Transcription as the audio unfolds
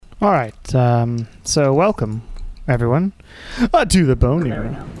All right. So welcome, everyone, to the Bone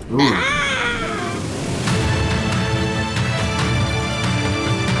Era.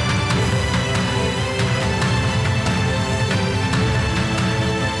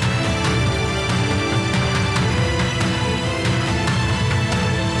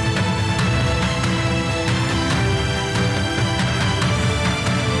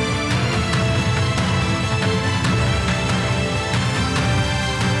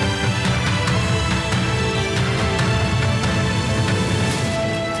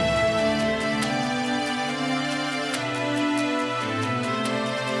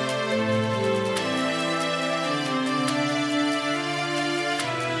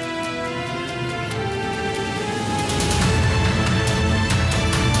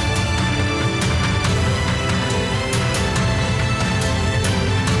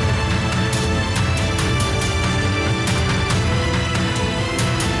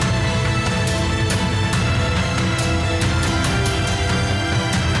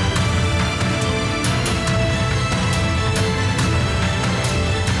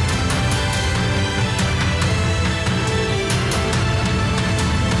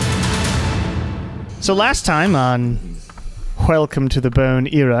 So last time on Welcome to the Bone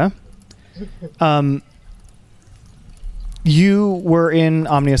Era, you were in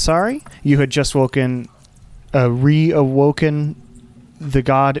Omniasari. You had just reawoken the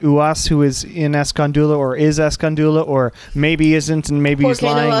god Uas, who is in Escondula, or is Escondula, or maybe isn't, and maybe he's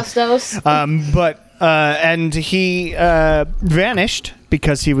lying. And he vanished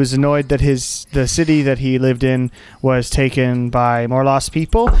because he was annoyed that the city that he lived in was taken by more lost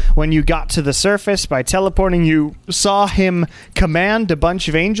people. When you got to the surface by teleporting, you saw him command a bunch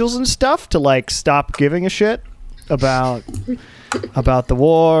of angels and stuff to stop giving a shit about the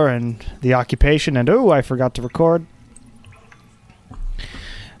war and the occupation. And I forgot to record.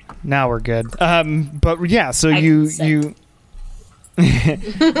 Now we're good. But yeah, so you.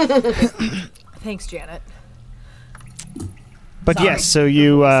 Thanks, Janet. But yes, so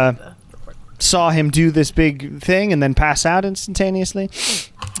you saw him do this big thing and then pass out instantaneously.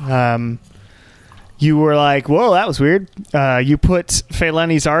 You were like, whoa, that was weird. You put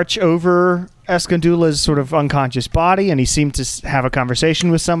Pheleni's arch over Escondula's sort of unconscious body, and he seemed to have a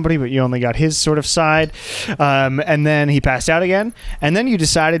conversation with somebody, but you only got his sort of side. And then he passed out again. And then you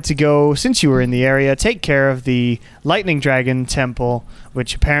decided to go, since you were in the area, take care of the Lightning Dragon Temple,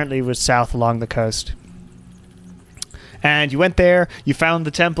 which apparently was south along the coast. And you went there, you found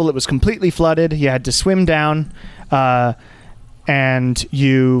the temple, it was completely flooded, you had to swim down, and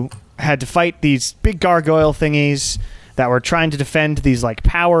you had to fight these big gargoyle thingies that were trying to defend these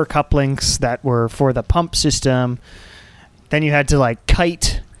power couplings that were for the pump system. Then you had to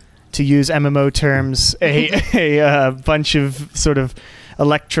kite, to use MMO terms, a bunch of sort of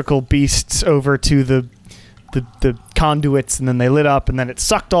electrical beasts over to the conduits, and then they lit up, and then it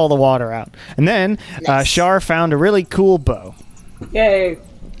sucked all the water out. And then Nice. Shar found a really cool bow. Yay.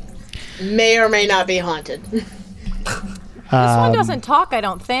 May or may not be haunted. This one doesn't talk, I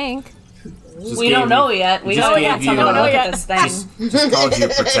don't think. We don't know yet. We don't yet. Someone don't know look yet. at this thing. Just called you a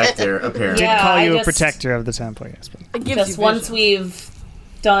protector, apparently. Yeah, Call you I a just- protector of the temple, yes. But It gives Just you once vision. we've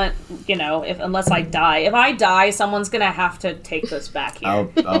done, unless I die. If I die, someone's gonna have to take this back here. I'll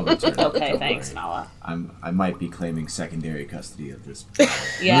return. Okay, Don't thanks, worry. Nala. I might be claiming secondary custody of this.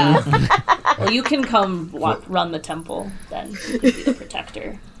 Yeah. Well, you can come run the temple, then. You can be the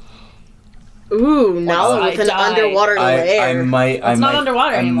protector. Ooh, Nala I with an die. underwater lair. It's not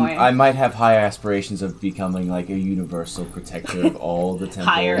underwater anymore. I might have high aspirations of becoming a universal protector of all the temples.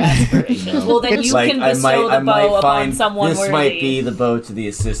 Higher aspirations. Well, then you can bestow the bow upon someone this worthy. might be the bow to the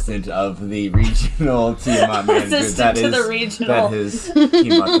assistant of the regional Tiamat manager. Assistant to the That regional. is Tiamat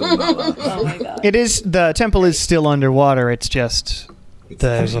Nala. Oh my god. the temple is still underwater, it's just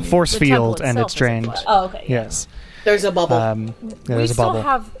there's a force The temple field and itself it's is drained. underwater. Oh, okay. Yeah. Yes. There's a bubble. There's a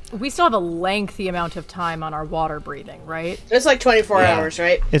bubble. We still have a lengthy amount of time on our water breathing, right? It's 24 Yeah. hours,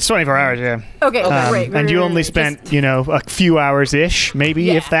 right? It's 24 hours, yeah. Okay, great. And you only spent, a few hours-ish, maybe,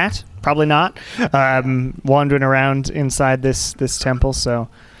 Yeah. if that. Probably not. Wandering around inside this temple, so...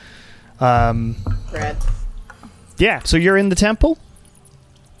 Rad. yeah, so you're in the temple.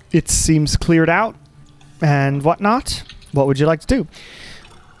 It seems cleared out and whatnot. What would you like to do?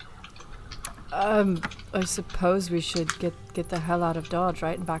 I suppose we should get the hell out of Dodge,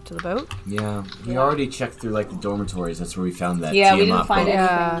 right, and back to the boat. Yeah, we already checked through the dormitories. That's where we found that. Yeah, we Tiamat didn't find book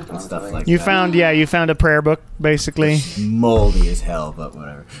anything. and stuff like You that. you found a prayer book, basically. Moldy as hell, but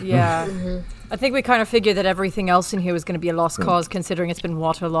whatever. Yeah. I think we kind of figured that everything else in here was going to be a lost cause, considering it's been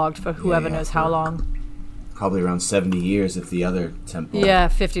waterlogged for whoever Yeah, knows how long. probably around 70 years if the other temple. Yeah,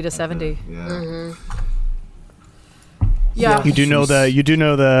 50 to 70. Yeah. Yeah. You do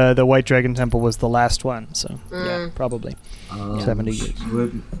know the White Dragon Temple was the last one, so yeah, probably 70 years.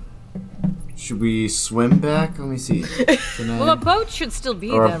 Should we swim back? Let me see. Well, a boat should still be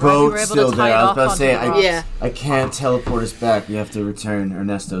Or there, a right? We were boat's able still to tie there. it I was off about to onto say, the rocks. Yeah. I can't teleport us back. You have to return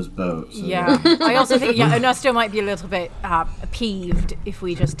Ernesto's boat. So Yeah, I also think Ernesto might be a little bit peeved if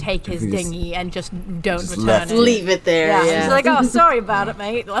we just take his If we just- dinghy and just don't just return left it. Leave it there. Yeah, Yeah. he's like, oh, sorry about it,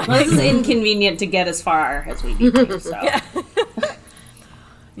 mate. Like, Well, this is inconvenient to get as far as we need to. So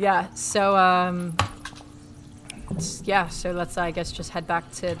yeah. So so let's I guess just head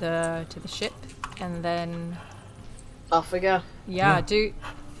back to the ship, and then Off we go.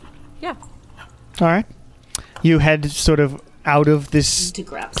 All right. You head sort of out of this to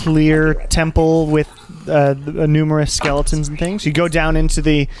grab some. clear temple with numerous skeletons and things. You go down into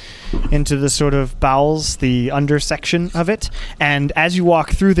the sort of bowels, the undersection of it, and as you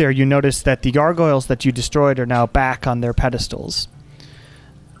walk through there, you notice that the gargoyles that you destroyed are now back on their pedestals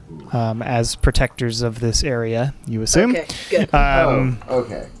as protectors of this area. You assume. Okay, good.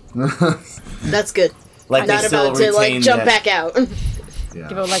 okay. That's good. Like Not they still about to retain jump that- back out. Yeah.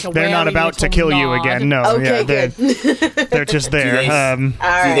 give it like a They're not wary about to little kill you nod. again. No. Okay, yeah, good. they're just there. they- All Do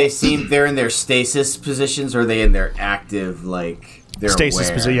right. they seem they're in their stasis positions, or are they in their active like they're stasis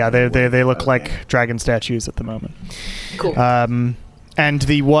aware? position. Yeah, they look Okay. like dragon statues at the moment. Cool. And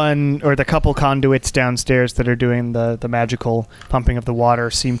the one or the couple conduits downstairs that are doing the magical pumping of the water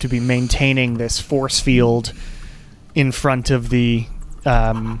seem to be maintaining this force field in front of the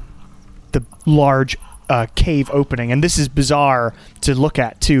large cave opening. And this is bizarre to look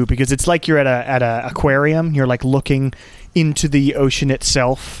at too, because it's like you're at a aquarium. You're like looking into the ocean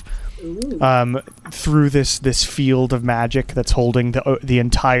itself. Through this field of magic that's holding the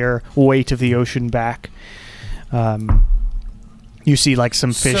entire weight of the ocean back. You see like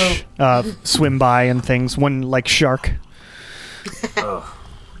some fish swim by and things. One like shark.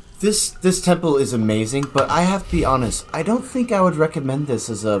 This temple is amazing, but I have to be honest. I don't think I would recommend this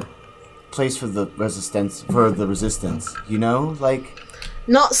as a place for the resistance. You know, like.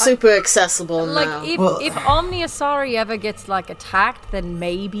 Not super accessible now. Like if Omniasari ever gets like attacked, then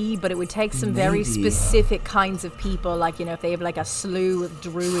maybe, but it would take some very Maybe. specific kinds of people, like if they have like a slew of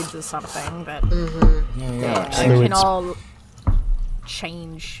druids or something, but Yeah. they can all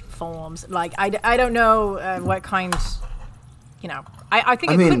change forms. Like I don't know what kind. I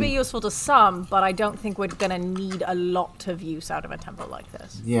think I it could mean- be useful to some, but I don't think we're gonna need a lot of use out of a temple like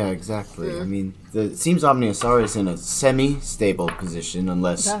this. Yeah, exactly. I mean, it seems Omniasari is in a semi-stable position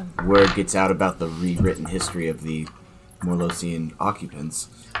unless Yeah. word gets out about the rewritten history of the Morlosian occupants.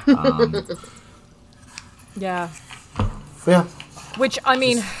 Yeah. Yeah. Which, I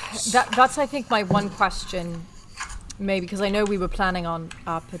mean, that's, I think, my one question, maybe, because I know we were planning on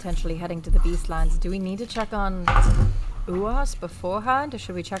potentially heading to the Beastlands. Do we need to check on Uas beforehand, or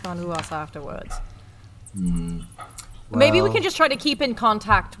should we check on Uas afterwards? Maybe we can just try to keep in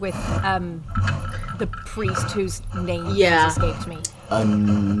contact with the priest whose name has escaped me.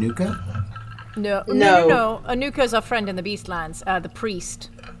 Anuka? No. Anuka's our friend in the Beastlands. The priest,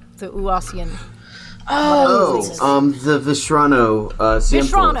 the Uasian. The Vishrano.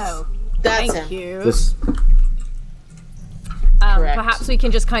 Vishrano. That's Thank him. you. This. Correct. Perhaps we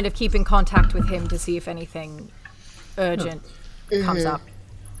can just kind of keep in contact with him to see if anything urgent comes up.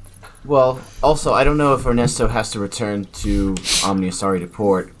 Well, also, I don't know if Ernesto has to return to Omniasari to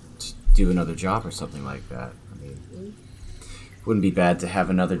port to do another job or something like that. I mean, wouldn't be bad to have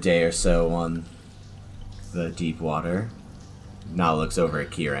another day or so on the deep water. Nala looks over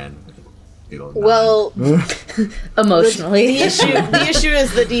at Kieran. With a big old nod. Well, Emotionally. the issue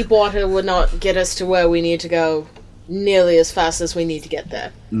is the deep water would not get us to where we need to go nearly as fast as we need to get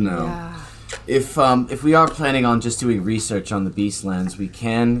there. No. Yeah. If we are planning on just doing research on the Beastlands, we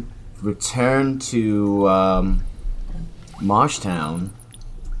can return to Marshtown,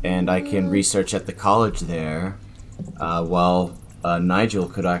 and I can research at the college there, while Nigel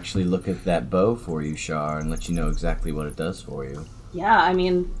could actually look at that bow for you, Shar, and let you know exactly what it does for you. Yeah, I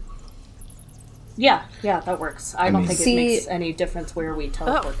mean, yeah, that works. I don't mean- think it See- makes any difference where we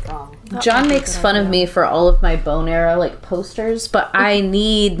teleport from. John makes fun of me for all of my bone arrow posters, but I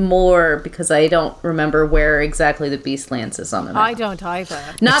need more because I don't remember where exactly the Beastlands is on the map. I don't either.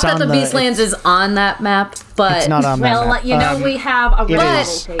 Not It's that on the the- Beastlands is on that map, but It's not on that Well, map. you know, we have a it rebel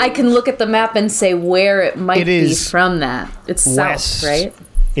is- I can look at the map and say where it might It be is from that. It's west. south, right?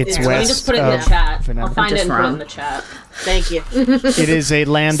 It's Yeah. west. Let me just put it in the of chat. Venema. I'll find it Just and put it wrong. in the chat. Thank you. It is a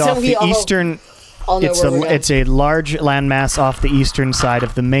land So off we the all- I'll know where we're going. It's a large landmass off the eastern side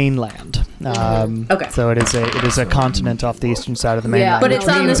of the mainland. Okay. So it is a continent off the eastern side of the mainland. But it's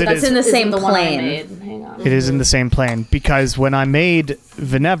which on means it's in the Isn't same the one I plane. made. Hang on. It is in the same plane, because when I made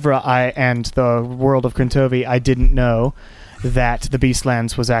Venevra and the world of Quintovi, I didn't know that the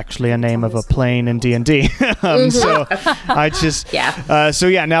Beastlands was actually a name of a plane in D&D. So I just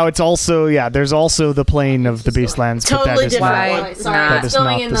now it's also there's also the plane of the Beastlands, but Totally that is different not. one. Wait, sorry, That it's is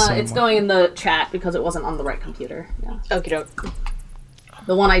going not in the the same it's one. going in the chat because it wasn't on the right computer. Yeah. Okie doke.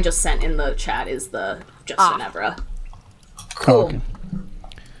 The one I just sent in the chat is the just Venevra. Cool. Okay.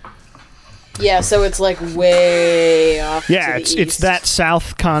 Yeah, so it's like way off. Yeah, to the it's east. that south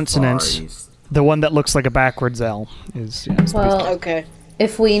Far continent, East. the one that looks like a backwards L. Is Well, Okay.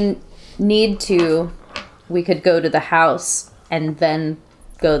 if we need to, we could go to the house and then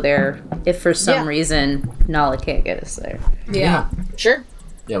go there if for some Yeah. reason Nala can't get us there. Yeah. Sure.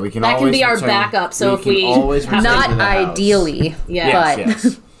 Yeah, we can That can always be our return- backup, so if can we always have- return to Not the house. ideally, Yeah. but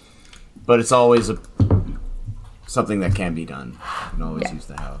Yes. But it's always something that can be done. You can always use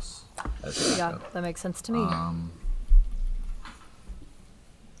the house as a Yeah, backup. that makes sense to me.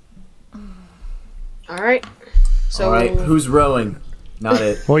 All right. So All right, who's rowing? Not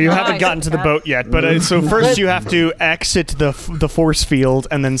it. Well, you No, haven't I gotten to the can't. boat yet, but so first you have to exit the force field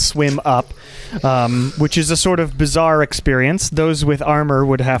and then swim up, which is a sort of bizarre experience. Those with armor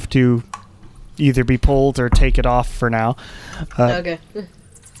would have to either be pulled or take it off for now, okay.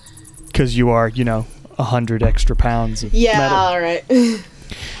 because you are, 100 extra pounds of Yeah. metal. All right.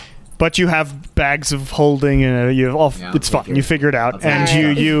 But you have bags of holding, and you have all. Yeah, it's I'll fine. take You it. figure it out, I'll take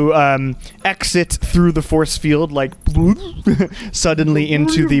and it. you exit through the force field like suddenly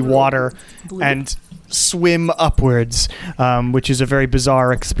into the water, and swim upwards, which is a very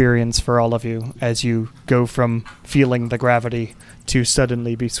bizarre experience for all of you as you go from feeling the gravity to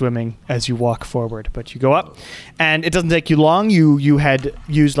suddenly be swimming as you walk forward. But you go up, and it doesn't take you long. You had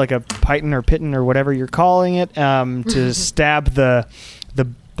used like a python or pitten or whatever you're calling it to stab the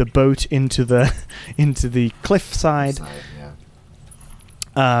boat into the cliff side.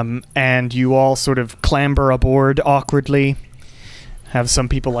 Yeah. And you all sort of clamber aboard awkwardly. Have some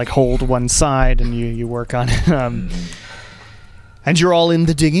people like hold one side, and you work on it. And you're all in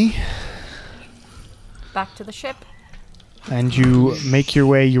the dinghy, Back to the ship. and you make your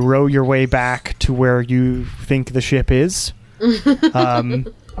way. You row your way back to where you think the ship is.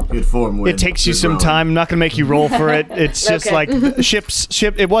 Good form win. It takes you Good some rowing. time. I'm not going to make you roll for it. It's just Okay. like the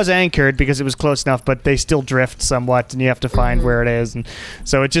ship. It was anchored because it was close enough, but they still drift somewhat, and you have to find where it is. And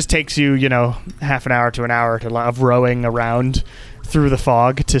so it just takes you, half an hour to an hour of rowing around through the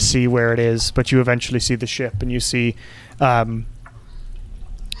fog to see where it is. But you eventually see the ship, and you see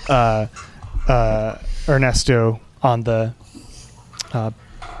Ernesto on the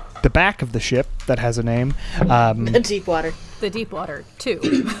back of the ship that has a name. Deep water. The Deepwater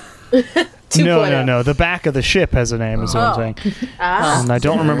 2. No. The back of the ship has a name, is what I'm saying. And I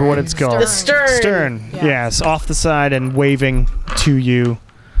don't remember what it's called. The stern. Stern. Yeah. Yes, off the side and waving to you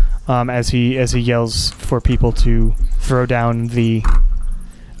as he yells for people to throw down the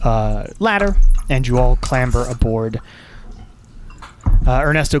ladder, and you all clamber aboard.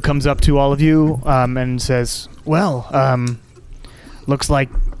 Ernesto comes up to all of you and says, "Well, looks like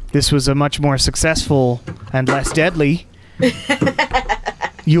this was a much more successful and less deadly.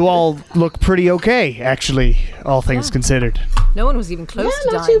 You all look pretty okay, actually, all things considered." No one was even close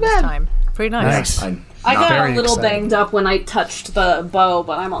Yeah, to not dying too this bad. time. Pretty nice. Nice. I got Very a little exciting. banged up when I touched the bow,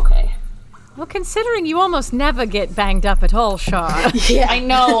 but I'm okay. Well, considering you almost never get banged up at all, Shar. I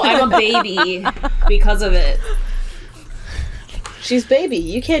know, I'm a baby because of it. She's baby.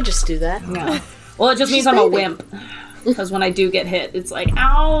 You can't just do that. Yeah. Well, it just means She's I'm a baby. wimp. Because when I do get hit, it's like,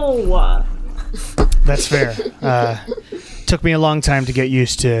 ow! That's fair. Took me a long time to get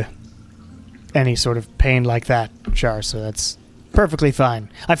used to any sort of pain like that, Char, so that's perfectly fine.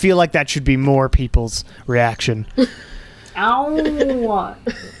 I feel like that should be more people's reaction. Ow!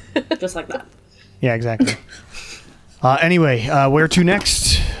 Just like that. Yeah, exactly. Anyway, where to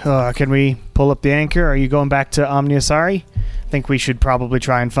next? Can we pull up the anchor? Are you going back to Omniasari? I think we should probably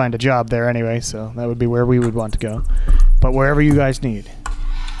try and find a job there anyway, so that would be where we would want to go. But wherever you guys need.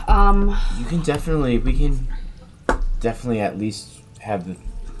 We can definitely at least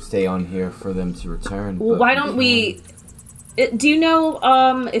stay on here for them to return. Well, but why don't we... Do you know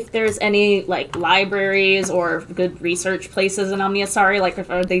if there's any like libraries or good research places in Omniasari? Like,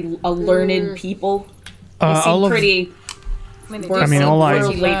 are they a learned people? They all seem of- pretty all I-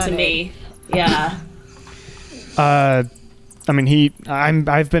 worldly to me. Yeah. I've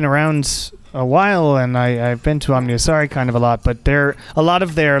been around a while, and I've been to Omniasari kind of a lot, but a lot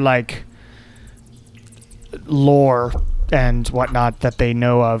of their like lore and whatnot that they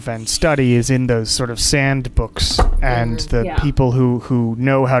know of and study is in those sort of sand books, and the Yeah. people who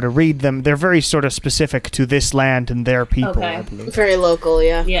know how to read them, they're very sort of specific to this land and their people, Okay. I believe. Very local,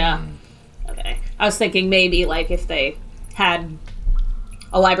 yeah. Yeah. Okay. I was thinking maybe like if they had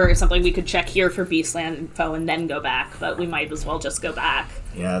a library or something, we could check here for Beastland info and then go back. But we might as well just go back.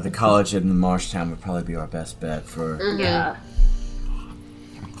 Yeah, the college in the marsh town would probably be our best bet for. Yeah.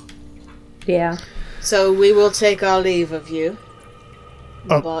 Yeah. So we will take our leave of you.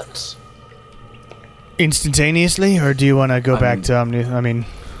 Oh. But Instantaneously, or do you want to go back to Omni? I mean,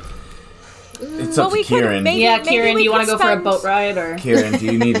 It's Well, up we to could Kieran. maybe- Yeah, Kieran, do you want to could go for a spend- boat ride or? Kieran, do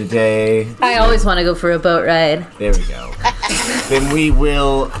you need a day? I always want to go for a boat ride. There we go. Then we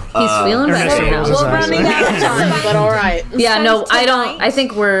will. He's feeling Ernesto better now. was we're running out of time, but all right. Yeah, no, Spend I don't. tonight. I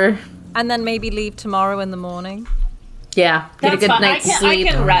think we're. And then maybe leave tomorrow in the morning. Yeah, get a That's good fine. night's sleep.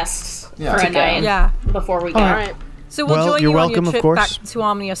 I can rest Yeah. for a To go. night Yeah. before we go. All right. So we'll Well, join you're you welcome, on of your trip course. back to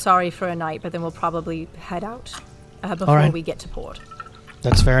Omniasari for a night, but then we'll probably head out before right. we get to port.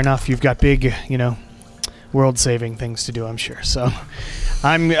 that's fair enough. You've got big, world-saving things to do, I'm sure. So,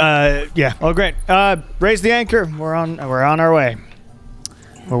 yeah. Oh, great. Raise the anchor. We're on our way.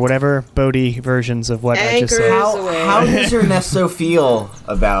 Or whatever Bodhi versions of what I just Anchor said. is- How does Ernesto feel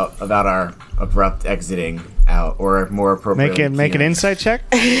about our abrupt exiting out, or more appropriately, Make an Kieran? insight check.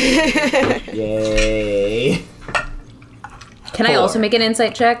 Yay! Can I also 4. make an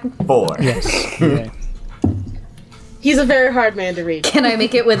insight check? 4. Yes. Okay. He's a very hard man to read. Can I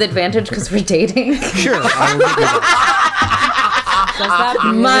make it with advantage because we're dating? Sure. I will give you that. Does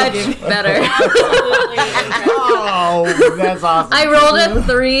that Much better. Oh, that's awesome. I rolled a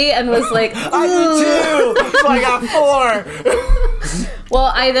 3 and was like, I did too. So I got 4. well,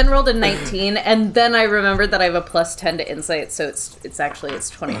 I then rolled a 19, and then I remembered that I have a plus 10 to insight, so it's actually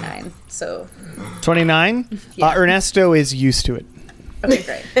 29. So 29. Yeah. Ernesto is used to it. okay,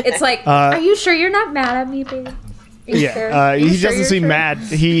 great. It's like, are you sure you're not mad at me, baby? Are you sure? Yeah. Are you He sure doesn't you're seem sure? mad.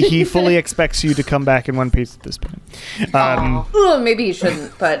 He fully expects you to come back in one piece at this point. Oh, maybe he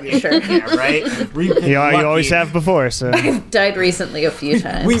shouldn't, but sure. Yeah, right? You always have before, so. Died recently a few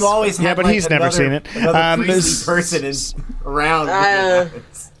times. We've always had. Yeah, but like, he's never seen it. Another priestly this- person is around.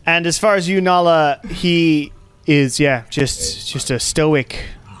 And as far as you, Nala, he is just a stoic,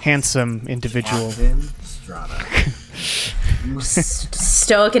 handsome individual. Captain Strata.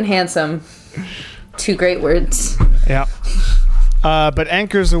 Stoic and handsome. 2 great words. Yeah. But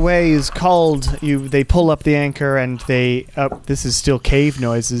Anchors Away is called. They pull up the anchor and they. This is still cave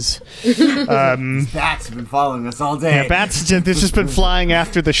noises. Bats have been following us all day. Yeah, bats. They've just been flying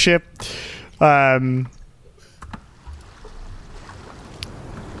after the ship.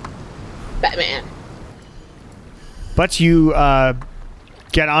 Batman. But you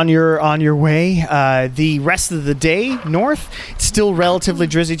get on your way. The rest of the day north, it's still relatively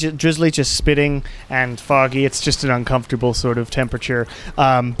drizzly, just spitting and foggy. It's just an uncomfortable sort of temperature.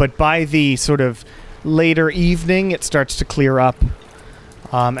 But by the sort of later evening, it starts to clear up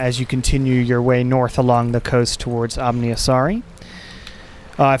as you continue your way north along the coast towards Omniasari.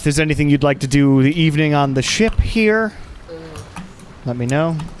 If there's anything you'd like to do the evening on the ship here, let me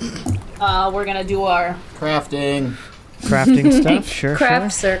know. We're gonna do our Crafting. Crafting stuff, sure.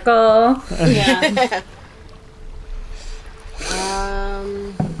 Craft circle. yeah. All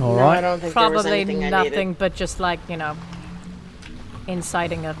No, right. I don't think there was Probably anything I nothing, needed. but just like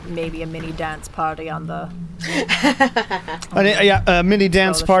inciting maybe a mini dance party on the. A mini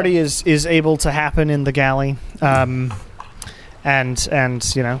dance the party is able to happen in the galley, and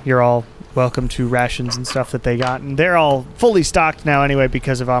you're all welcome to rations and stuff that they got, and they're all fully stocked now anyway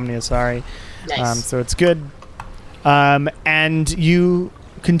because of Omniasari. Nice. So it's good. And you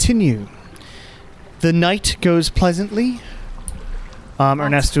continue. The night goes pleasantly.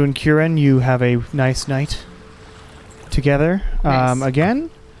 Ernesto and Kieran, you have a nice night together. Nice. Again,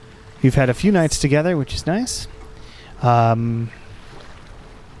 you've had a few nights together, which is nice. And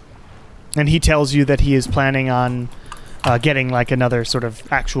he tells you that he is planning on getting like another sort of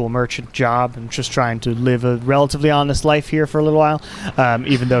actual merchant job and just trying to live a relatively honest life here for a little while,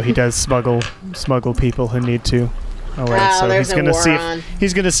 even though he does smuggle people who need to away. So there's he's a gonna war see on.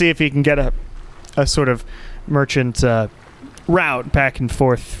 he's going to see if he can get a sort of merchant route back and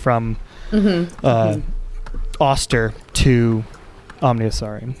forth from Oster to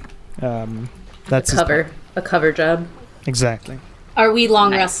Omniasari. That's his A cover job. exactly. Are we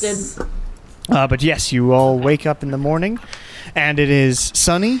long Nice. rested? But yes, you all wake up in the morning, and it is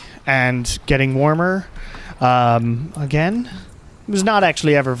sunny and getting warmer. Again, it was not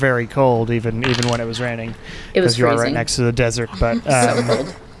actually ever very cold, even when it was raining. It was Because you are right freezing. next to the desert. But So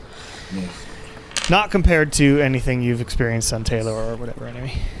cold. Not compared to anything you've experienced on Taylor or whatever,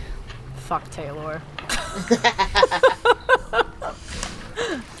 anyway. Fuck Taylor.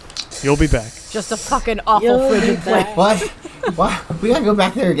 You'll be back. Just a fucking awful You'll be frigid place. back. What? What? We gotta go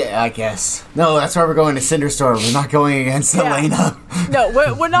back there again, I guess. No, that's why we're going to Cinderstorm. We're not going against Yeah. Elena. No,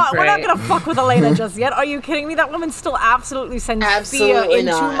 we're not Right. gonna fuck with Elena just yet. Are you kidding me? That woman still absolutely sends fear Absolutely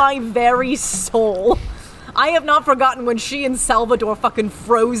into not. my very soul. I have not forgotten when she and Salvador fucking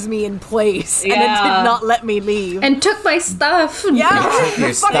froze me in place and then Yeah. did not let me leave. And took my stuff. Yeah, Your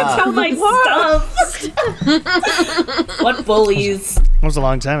fucking stuff. told My stuff. What bullies? That was a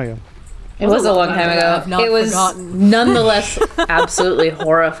long time ago. It was a long time I've ago. not It was forgotten. nonetheless absolutely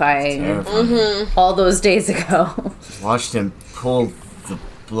horrifying Terrifying. all those days ago. Watched him pull the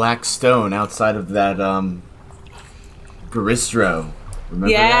black stone outside of that Garistro. Remember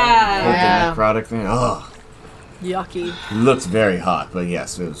Yeah. that? Pulled Yeah. the necrotic thing. Oh, Yucky. it looked very hot, but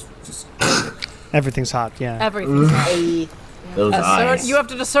yes, it was just Everything's hot, yeah. Everything's hot. Hey, those eyes. You have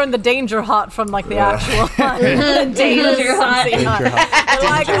to discern the danger hot from like the actual hot. Danger hot. You're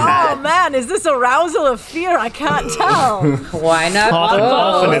like, oh man, is this arousal of fear? I can't tell. Why not?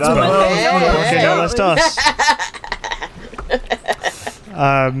 Open it up. Hey. Okay, no, let's toss.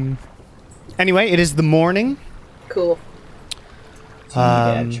 Anyway, it is the morning. cool. Do you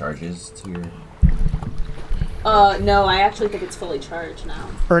add charges to your... No, I actually think it's fully charged now.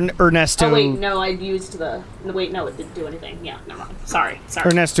 Ernesto. Oh wait, no, I used the. No, wait, no, it didn't do anything. Yeah, never mind. Sorry.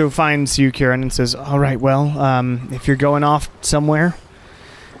 Ernesto finds you, Kieran, and says, all right, well, if you're going off somewhere,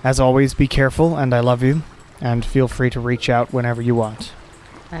 as always, be careful, and I love you, and feel free to reach out whenever you want.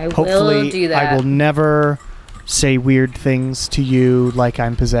 I will Hopefully, do that. I will never say weird things to you like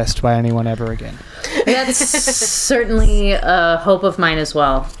I'm possessed by anyone ever again. That's certainly a hope of mine as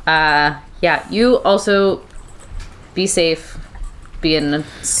well. Yeah, you also be safe. Be in a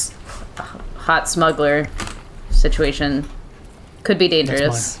hot smuggler situation. Could be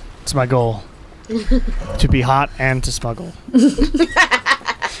dangerous. It's my goal. To be hot and to smuggle.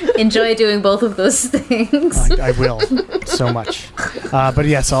 Enjoy doing both of those things. I will so much. But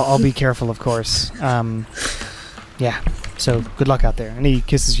yes, I'll be careful, of course. Yeah. So good luck out there. And he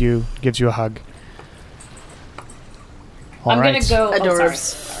kisses you, gives you a hug. All I'm right. gonna go. Oh, Adorbs.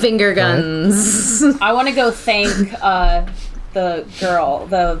 sorry. Finger guns. I want to go thank the girl,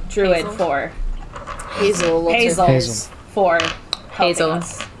 the druid, Hazel? for Hazel. We'll Hazel, Hazel. for helping Hazel.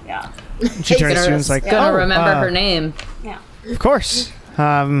 us. Yeah. She turns to you and is like, Gonna "Oh, remember her name. Yeah. Of course.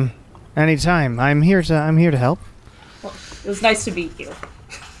 Anytime. I'm here to help. Well, it was nice to meet you.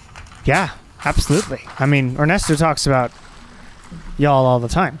 Yeah, absolutely. I mean, Ernesto talks about y'all all the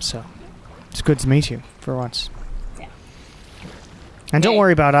time, so it's good to meet you for once. Yeah. And don't Hey.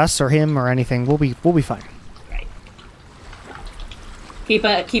 worry about us or him or anything. We'll be fine. Right. Keep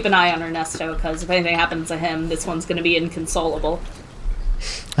an eye on Ernesto, because if anything happens to him, this one's going to be inconsolable.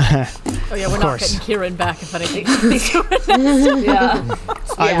 Oh yeah, we're not course. getting Kieran back if anything happens to Ernesto. Yeah.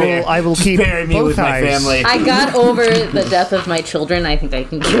 I will keep Bury me both with my eyes. family. I got over the death of my children. I think I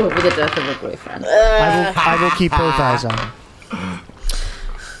can get over the death of a boyfriend. I will keep both eyes on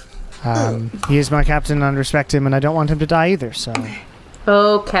him. He is my captain, and I respect him, and I don't want him to die either. So,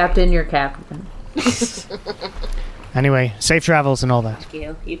 Oh, Captain, you're Captain. anyway, safe travels and all that.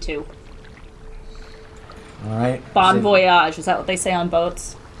 You too. All right. Bon So- voyage. Is that what they say on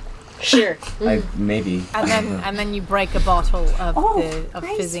boats? Sure. Maybe. And then you break a bottle of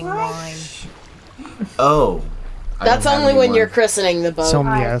nice fizzing one. wine. Oh. I That's don't have only when anyone. you're christening the boat. So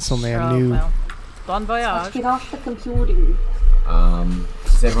yeah, that's only a new. Well, bon voyage. Get off the computer.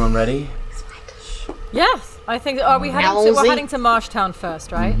 Is everyone ready? Yes, I think. Are we heading to? Owlsy. We're heading to Marshtown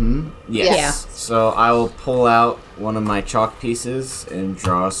first, right? Yes. Yeah. So I will pull out one of my chalk pieces and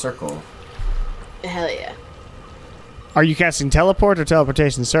draw a circle. Hell yeah. Are you casting teleport or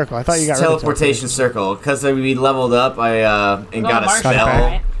teleportation circle? I thought you got rid of Teleportation circle, because we leveled up. I and got a Marshall, spell.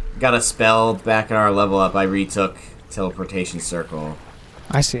 right? Got a spell back in our level up. I retook teleportation circle.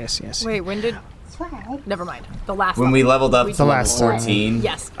 I see. Wait, when did? Never mind. The last. When level. we leveled up to The level last 14.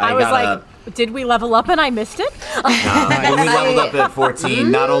 Yes, I I was got like, did we level up and I missed it? when we leveled up at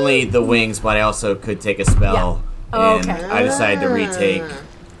 14, not only the wings, but I also could take a spell. Yeah. Oh, and okay. I decided to retake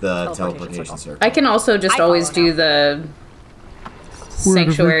the Teleportation teleportation circle. I can also just I always follow do the Word of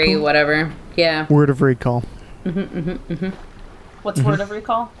sanctuary, recall. whatever. Yeah. Word of recall. What's word of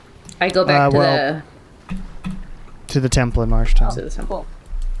recall? I go back to well, to the temple in Marshtown, the temple.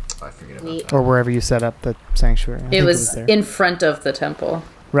 I forget about Neat. that. or wherever you set up the sanctuary. I think It was there. in front of the temple.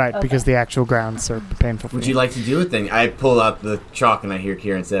 Right, because the actual grounds are painful for Would you like to do a thing? I pull out the chalk and I hear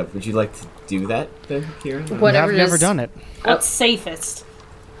Kieran say, "Would you like to do that, then, Kieran?" Whatever I've never is- done it. What's safest?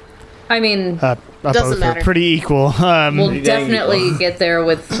 I mean, Doesn't both matter. are pretty equal. we'll Pretty dang definitely equal. get there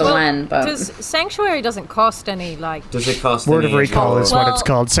with Valen, but Does Sanctuary doesn't cost any, like... Does it cost Word any of recall your- is what Well, it's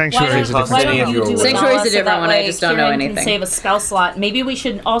called. Sanctuary is a don't- different why don't spell. you do it? Sanctuary's a so different that one, I way just don't know Kieran anything. Can save a spell slot. Maybe we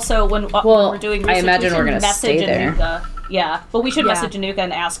should also, when Well, we're doing I research, imagine we should we're gonna message stay there. Anuka. Yeah, but we should Yeah. message Anuka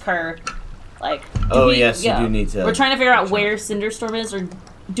and ask her, like... do Oh, we- yes, you do need to- We're trying to figure out where Cinderstorm is, or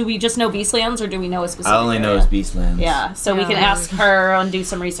do we just know Beastlands, or do we know a specific I only know area? it's Beastlands. Yeah, so we can Yeah. ask her and do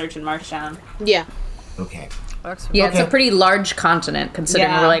some research in Marshtown. Yeah. Okay. Works for yeah, me. it's a pretty large continent considering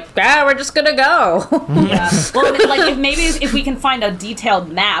Yeah. we're like, we're just gonna go. Yeah. Well, like if we can find a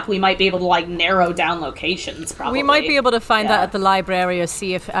detailed map, we might be able to like narrow down locations. Probably We might be able to find Yeah. that at the library or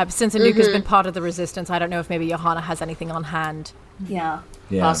see if, since Anuka's been part of the resistance, I don't know if maybe Johanna has anything on hand Yeah.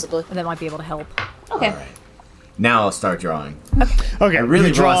 Yeah. Possibly. and that might be able to help. Okay. All right. Now I'll start drawing. Okay, I really you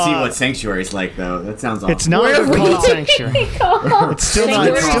want draw. to see what Sanctuary's like, though. That sounds awesome. It's not Where even have we called Sanctuary. It's still not, it's still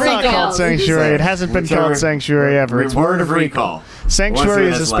not called Sanctuary. It hasn't been called Sanctuary ever. It's Word of recall. Sanctuary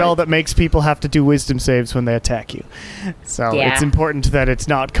Once is a it's spell like- that makes people have to do wisdom saves when they attack you. So Yeah. it's important that it's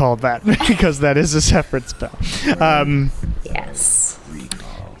not called that because that is a separate spell. Yes.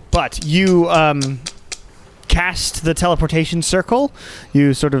 But you cast the teleportation circle.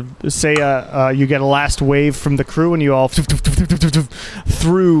 You sort of say you get a last wave from the crew, and you all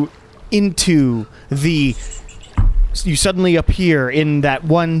through into the. You suddenly appear in that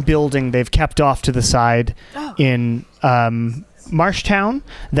one building they've kept off to the side in Marshtown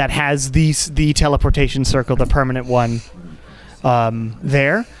that has the teleportation circle, the permanent one.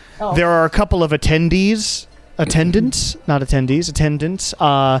 There are a couple of attendants,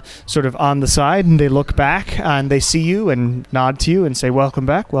 sort of on the side, and they look back and they see you and nod to you and say, "Welcome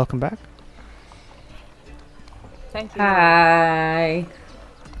back, welcome back." Thank you. Hi.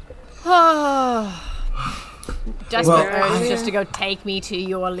 Desperate Well, urge just to go take me to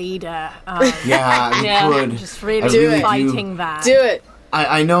your leader. Yeah, you Yeah. could. Just really, I really fighting do. that. Do it.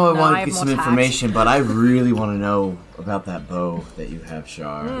 I know I No, want I to get have some more tact. information, but I really want to know about that bow that you have,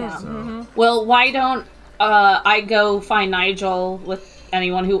 Shar. Mm-hmm. So. Well, why don't I go find Nigel with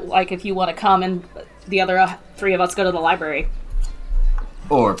anyone who, like, if you want to come, and the other three of us go to the library.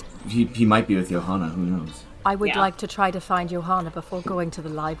 Or he might be with Johanna, who knows? I would Yeah. like to try to find Johanna before going to the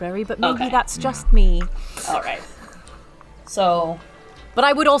library, but maybe Okay. that's just me. All right. So, But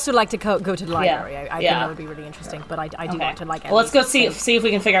I would also like to go to the Yeah. library. I think Yeah. that would be really interesting. But I do okay. want to like. at Well, let's go least see say- if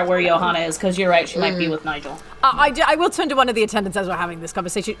we can figure out where Johanna is, because you're right, she might be with Nigel. I will turn to one of the attendants as we're having this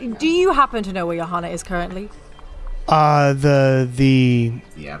conversation. Do you happen to know where Johanna is currently? The The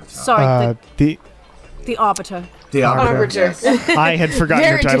Avatar. Sorry, the arbiter. The Arbiter. I had forgotten her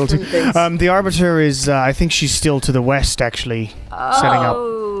Very title too. different things. The arbiter is I think she's still to the west actually, setting up.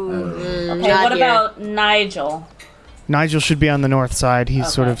 Okay, Not what here. about Nigel? Nigel should be on the north side.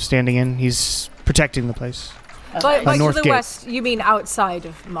 He's sort Okay. of standing in. He's protecting the place. By to North the Gate. west, you mean outside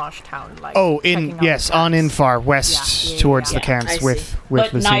of Marshtown? Like Oh, checking out yes, the on in camps? far west Yeah, towards yeah, the yeah. camps I see. with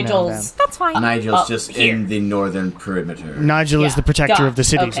But Lucina and Nigel's- That's fine. Nigel's just here. in the northern perimeter. Nigel is Yeah, the protector got of the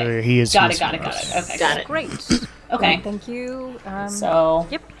city, it. so Okay. he is. Got he's- it. Okay, Got it. Great. Okay, Thank you. so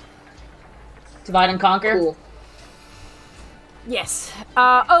Yep. divide and conquer. Cool. Yes.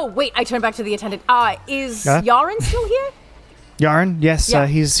 Oh, wait. I turn back to the attendant. Is Yeah? Yaren still here? Yarn, yes, Yeah.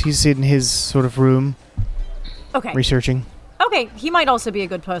 he's in his sort of room Okay. researching. Okay. He might also be a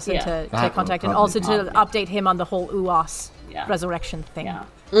good person Yeah. to That take will contact and probably also to be. update him on the whole UAS Yeah. resurrection thing. Yeah.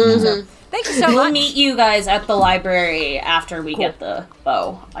 So, thank you so We'll much. meet you guys at the library after we get the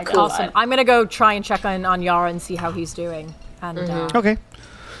bow. Awesome. I'm gonna go try and check on Yara and see how he's doing. And Okay.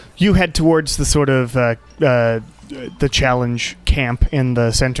 You head towards the sort of the challenge camp in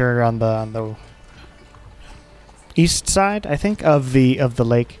the center on the east side, I think, of the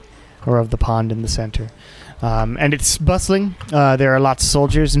lake or of the pond in the center. And it's bustling. There are lots of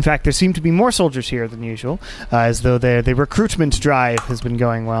soldiers. In fact, there seem to be more soldiers here than usual, as though the recruitment drive has been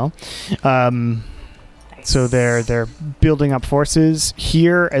going well. So they're building up forces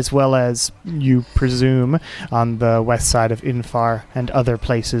here, as well as, you presume, on the west side of Infar and other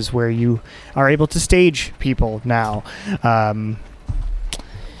places where you are able to stage people now.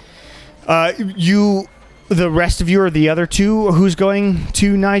 The rest of you, or the other two, who's going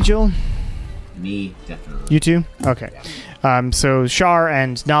to Nigel? Me, definitely. You two? Okay. So Shar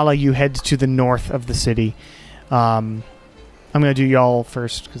and Nala, you head to the north of the city. I'm going to do y'all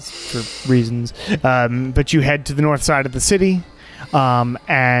first for reasons. But you head to the north side of the city,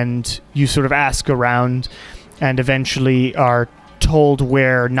 and you sort of ask around, and eventually are told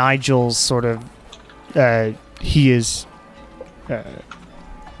where Nigel's sort of... he is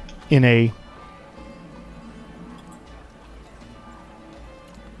in a...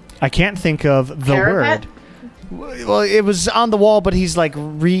 I can't think of the Parapet? word. Well, it was on the wall, but he's like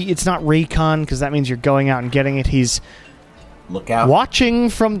it's not recon because that means you're going out and getting it. He's Look out. watching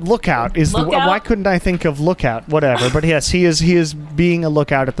from lookout. Lookout? Why couldn't I think of lookout? Whatever. But yes, he is being a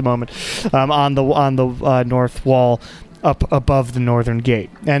lookout at the moment on the north wall up above the northern gate.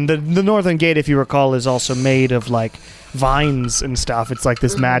 And the northern gate, if you recall, is also made of like vines and stuff. It's like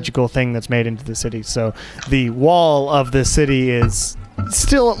this magical thing that's made into the city. So the wall of the city is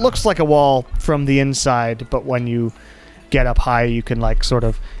still, it looks like a wall from the inside, but when you get up high, you can like sort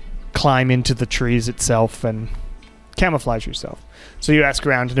of climb into the trees itself and camouflage yourself. So you ask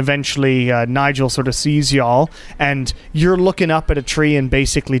around, and eventually Nigel sort of sees y'all, and you're looking up at a tree and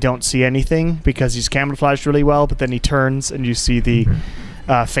basically don't see anything because he's camouflaged really well, but then he turns and you see the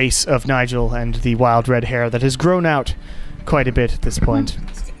face of Nigel and the wild red hair that has grown out quite a bit at this point.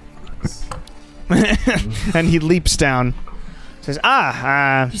 And he leaps down, says,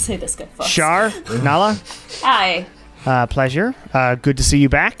 You say this good, fucks. Shar, Nala, Hi. pleasure. Good to see you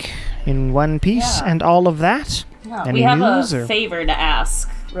back in one piece Yeah. and all of that. Yeah, Any we have news, a or- favor to ask,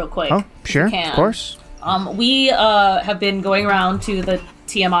 real quick. Oh, sure, can. of course. We have been going around to the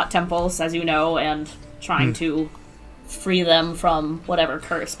Tiamat temples, as you know, and trying to free them from whatever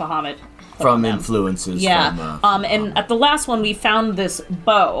curse Bahamut put on From them. influences. Yeah. From, And at the last one, we found this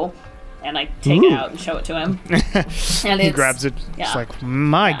bow, and I take it out and show it to him. And He it's, grabs it. yeah. It's like,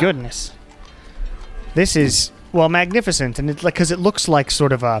 my goodness. This is, well, magnificent. And it's like, because it looks like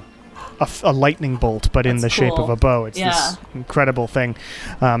sort of a lightning bolt, but in the That's shape of cool. a bow. It's Yeah. this incredible thing.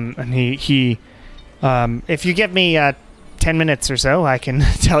 And he if you give me 10 minutes or so, I can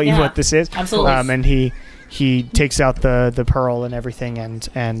tell you Yeah, what this is. absolutely. And he takes out the pearl and everything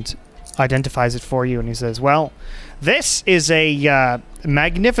and identifies it for you, and he says, well, this is a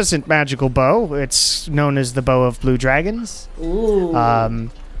magnificent magical bow. It's known as the Bow of Blue Dragons. Ooh.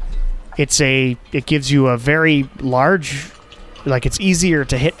 It gives you a very large, like, it's easier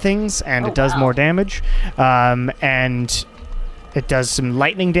to hit things, and Oh, it does wow. more damage, and it does some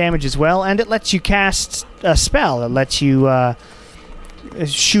lightning damage as well, and it lets you cast a spell. It lets you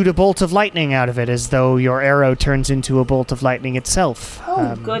shoot a bolt of lightning out of it, as though your arrow turns into a bolt of lightning itself.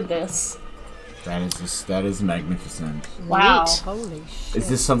 Oh, goodness. that is magnificent. Wow. Neat. Holy shit. Is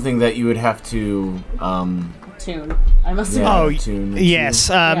this something that you would have to Tune. I must have. Oh, tune into? Yes,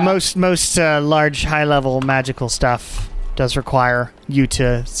 Yeah. most large, high-level magical stuff does require you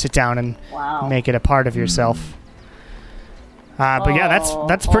to sit down and Wow. make it a part of yourself. But yeah,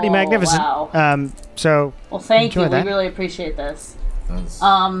 that's pretty Oh, magnificent. wow. So Well, thank you. enjoy that. We really appreciate this. That's-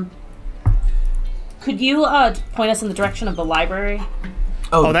 Could you point us in the direction of the library?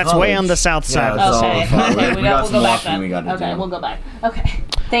 oh, that's way college. on the south side. Yeah, it's all Okay. far away. Okay. We got We'll some go back walking then. we gotta Okay, do. we'll go back. Okay.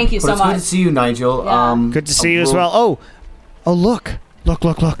 Thank you But so it's good much. to see you, Nigel. Yeah. Good to see you as we'll- well. Oh, look.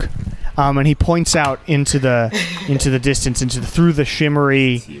 And he points out into the distance, through the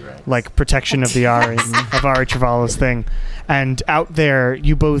shimmery, T-Rex. like, protection of the Ari of Ari Travala's thing, and out there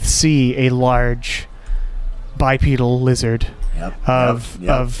you both see a large bipedal lizard Yep, of yep,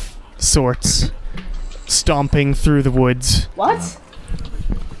 yep. of sorts stomping through the woods. What?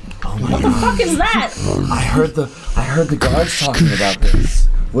 Oh my What the god! fuck is that? I heard the guards talking about this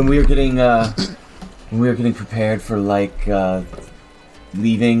when we were getting prepared for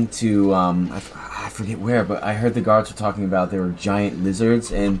leaving to I forget where, but I heard the guards were talking about there were giant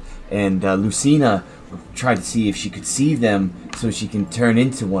lizards, and Lucina tried to see if she could see them so she can turn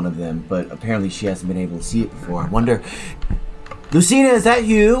into one of them, but apparently she hasn't been able to see it before. I wonder, Lucina, is that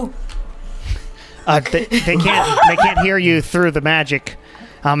you? They can't hear you through the magic,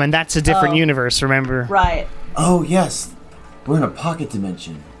 and that's a different Oh. universe. Remember? Right. Oh yes, we're in a pocket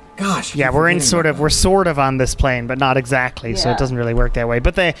dimension. Gosh. I Yeah, keep we're forgetting sort of on this plane, but not exactly. So Yeah. it doesn't really work that way.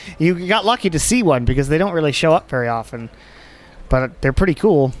 But you got lucky to see one because they don't really show up very often. But they're pretty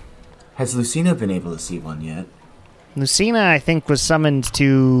cool. Has Lucina been able to see one yet? Lucina, I think, was summoned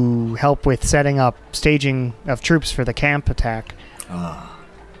to help with setting up staging of troops for the camp attack.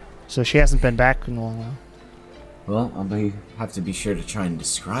 So she hasn't been back in a long while. Well, have to be sure to try and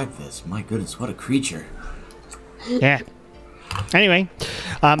describe this. My goodness, what a creature. Yeah. Anyway,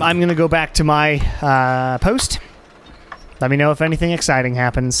 I'm going to go back to my post. Let me know if anything exciting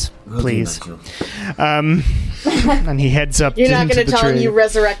happens, Will do, please. Nigel. And he heads up You're not into going to the tell him tree. you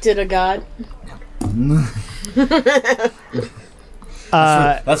resurrected a god?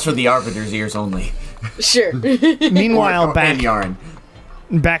 That's for the Arbiter's ears only. Sure. Meanwhile, And back Yarn.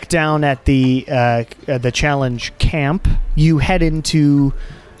 down at the challenge camp, you head into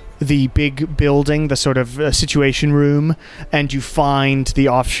the big building, the sort of situation room, and you find the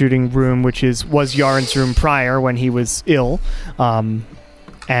offshooting room, which was Yarn's room prior when he was ill.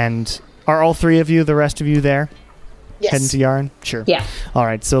 And are all three of you, the rest of you, there? Heading Yes. to Yaren? Sure. Yeah. All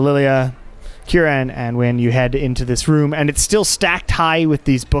right, so Lilia, Kieran, and when you head into this room, and it's still stacked high with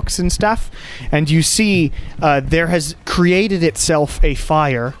these books and stuff, and you see there has created itself a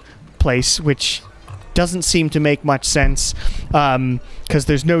fireplace, which doesn't seem to make much sense because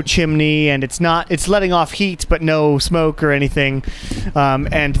there's no chimney, and it's letting off heat but no smoke or anything,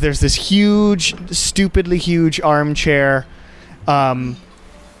 and there's this huge, stupidly huge armchair.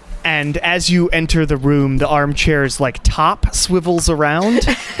 And as you enter the room, the armchair's top swivels around,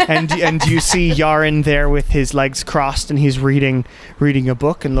 and you see Yaren there with his legs crossed, and he's reading a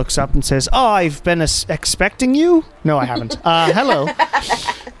book, and looks up and says, "Oh, I've been expecting you." No, I haven't. Hello.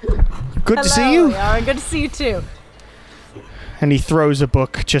 Good to see you. Yaren, good to see you too. And he throws a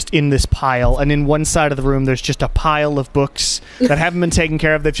book just in this pile, and in one side of the room, there's just a pile of books that haven't been taken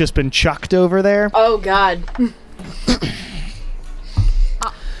care of. They've just been chucked over there. Oh God.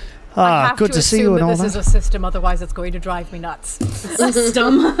 I have good to see you assume and that all this that. is a system, otherwise it's going to drive me nuts.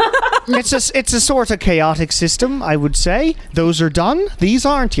 System. It's a sort of chaotic system, I would say. Those are done. These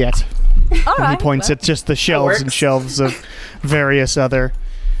aren't yet. All And right. he points at just the shelves and works. shelves of various other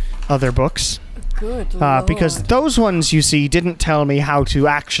books. Good Because Lord. those ones, you see, didn't tell me how to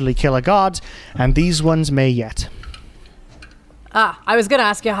actually kill a god, and these ones may yet. I was going to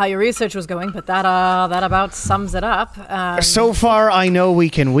ask you how your research was going, but that about sums it up. So far, I know we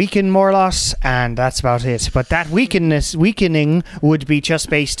can weaken Morlos, and that's about it. But that weakening would be just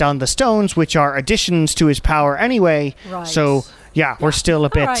based on the stones, which are additions to his power anyway. Right. So, yeah, we're still a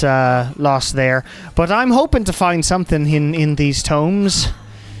bit right. lost there. But I'm hoping to find something in these tomes.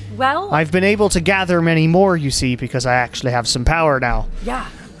 Well, I've been able to gather many more, you see, because I actually have some power now. yeah.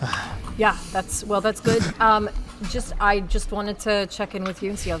 Yeah, that's good. I just wanted to check in with you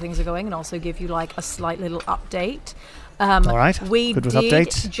and see how things are going, and also give you a slight little update. All right. We Good with did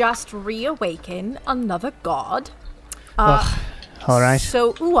updates. just reawaken another god. All right.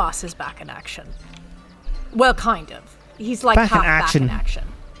 So Uas is back in action. Well, kind of. He's like Back in half action. back in action.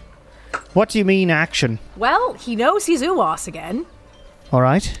 What do you mean, action? Well, he knows he's Uas again. All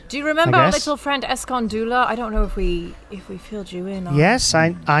right. Do you remember our guess. little friend Eskondula? I don't know if we filled you in on. Yes, I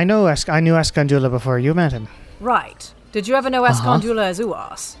know. I knew Eskandula before you met him. Right. Did you ever know Eskondula as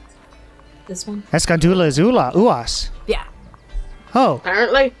Uas? This one. Eskandula is Uas. Yeah. Oh,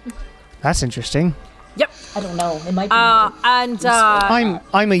 Apparently. that's interesting. Yep. I don't know. It might be. And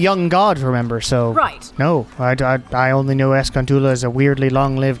I'm a young god, remember? So right. No, I only know Eskandula as a weirdly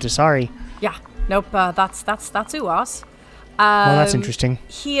long-lived Asari. Yeah. Nope. That's Uas. Well, that's interesting.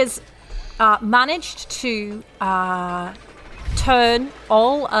 He has managed to turn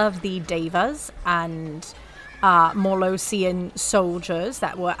all of the Devas and Morlosian soldiers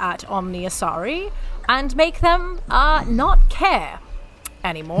that were at Omni Asari and make them not care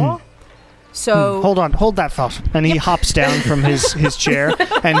anymore. So Hold that thought. And he hops down from his chair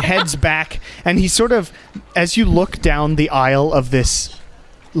and heads back. And he sort of, as you look down the aisle of this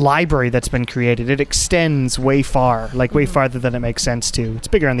library that's been created, it extends way far, way farther than it makes sense to. It's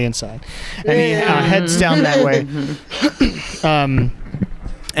bigger on the inside. And he heads down that way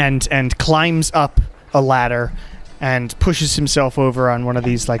and climbs up a ladder and pushes himself over on one of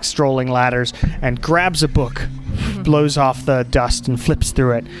these strolling ladders and grabs a book, blows off the dust and flips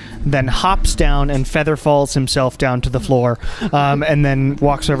through it, then hops down and feather falls himself down to the floor, and then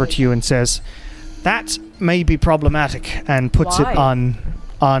walks over to you and says, "That may be problematic," and puts it Why?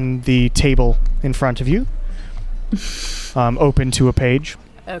 on the table in front of you, open to a page,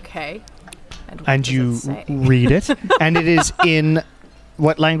 okay. What and does you it say? read it, and it is in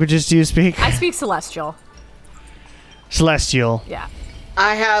what languages do you speak? I speak Celestial. Celestial. Yeah.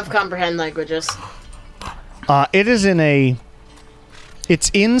 I have comprehend languages. It is it's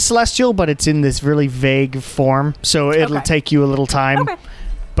in Celestial, but it's in this really vague form, so it'll Okay. take you a little time. Okay.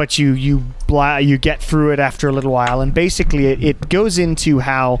 But you get through it after a little while, and basically it goes into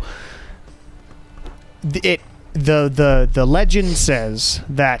how the legend says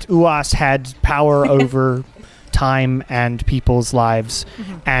that Uas had power over time and people's lives,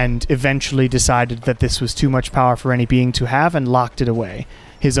 and eventually decided that this was too much power for any being to have, and locked it away,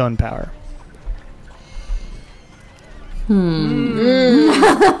 his own power.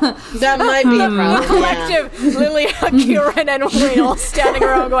 That might be a problem. Yeah. Collective Lilia, Kieran, and Wayne all standing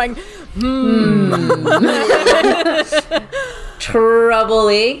around going,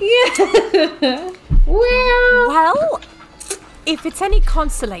 Troubling. well, if it's any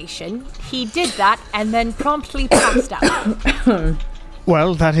consolation, he did that and then promptly passed out.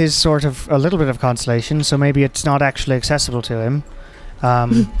 Well, that is sort of a little bit of consolation, so maybe it's not actually accessible to him.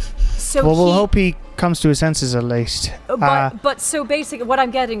 So Well, we'll he, hope he comes to his senses at least. But so basically, what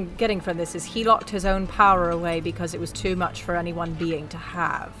I'm getting from this is he locked his own power away because it was too much for any one being to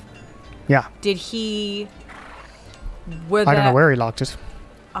have. Yeah. Did he? I don't know where he locked it.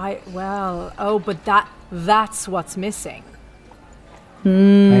 But that's what's missing.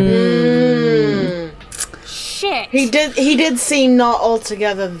 Maybe. Shit. He did seem not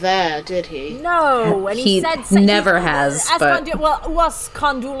altogether there, did he? No, and He said never has, but-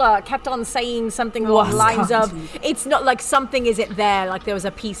 Kandula kept on saying something along the lines of, "It's not like something isn't there, like there was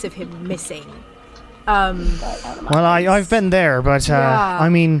a piece of him missing." Well, I've been there, but Yeah. I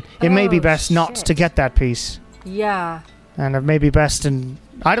mean, it may be Oh, best not shit. to get that piece. Yeah. And it may be best in...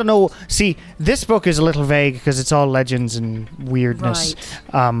 I don't know. See, this book is a little vague because it's all legends and weirdness.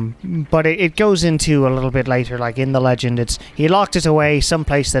 But it goes into a little bit later, like in the legend, he locked it away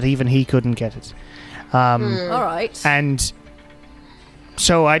someplace that even he couldn't get it. All right. And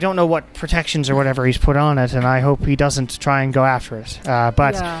so I don't know what protections or whatever he's put on it, and I hope he doesn't try and go after it.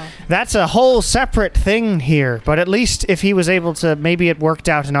 But Yeah. that's a whole separate thing here. But at least if he was able to, maybe it worked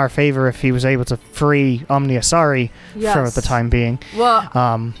out in our favor if he was able to free Omniasari for Yes. the time being. Well,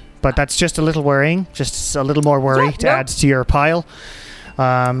 But that's just a little worrying, just a little more worry Yeah, to no. add to your pile.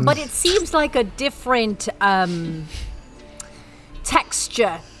 but it seems like a different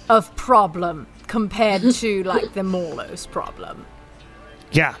texture of problem compared to like the Morlos problem.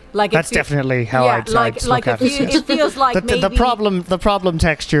 Yeah, Like that's it feel- definitely how yeah, I'd like look at it. it feels like The maybe problem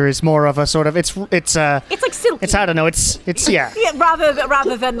texture is more of a sort of it's it's like silky. I don't know, it's yeah. Yeah,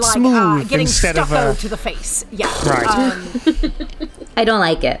 rather than like Smooth getting instead of stucco a- to the face. Yeah. Right. I don't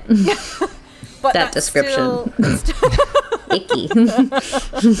like it. But That that's description. Icky.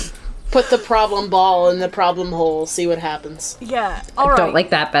 Put the problem ball in the problem hole, see what happens. Yeah. All right. Don't like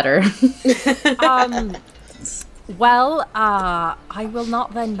that better. Well, I will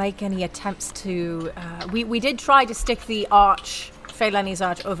not then make any attempts to. We did try to stick the arch, Feilani's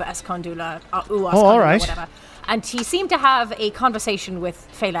arch, over Escondula, all right. whatever, and he seemed to have a conversation with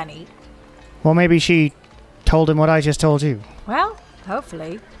Feilani. Well, maybe she told him what I just told you. Well,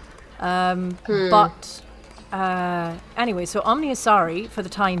 hopefully. But anyway, so Omniasari, for the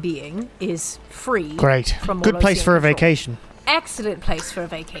time being, is free. Great. From Good place Molosian for a control. vacation. Excellent place for a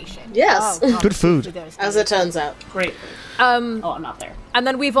vacation. Yes. Good food. As it turns out. Great. I'm not there. And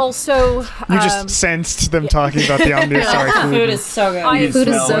then we've also. You just sensed them talking about the Omniasari food. Food is so good. I- Food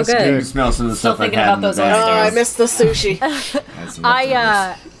is so good. You smell some of the Still stuff I've thinking had about in the those bag. Oh, I oysters. missed the sushi. Had some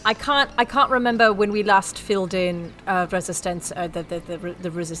leftovers. I can't remember when we last filled in resistance.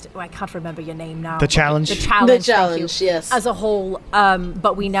 The resistance. I can't remember your name now. The challenge? The challenge. The thank you, challenge, yes. As a whole,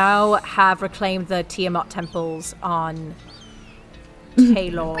 but we now have reclaimed the Tiamat temples on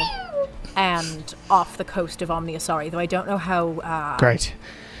Taylor and off the coast of Omniasari. Though I don't know how. Great.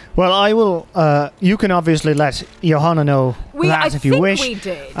 Well, I will. You can obviously let Johanna know I that if you think wish, we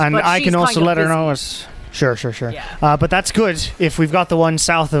did, and but I she's can also kind of let her busy. know. Sure. Yeah. But that's good. If we've got the one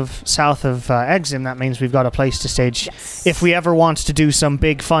south of Exim, that means we've got a place to stage. Yes. If we ever want to do some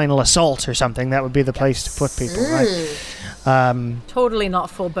big final assault or something, that would be the place to put people, right? Totally not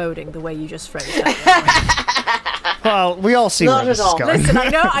foreboding the way you just phrased that. Well, we all see Not where this at is all. going. Listen,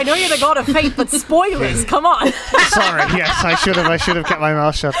 I know you're the god of fate, but spoilers, come on. Sorry. Yes, I should have kept my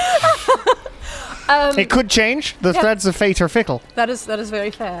mouth shut. It could change. The threads of fate are fickle. That is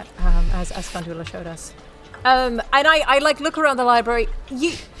very fair, as Fandula showed us. And I like look around the library,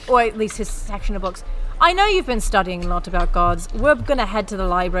 or at least his section of books. I know you've been studying a lot about gods. We're gonna head to the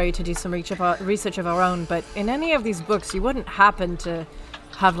library to do some research of our own, but in any of these books, you wouldn't happen to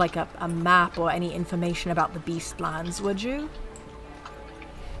have like a map or any information about the Beastlands, would you?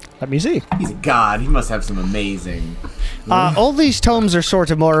 Let me see. He's a god. He must have some amazing. All these tomes are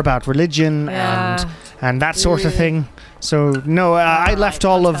sort of more about religion Yeah. and that sort of thing. So no, I left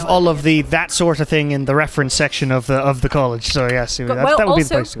all of the that sort of thing in the reference section of the college. So yes, that would be the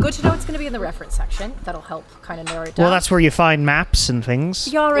also place to go. good to know it's going to be in the reference section. That'll help kind of narrow it down. Well, that's where you find maps and things.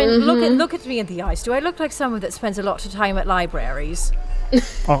 Yaren, look at me in the eyes. Do I look like someone that spends a lot of time at libraries?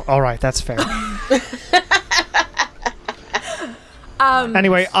 Oh, all right, that's fair.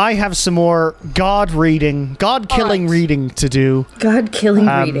 Anyway, I have some more god-killing Alright. reading to do. God killing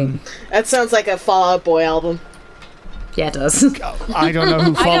reading. That sounds like a Fall Out Boy album. Yeah, it does. I don't know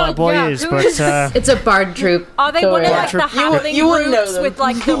who Fall Out Boy yeah, is, who but is It's a bard troupe. Are they Don't one of worry. like the howling you wouldn't know groups them. with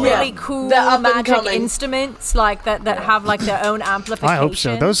like the Yeah. really cool The up and magic coming. instruments like that have like their own amplification? I hope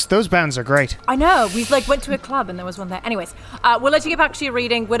so. Those bands are great. I know. We like went to a club and there was one there. Anyways, we'll let you get back to your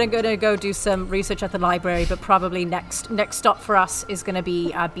reading. We're gonna go do some research at the library, but probably next stop for us is gonna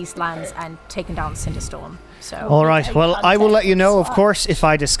be Beastlands and taking down Cinderstorm. So All right. Well, I will let you know, of Context. course, if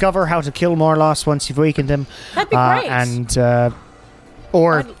I discover how to kill Morlos once you've weakened him. that'd be great.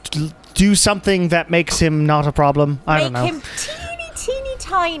 Or do something that makes him not a problem. I don't know. Make him teeny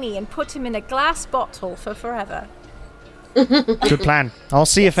tiny and put him in a glass bottle for forever. Good plan. I'll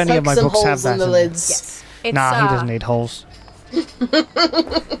see if any of my Some books have holes that. in the in them. lids. Yes. It's, Nah, he doesn't need holes.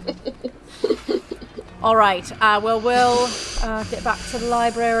 All right. Well, we'll get back to the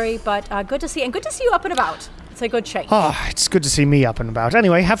library, but good to see you up and about. It's a good change. Oh, it's good to see me up and about.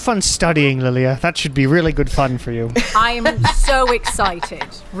 Anyway, have fun studying, Lilia. That should be really good fun for you. I am so excited.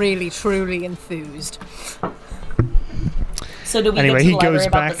 Really, truly enthused. So do we Anyway, get to he the library goes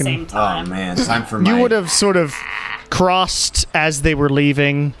about back the same and- time? Oh man, time for my. You would have sort of crossed as they were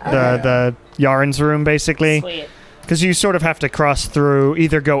leaving the Yaren's room, basically. Sweet. Because you sort of have to cross through,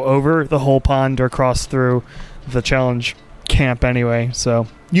 either go over the whole pond or cross through the challenge camp anyway. So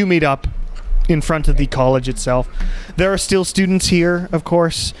you meet up in front of the college itself. There are still students here, of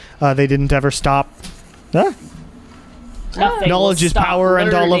course. They didn't ever stop. Huh? Nothing Knowledge will is stop power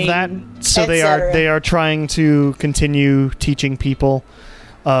and all of that. learning. So Et cetera. they are trying to continue teaching people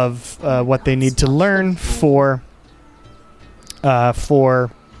of what they need to learn for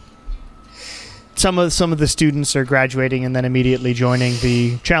some of the students are graduating and then immediately joining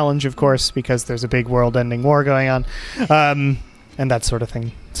the challenge, of course, because there's a big world-ending war going on, and that sort of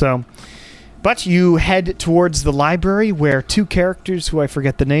thing. So, but you head towards the library where two characters who I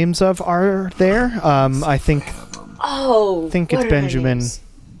forget the names of are there. I think Oh, it's what are their Benjamin. names?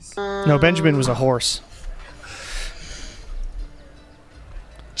 No, Benjamin was a horse.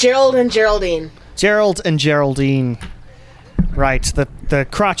 Gerald and Geraldine. Gerald and Geraldine. Right, the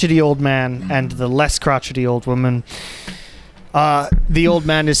crotchety old man and the less crotchety old woman. The old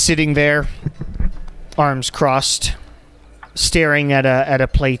man is sitting there, arms crossed, staring at a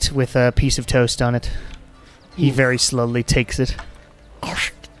plate with a piece of toast on it. He very slowly takes it.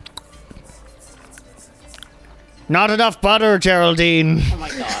 Not enough butter, Geraldine. Oh my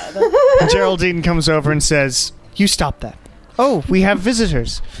god. Geraldine comes over and says, "You stop that. Oh, we have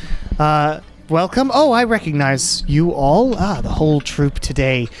visitors. Welcome. Oh, I recognize you all. The whole troop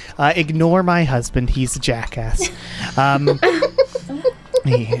today. Ignore my husband. He's a jackass." And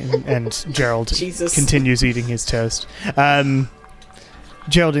Gerald Jesus. continues eating his toast.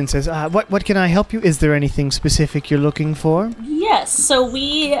 Geraldine says, what can I help you? Is there anything specific you're looking for? Yes, so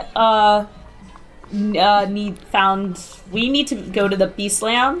we need to go to the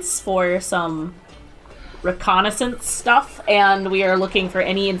Beastlands for some reconnaissance stuff, and we are looking for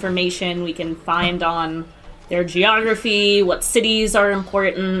any information we can find on their geography, what cities are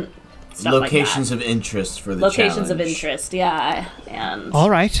important, stuff Locations like of interest for the that. Locations challenge. of interest, yeah, and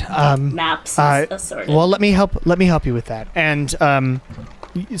All right. maps assorted. Well, let me help you with that. And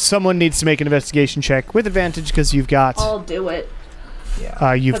someone needs to make an investigation check with advantage because you've got I'll do it.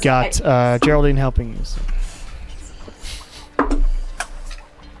 you've 'Cause got Geraldine helping you. So.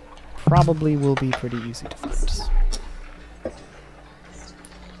 Probably will be pretty easy to find.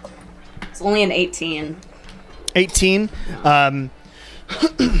 It's only an 18. 18. I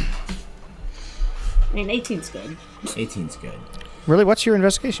mean, 18's good. 18's good. Really, what's your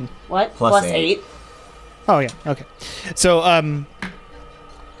investigation? What? Plus 8? Oh yeah, okay. So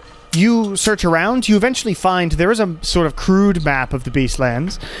you search around. You eventually find there is a sort of crude map of the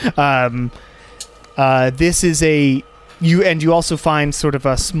Beastlands. This is you also find sort of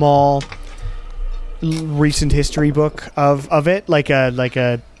a small recent history book of it,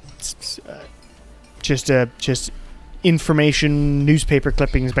 just information newspaper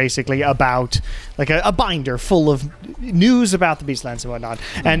clippings basically about like a binder full of news about the Beastlands and whatnot.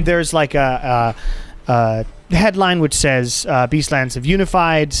 And there's like a headline which says Beastlands have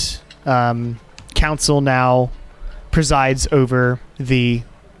unified, council now presides over the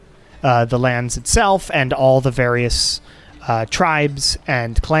lands itself and all the various tribes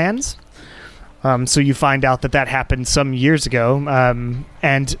and clans. So you find out that happened some years ago,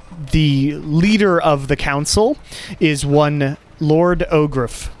 and the leader of the council is one Lord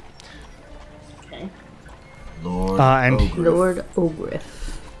Ogriff. Okay. Lord And- Ogre. Lord Ogriff.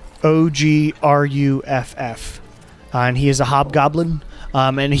 Ogruff. And he is a hobgoblin,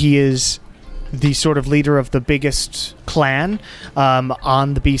 and he is the sort of leader of the biggest clan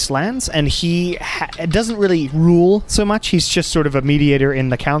on the Beastlands, and he doesn't really rule so much. He's just sort of a mediator in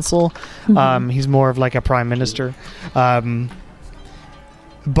the council. He's more of like a prime minister.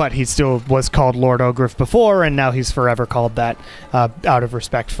 But he still was called Lord Ogriff before, and now he's forever called that out of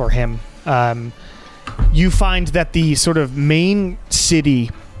respect for him. You find that the sort of main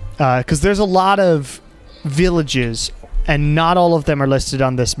city, because there's a lot of villages and not all of them are listed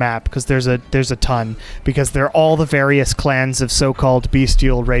on this map because there's a ton, because they're all the various clans of so-called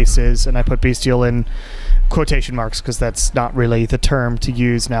bestial races, and I put bestial in quotation marks because that's not really the term to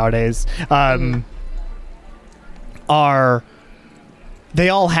use nowadays. They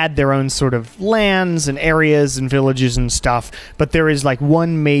all had their own sort of lands and areas and villages and stuff, but there is like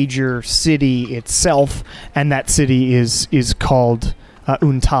one major city itself, and that city is called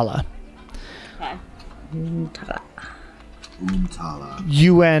Untala. Okay. Untala. Untala.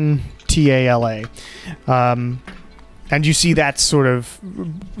 And you see that sort of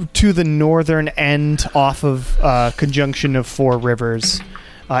to the northern end off of conjunction of 4 rivers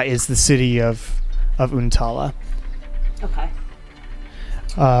is the city of Untala. Okay.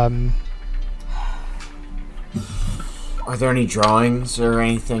 Are there any drawings or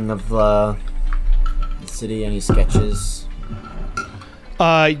anything of the city? Any sketches?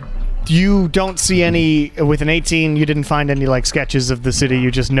 You don't see any. With an 18, you didn't find any like sketches of the city.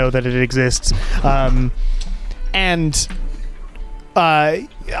 You just know that it exists. And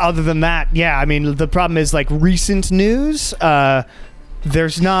other than that, yeah, I mean, the problem is like recent news.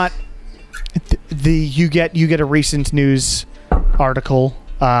 There's not you get a recent news article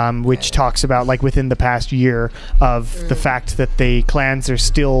which talks about like within the past year of the fact that the clans are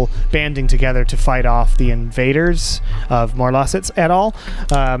still banding together to fight off the invaders of Morlosets et al.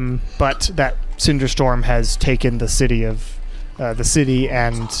 But that Cinderstorm has taken the city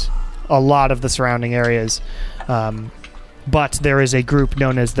and a lot of the surrounding areas. But there is a group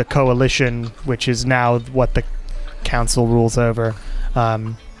known as the Coalition, which is now what the council rules over,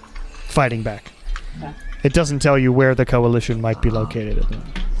 fighting back. Okay. It doesn't tell you where the Coalition might be located at the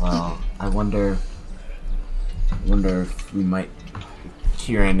moment. Well, I wonder if we might,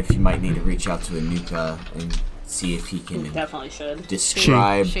 Kieran, if you might need to reach out to Anuka and see if he can Definitely should.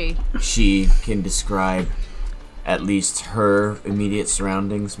 describe. She can describe at least her immediate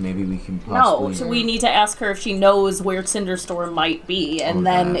surroundings. Maybe we can possibly. No, so we need to ask her if she knows where Cinderstorm might be, and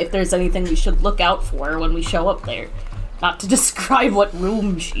Okay. then if there's anything we should look out for when we show up there. Not to describe what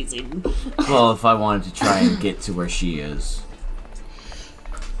room she's in. Well, if I wanted to try and get to where she is.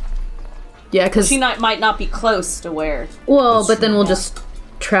 Yeah, because She might not be close to where. well, That's but then true. we'll just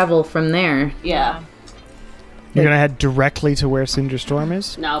travel from there. Yeah. You're gonna head directly to where Cinderstorm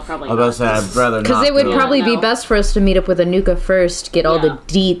is? No, probably I was about to say, I'd rather not. Because it would go. probably be no. best for us to meet up with Anuka first, get all the Yeah.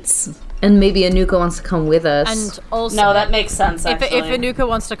 deets, and maybe Anuka wants to come with us. And also, No, that makes sense, if actually. Anuka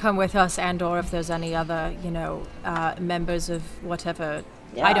wants to come with us, and or if there's any other, members of whatever,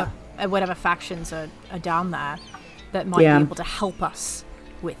 Yeah. whatever factions are down there that might Yeah. be able to help us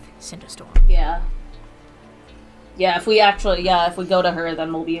with Cinderstorm. Yeah. Yeah, if we go to her,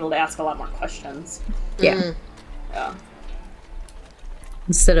 then we'll be able to ask a lot more questions. yeah. Yeah.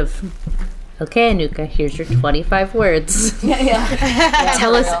 Instead of, okay, Anuka, here's your 25 words. Yeah.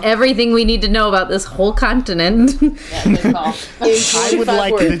 Tell us everything we need to know about this whole continent. Yeah, good call. I would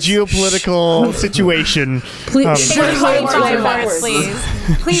like the geopolitical situation. Please, sure hope, 25 words, please.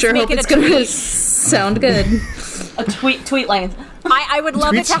 Please sure make hope it it's a gonna tweet. sound good. A tweet lane. I would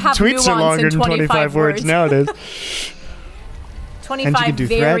love it to have tweets nuance are longer in than 25 words nowadays. 25 do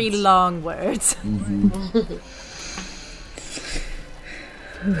very threads. long words.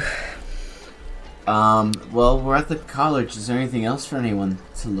 Well, we're at the college. Is there anything else for anyone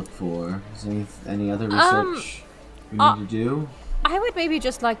to look for? Is there any other research we need to do? I would maybe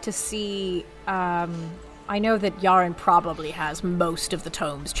just like to see. I know that Yaren probably has most of the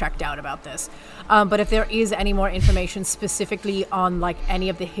tomes checked out about this, but if there is any more information specifically on like any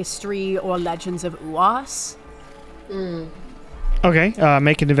of the history or legends of Uas. Okay,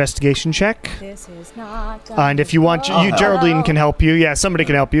 make an investigation check. This is not. And if you want, Geraldine can help you. Yeah, somebody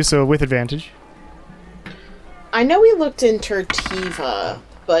can help you, so with advantage. I know we looked in Tertiva,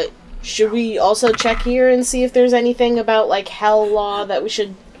 but should we also check here and see if there's anything about, like, Hell Law that we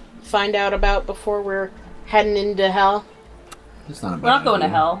should find out about before we're heading into Hell? It's not a bad We're not going to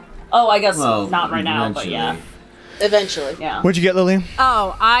idea. hell. Oh, I guess Well, not right now, but eventually. yeah. Eventually. Yeah. What'd you get, Lillian?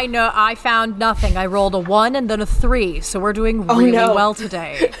 Oh, I know. I found nothing. I rolled a 1 and then a 3, so we're doing really no. well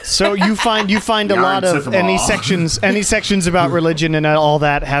today. So you find a Yarn lot took of 'em any all. sections about religion and all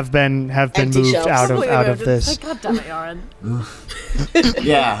that have been Empty moved shelves. out of this. God damn it, Yaren.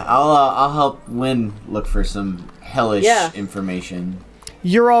 Yeah, I'll help Wynn look for some hellish Yeah. information.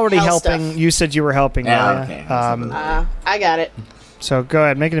 You're already Hell helping. stuff. You said you were helping. Yeah, Leia. okay. That's not I got it. So go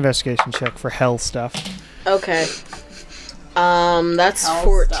ahead, make an investigation check for hell stuff. Okay. That's Hell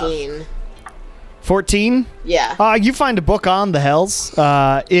 14. 14. Yeah. You find a book on the hells.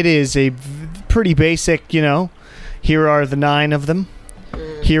 It is a pretty basic. Here are the 9 of them.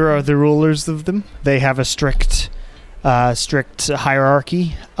 Here are the rulers of them. They have a strict strict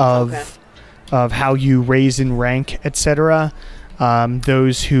hierarchy of Okay. of how you raise in rank, etc.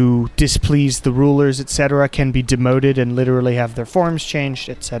 Those who displease the rulers, etc., can be demoted and literally have their forms changed,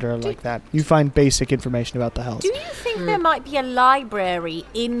 etc., like that. You find basic information about the Hells. Do you think there might be a library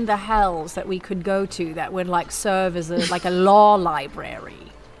in the Hells that we could go to that would like serve as a law library?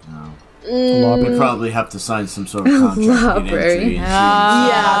 No. Law- We'd probably have to sign some sort of contract. to get Library. entry into-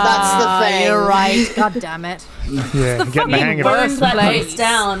 Yeah, that's the thing. You're right. God damn it. Yeah, getting the hang of it. Burns that place. place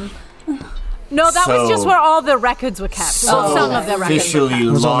down. No, that was just So- where all the records were kept. So Some of the records were officially kept. It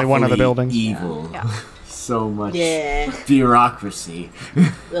was only one of the lawfully buildings. Evil. Yeah. So much Yeah. bureaucracy.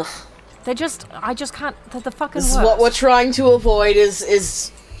 Ugh. I just can't. The fucking This is worst. what we're trying to avoid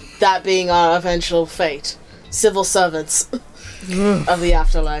is that being our eventual fate. Civil servants of the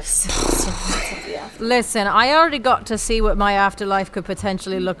afterlife. Listen, I already got to see what my afterlife could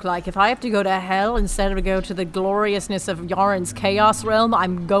potentially look like. If I have to go to hell instead of go to the gloriousness of Yaren's chaos realm,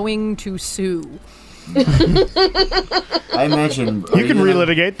 I'm going to sue. I imagine You can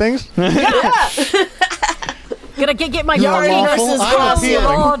relitigate things. Gonna get my Yaren lawful, versus I'm Gracia.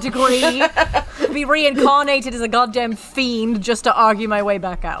 appealing. law degree, be reincarnated as a goddamn fiend just to argue my way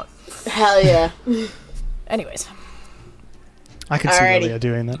back out. Hell yeah. Anyways, I can see Alrighty. Lilia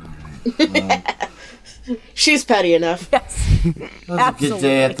doing that. She's petty enough. yes. That was a good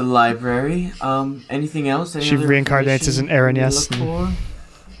day at the library. Anything else? Any She other reincarnates as an information Aaron, we yes. look for?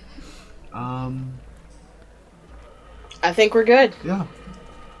 I think we're good. Yeah.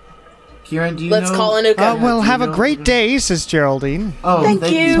 Kieran, do you Let's know? call Anuka. Well, do you have a know- great day, says Geraldine. Oh, Thank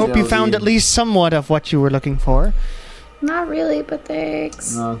you. Hope you found at Geraldine. least somewhat of what you were looking for. Not really, but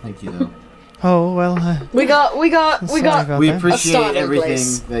thanks. No, thank you though. Oh, well, We got sorry about We that. appreciate starting everything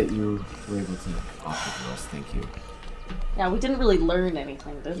place. that you were able to offer to us. Thank you. Yeah, we didn't really learn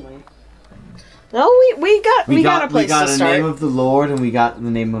anything, did we? No, we got a place we got to a start. name of the Lord, and we got the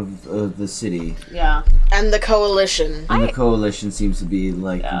name of the city. Yeah. And the coalition. And the coalition seems to be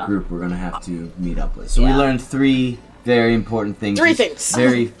like the Yeah. group we're gonna have to meet up with. So we Yeah. learned 3 very important things. Three things.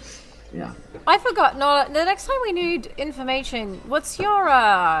 Very. Yeah. I forgot. No, the next time we need information, what's your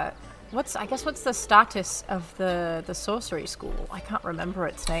what's the status of the sorcery school? I can't remember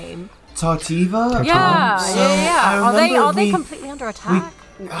its name. Tartiva. Yeah, So, yeah. I Are they remember we- completely under attack?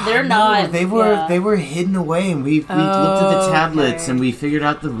 They're No, not. They were. yeah. They were hidden away, and we looked at the tablets okay. and we figured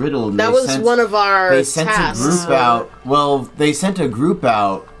out the riddle. And That they was sent, one of our They sent tasks. a group out. Well, they sent a group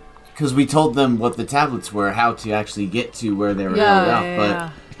out because we told them what the tablets were, how to actually get to where they were held up. yeah.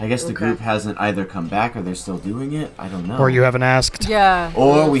 But I guess the Okay. group hasn't either come back or they're still doing it. I don't know. Or you haven't asked. Yeah,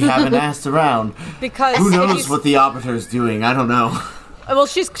 Or we haven't asked around. because Who if knows you- what the operator's doing? I don't know. Well,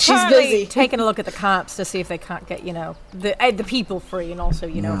 she's currently busy. taking a look at the camps to see if they can't get the people free and also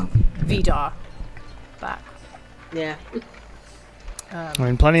Vidar back. Yeah. I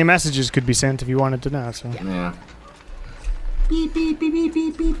mean, plenty of messages could be sent if you wanted to know. So Yeah.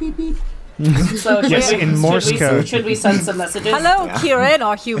 So Yes, in Morse code. Should we send some messages? Hello, Kieran,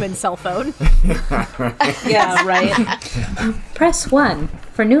 our human cell phone. Yeah, right. Press 1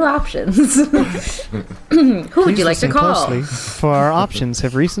 for new options. Who would please you like to listen call? closely, for our options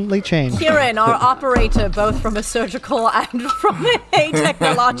have recently changed. Kieran, our operator, both from a surgical and from a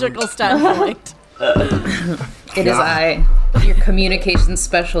technological standpoint. It is I, your communications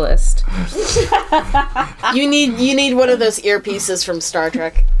specialist. You need one of those earpieces from Star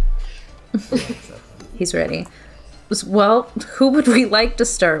Trek. He's ready. Well, who would we like to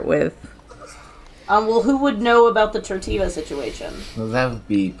start with? Well, who would know about the Tortiva situation? Well, that would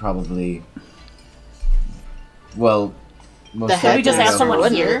be probably. Well, most The head Should we just Yeah, ask someone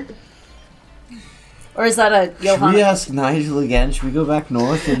wouldn't here? Or is that a Should Johanna? we ask Nigel again? Should we go back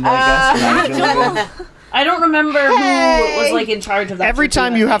north and ask Nigel? I don't remember who was like in charge of that. Every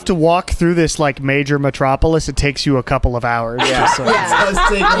time Tortiva you thing. have to walk through this like major metropolis, it takes you a couple of hours. Yeah, just so- it does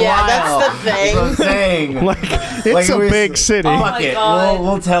take a Yeah, while. that's the That's what I'm thing. saying. Like it's a we're- big city. Oh Fuck my it. God.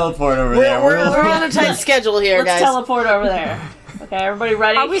 We'll teleport over there. We're on a tight schedule here, Let's guys. teleport over there. Okay, everybody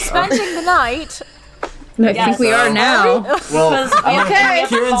ready? Are we spending the night? I Yes. think we are now. Well, Because we have to- we have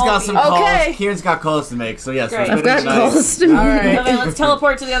to Kieran's call got some people. calls. Okay. Kieran's got calls to make, so yes, Great. we're I've got spending the night. calls to make. All right. Okay, let's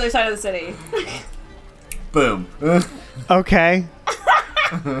teleport to the other side of the city. Boom. Okay.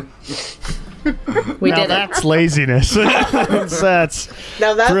 We now did it. that's laziness. that's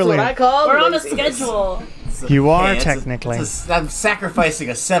Now that's Brilliant. what I call We're on a laziness. schedule. you are Okay, it's a- technically. I'm sacrificing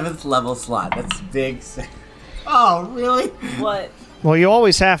a 7th level slot. That's big. Oh, really? What? Well, you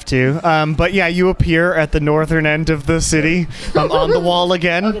always have to. But yeah, you appear at the northern end of the city, on the wall How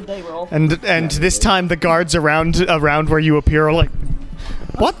again, did they roll? and this time the guards around where you appear are like,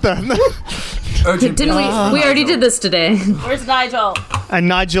 "What the?" urgent Didn't we? business. We already did this today. Where's Nigel? And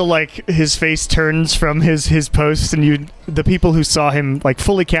Nigel, like, his face turns from his post, and the people who saw him, like,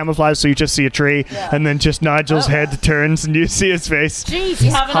 fully camouflaged, so you just see a tree, and then just Nigel's head turns, and you see his face. Jeez. We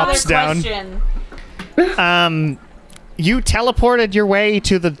have another Hops down. question. You teleported your way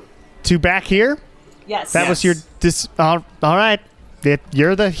to back here? Yes. That was your... all right.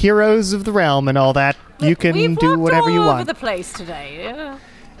 You're the heroes of the realm and all that. You can We've do walked whatever all you over want. the place today. Yeah.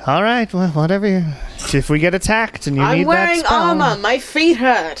 All right, well, whatever. If we get attacked and you I'm need wearing that spell, armor. My feet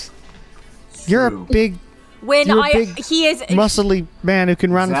hurt. you're a True. big, When You're a big he is muscly man who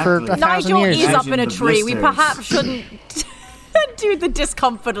can run for Exactly. 1,000 Nigel years. is up in a Imagine the tree. We blisters. perhaps shouldn't do the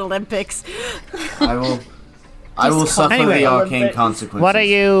discomfort Olympics. I will suffer Anyway. the arcane consequences. What are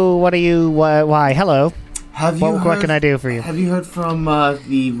you? Why? Hello. Have you What can I do for you? Have you heard from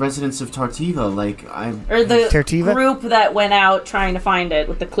the residents of Tartiva? Like, Or the Tertiva? group that went out trying to find it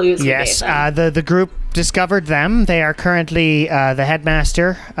with the clues. we Yes, gave them. the group discovered them. They are currently the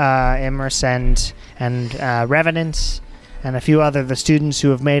headmaster, Immerse, and Revenant, and a few other the students who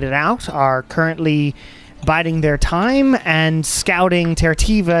have made it out are currently biding their time and scouting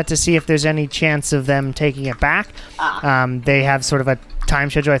Tertiva to see if there's any chance of them taking it back. They have sort of a time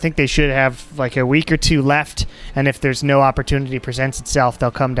schedule. I think they should have like a week or two left, and if there's no opportunity presents itself,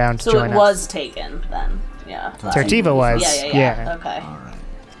 they'll come down to So join it us. was taken then. Yeah. Tertiva was. Yeah. Okay. All right.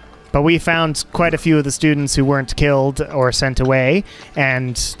 But we found quite a few of the students who weren't killed or sent away,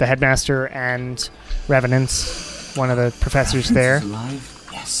 and the headmaster and Revenants, one of the professors there, Alive?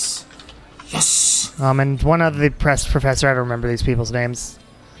 Yes. Yes. and one other professor. I don't remember these people's names.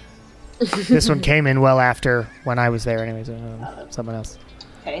 This one came in well after when I was there, anyways. Someone else.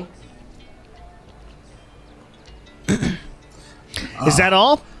 Okay. Is that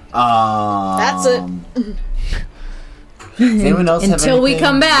all? That's it. Does anyone else have Until we anything?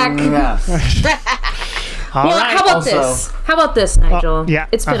 come back. Yeah. All Well, right. how about Also- this? How about this, Nigel? yeah,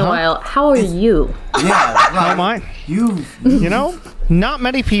 It's been a uh-huh. while. How are you? Yeah. How Right. am I? You. You know, not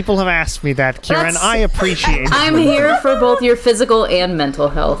many people have asked me that, Kieran. That's- I appreciate it. I'm here for both your physical and mental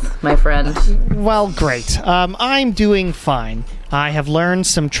health, my friend. Well, great. I'm doing fine. I have learned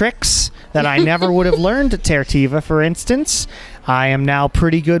some tricks that I never would have learned at Tertiva, for instance. I am now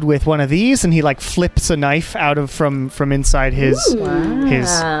pretty good with one of these, and he like flips a knife out of from inside his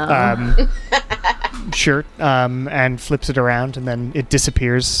shirt and flips it around, and then it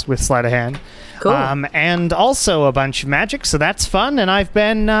disappears with sleight of hand. Cool. And also a bunch of magic, so that's fun. And I've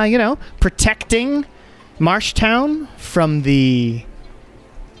been, protecting Marshtown from the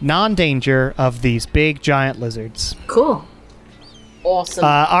non-danger of these big giant lizards. Cool. Awesome.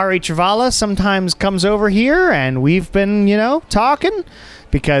 Ari Travala sometimes comes over here, and we've been, talking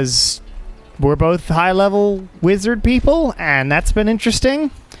because we're both high-level wizard people, and that's been interesting.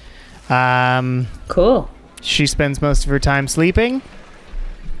 Cool. She spends most of her time sleeping.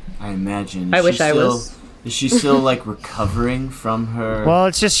 I imagine. I wish I was. Is she still like recovering from her? Well,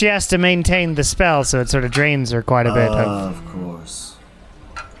 it's just she has to maintain the spell, so it sort of drains her quite a bit. Of course.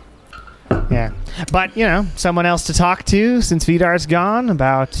 Yeah. But, someone else to talk to since Vidar's gone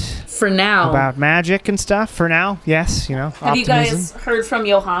about For now. magic and stuff. For now, yes, Have you guys heard from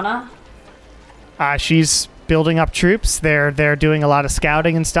Johanna? She's building up troops. They're doing a lot of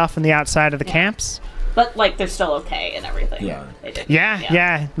scouting and stuff in the outside of the camps. But like they're still okay and everything. Yeah. They did.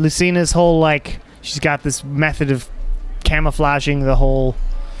 Yeah. Lucina's whole, she's got this method of camouflaging the whole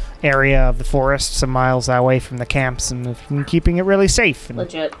area of the forest some miles away from the camps and keeping it really safe. And,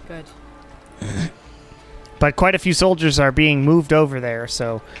 Legit. Good. but quite a few soldiers are being moved over there,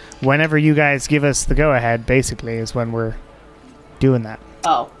 so whenever you guys give us the go-ahead, basically, is when we're doing that.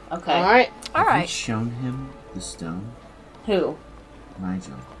 Oh, okay. All right. All Have you right. shown him the stone, Who?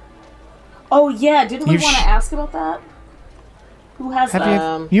 Nigel? Oh yeah, didn't we You want to sh- ask about that? Who has Have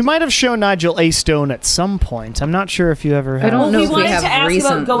that? you might have shown Nigel a stone at some point. I'm not sure if you ever have. don't Well, know we if we wanted have to ask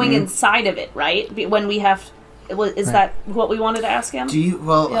recent- about going inside of it, right? When we have, is that what we wanted to ask him? Do you?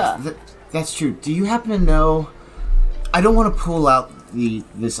 Well, Yeah. that's true. Do you happen to know? I don't want to pull out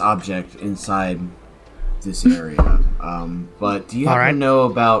this object inside this area, but do you happen Alright. to know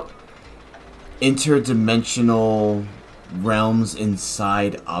about interdimensional realms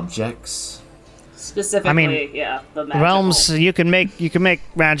inside objects? Specifically, yeah, the magical. realms. You can make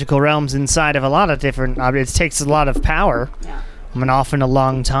magical realms inside of a lot of different objects. It takes a lot of power. Yeah. Often a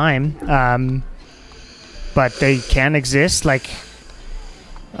long time. But they can exist.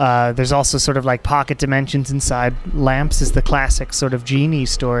 There's also sort of like pocket dimensions inside lamps. Is the classic sort of genie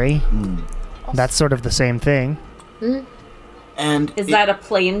story. That's sort of the same thing. And Is that a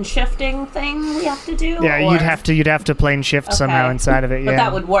plane shifting thing we have to do? Yeah, or- you'd have to plane shift somehow Okay. inside of it. Yeah. But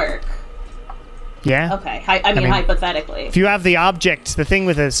that would work. Yeah. Okay, I mean, mean, hypothetically. If you have the object, the thing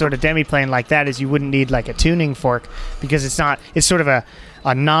with a sort of demiplane like that is you wouldn't need like a tuning fork because it's sort of a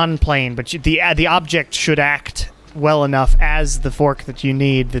non-plane, but the object should act well enough as the fork that you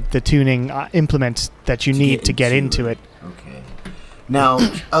need, the tuning implement that you need to get into it. Okay. Now,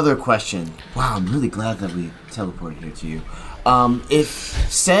 other question. Wow, I'm really glad that we teleported here to you. If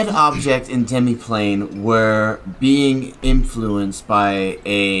said object in demiplane were being influenced by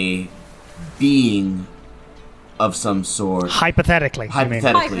a being of some sort, Hypothetically.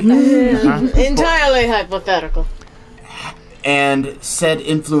 Entirely hypothetical. and said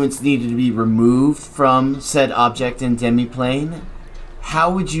influence needed to be removed from said object in demiplane,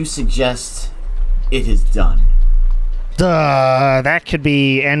 how would you suggest it is done? That could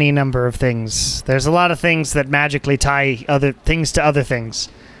be any number of things. There's a lot of things that magically tie other things to other things.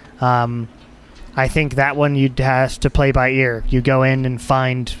 I think that one you'd have to play by ear. You go in and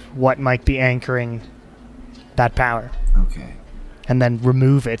find what might be anchoring that power. Okay. And then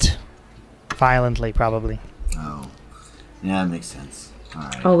remove it. Violently, probably. Oh. Yeah, that makes sense.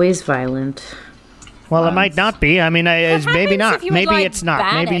 Alright. Always violent. Well, it might not be. I mean, maybe happens not. if you would, Maybe like, it's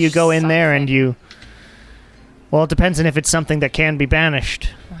not. Maybe banish you go in there and something? you... Well, it depends on if it's something that can be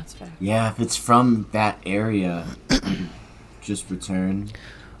banished. That's fair. Yeah, if it's from that area, you could just return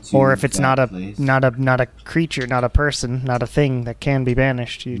to Or if it's that not a place. not a creature, not a person, not a thing that can be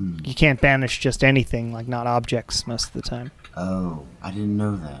banished. You can't banish just anything, like not objects most of the time. Oh, I didn't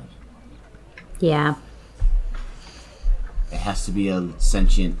know that. Yeah. It has to be a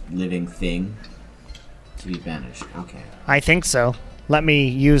sentient living thing to be banished. Okay. I think so. Let me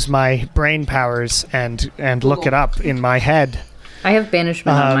use my brain powers and look it up in my head. I have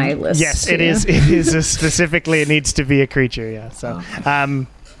banishment on my list. Yes, it too. is. It is specifically. It needs to be a creature. Yeah. So,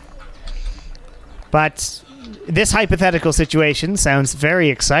 but this hypothetical situation sounds very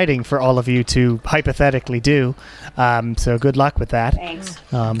exciting for all of you to hypothetically do. So good luck with that. Thanks.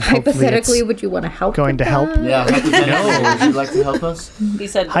 Hopefully Hypothetically, it's would you want to help? going with to help. that? Yeah, hypothetically, would you like to help us? He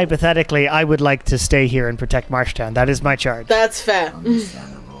said, Hypothetically, I would like to stay here and protect Marshtown. That is my charge. That's fair.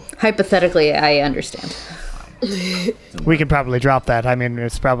 Understandable. Hypothetically, I understand. We could probably drop that. I mean,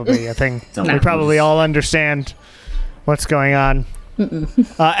 it's probably a thing. Don't We probably all understand what's going on.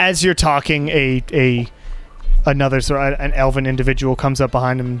 As you're talking, another sort of an elven individual comes up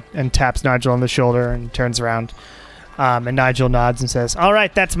behind him and taps Nigel on the shoulder and turns around. And Nigel nods and says, "All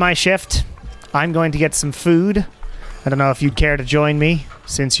right, that's my shift. I'm going to get some food. I don't know if you'd care to join me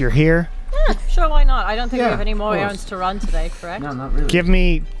since you're here. Sure, why not? I don't think Yeah, we have any of more course. errands to run today, correct? No, not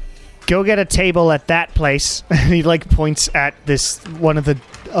really. Go get a table at that place." And he points at this one of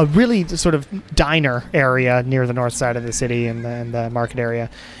a really sort of diner area near the north side of the city in the market area.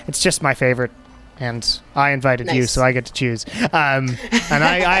 It's just my favorite, and I invited you, Nice. so I get to choose. And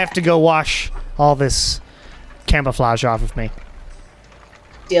I have to go wash all this camouflage off of me.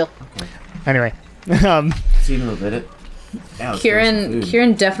 Deal. Anyway, Seen a little bit. Yeah, let's go get some food.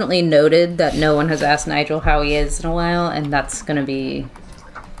 Kieran definitely noted that no one has asked Nigel how he is in a while, and that's going to be...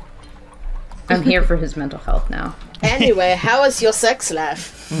 I'm here for his mental health now. Anyway, how is your sex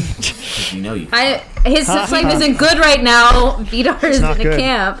life? 'Cause you know you. His sex life isn't good right now. Vidar is in not a good.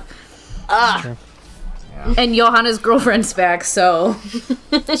 camp. Ah, And Johanna's girlfriend's back, so...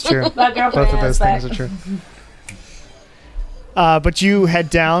 it's true. my girlfriend Both of those is back. things are true. But you head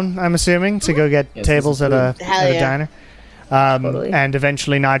down, I'm assuming, to go get Yes, tables this at is a, Hell at a yeah. diner. Totally. And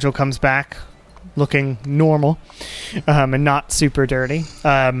eventually Nigel comes back looking normal and not super dirty.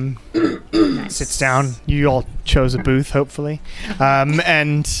 Sits down. You all chose a booth, hopefully.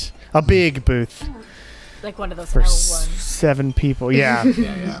 And a big booth Like one of those for L ones. 7 people. Yeah.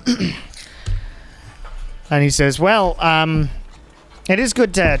 Yeah. And he says, "Well, it is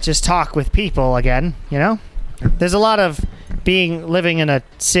good to just talk with people again, you know? There's a lot of living in a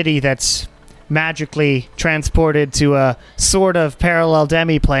city that's magically transported to a sort of parallel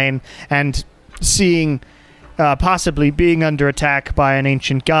demiplane and seeing possibly being under attack by an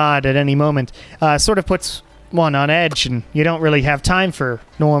ancient god at any moment sort of puts one on edge, and you don't really have time for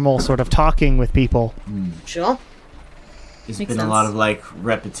normal sort of talking with people." sure. It's Makes been a sense. lot of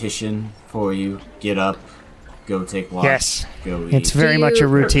repetition for you. Get up, go take walks. Yes. Go eat. It's very Do much a you-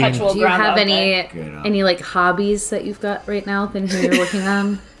 routine. Perpetual Do you have Groundhog any hobbies that you've got right now? Things that you're working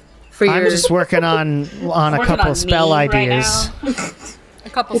on for your? I'm just working on a Working couple on spell me right ideas. now. A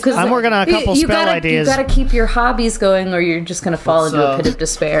couple. Because I'm working on a couple spell ideas. You gotta keep your hobbies going, or you're just gonna fall What's, into a pit of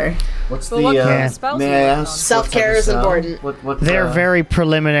despair. What's Well, the what kind of spells may are you I working on? ask? Self-care what type of is spell? important. What They're very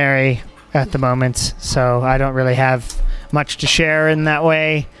preliminary at the moment, so I don't really have much to share in that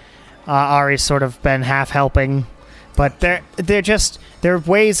way. Ari's sort of been half helping, but they're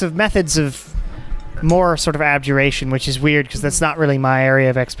ways of methods of more sort of abjuration, which is weird because that's not really my area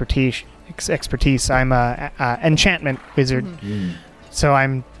of expertise. I'm a enchantment wizard, so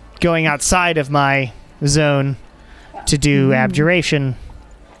I'm going outside of my zone to do abjuration.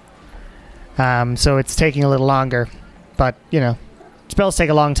 So it's taking a little longer, but spells take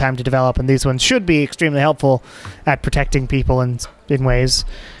a long time to develop, and these ones should be extremely helpful at protecting people in ways.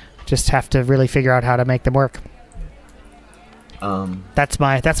 Just have to really figure out how to make them work. That's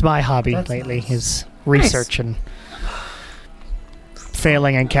my hobby lately, nice. is research and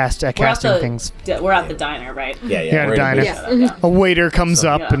failing and casting things. We're at the diner, right? Yeah, Yeah, we're diner. Yeah. A waiter comes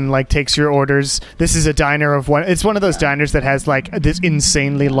up yeah. and like takes your orders. This is a diner of one. It's one of those diners that has like this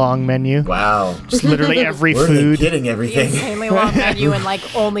insanely long menu. Wow. Just literally every We're food. getting The everything. insanely long menu and like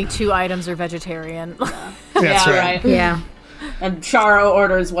only 2 items are vegetarian. That's yeah, right. Yeah. And Charo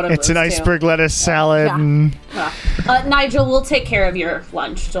orders one of It's those, an too. iceberg lettuce salad. Yeah. And, Nigel, we'll take care of your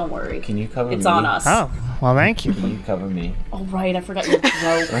lunch. Don't worry. Can you cover me? It's on us. oh, well, thank you. Can you cover me? Oh, right. I forgot your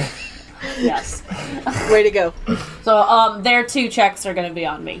joke. Yes. Way to go. So, their 2 checks are going to be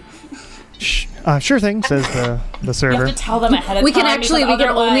on me. Sure thing, says the You server. have to tell them ahead of We time. can because only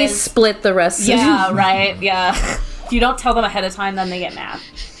otherwise- split the rest. Yeah, right. Yeah. If you don't tell them ahead of time, then they get mad.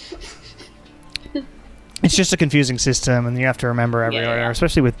 It's just a confusing system, and you have to remember every order, Yeah.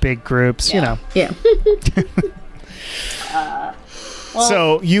 especially with big groups. Yeah. Yeah. Well,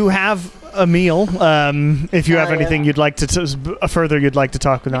 So you have a meal. If you have yeah. anything you'd like to further, you'd like to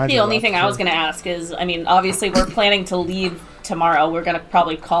talk with Nigel. the only about, thing I was going to ask is, I mean, obviously we're planning to leave tomorrow. We're going to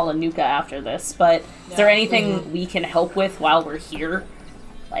probably call Anuka after this, but is there anything we can help with while we're here?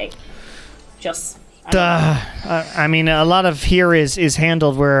 Like, just... I mean, a lot of here is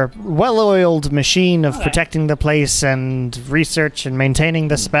handled. We're a well-oiled machine of protecting the place and research and maintaining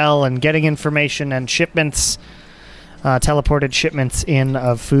the spell and getting information and shipments, teleported shipments in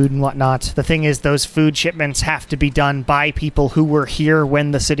of food and whatnot. The thing is, those food shipments have to be done by people who were here when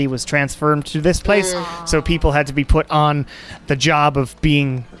the city was transferred to this place. So people had to be put on the job of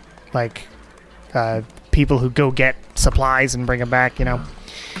being, like, people who go get supplies and bring them back,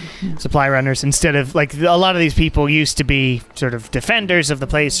 supply runners, instead of like a lot of these people used to be sort of defenders of the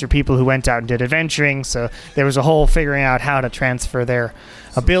place or people who went out and did adventuring, so there was a whole figuring out how to transfer their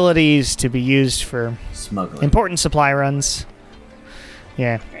abilities to be used for Smuggling. important supply runs.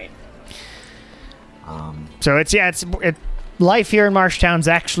 Yeah. Great. So it's life here in Marshtown's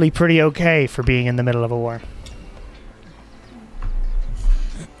actually pretty okay for being in the middle of a war.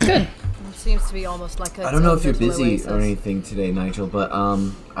 It seems to be almost like a I don't know if you're little busy oasis. or anything today, Nigel, but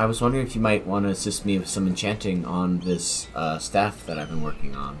I was wondering if you might want to assist me with some enchanting on this staff that I've been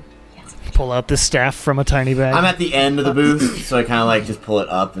working on. Pull out the staff from a tiny bag. I'm at the end of the booth, so I kind of like just pull it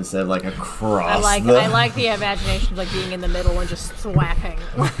up instead of like across. I like the imagination of like being in the middle and just thwacking.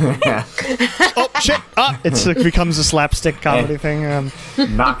 Oh shit! It becomes a slapstick comedy thing.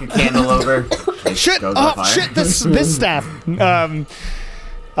 Knock a candle over. It Shit! goes on Oh fire. shit! This staff.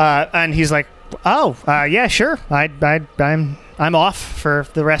 And he's like, yeah, sure. I'm off for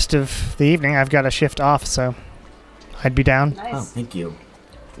the rest of the evening. I've got a shift off, so I'd be down. Nice. Oh, thank you.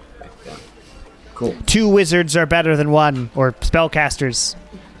 Yeah. Cool. 2 wizards are better than 1, or spellcasters.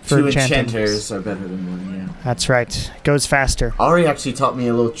 For 2 enchanting. enchanters are better than 1, yeah. That's right. Goes faster. Ari actually taught me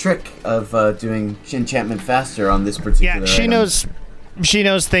a little trick of doing enchantment faster on this particular Yeah, she item. knows. She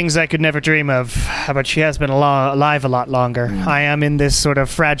knows things I could never dream of, but she has been alive a lot longer. I am in this sort of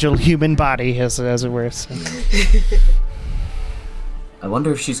fragile human body, as it were. So. I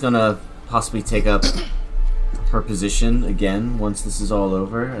wonder if she's gonna possibly take up her position again once this is all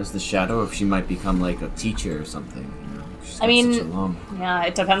over as the shadow, or if she might become like a teacher or something. She's got I mean, such a long... Yeah,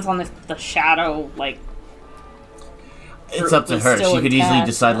 it depends on if the shadow, like... It's up to was her. still She could easily intact.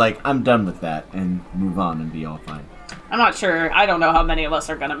 decide, like, I'm done with that, and move on and be all fine. I'm not sure. I don't know how many of us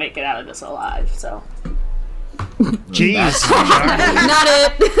are going to make it out of this alive, so... Jeez, Not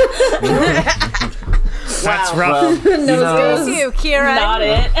it. that's Wow. rough. Well, Thank you, Kieran. Not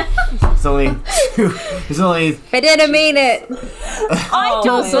it. it's only it's only I didn't mean it. I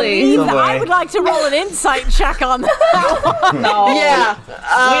don't Mostly. believe Don't that. I worry. would like to roll an insight check on that. No. Yeah.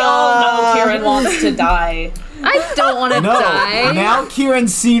 We all know Kieran wants to die. I don't want to no. die. Now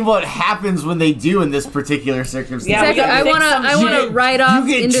Kieran's seen what happens when they do in this particular circumstance. Yeah, Exactly. gotta I fix want some to shit. ride off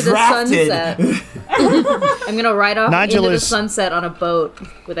You get into drafted. the sunset. I'm gonna ride off Nigel into the is- sunset on a boat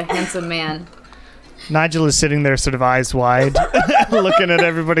with a handsome man. Nigel is sitting there, sort of eyes wide, looking at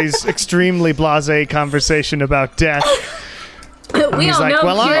everybody's extremely blasé conversation about death. We He's all like, know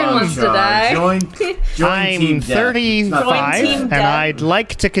well, Kieran I'm- wants to die. Join I'm Team Death. 35, Join Team and Death. I'd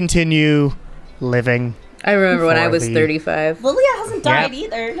like to continue living. I remember when I For was the- 35. Lilia hasn't died Yep.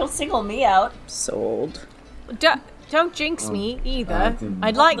 either. Don't single me out. Sold. Don't jinx me either. didn't-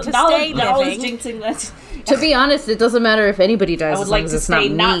 I'd like to Now stay now is living. jinxing that. To be honest, it doesn't matter if anybody dies would as like long as to it's not stay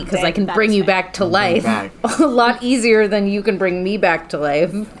me, not because I dead. can That's bring you fair. back to life back. a lot easier than you can bring me back to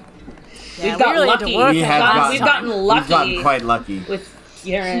life. Yeah, We've got we really lucky. Had to work We at have that gotten- We've time. gotten You've lucky gotten quite lucky. with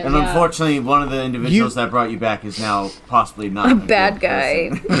Kieran. And unfortunately, one of the individuals that brought you back is now possibly not a Bad good guy.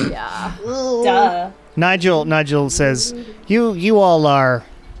 person. Yeah. Duh. Nigel says, "You all are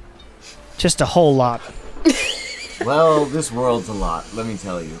just a whole lot. Well, this world's a lot, let me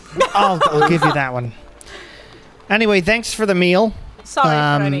tell you. I'll give you that one. Anyway, thanks for the meal. Sorry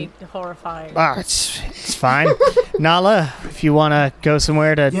Um, for any horrifying. It's fine. Nala, if you want to go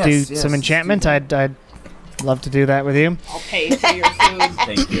somewhere to Yes, do yes, some let's enchantment, do that. I'd love to do that with you. I'll pay for your food.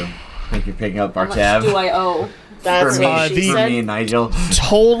 Thank you. Thank you for picking up our How much tab. do I owe? That's For me, what she the- for said. me and Nigel.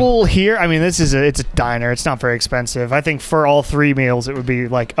 Total here. I mean, it's a diner. It's not very expensive. I think for all 3 meals, it would be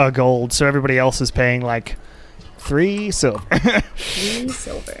like a gold. So everybody else is paying like 3 silver. 3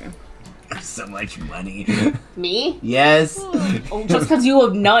 silver. So much money. Me? Yes. Oh, just because you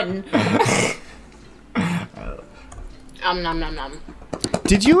have none. Nom nom nom.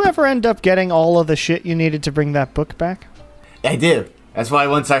 Did you ever end up getting all of the shit you needed to bring that book back? I do. That's why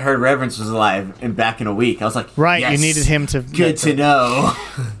once I heard Reverence was alive and back in a week, I was like, Right, yes, you needed him to Good to know.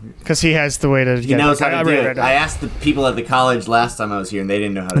 because he has the way to. He knows how to do it. I asked the people at the college last time I was here, and they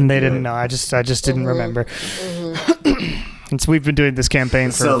didn't know how to do it. And they didn't know. I just didn't remember. Since we've been doing this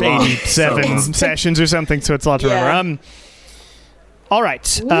campaign for So long. 87 So long. sessions or something, so it's a lot to Yeah. remember. All right.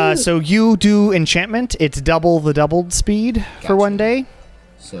 So you do enchantment. It's double the doubled speed for one day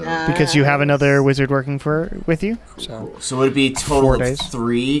So, because you have another wizard working with you. So so would it be a total 4 of days.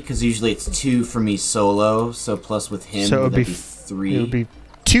 3? Because usually it's 2 for me solo. So plus with him, So it would would that be be 3? it would be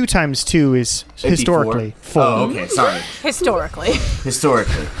 2 times 2 is It'd be historically 4. Oh, okay. Sorry. Historically.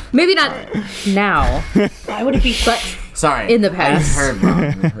 Historically. Maybe not now. Why would it be but Sorry. In the I past. heard wrong.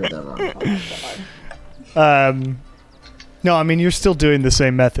 I heard that wrong. No, I mean you're still doing the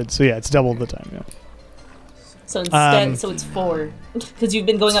same method. So yeah, it's double the time. Yeah. so instead Um, so it's 4 because you've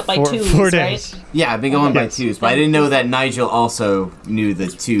been going up by 4 twos, 4 right? days. Yeah, I've been going by Yes. 2s, but I didn't know that Nigel also knew the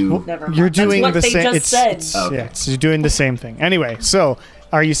 2. Never mind. You're That's doing what the they same. just It's, said. it's Okay. yeah, it's, you're doing the same thing. Anyway, so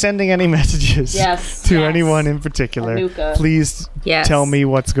are you sending any messages Yes, to yes. anyone in particular? Anuka. Please Yes. tell me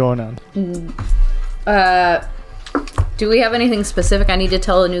what's going on. Do we have anything specific I need to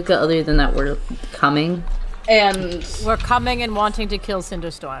tell Anuka other than that we're coming? And We're coming and wanting to kill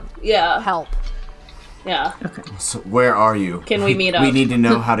Cinderstorm. yeah, Help. yeah. So where are you? Can we meet up? We need to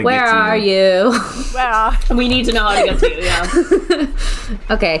know how to Where get to are you? Where are We need to know how to get to you.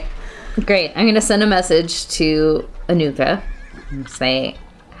 Yeah. Okay, great. I'm gonna send a message to Anuka. Say,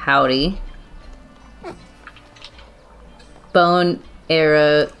 howdy. Bone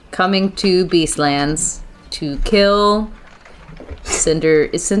Era coming to Beastlands to kill Cinder.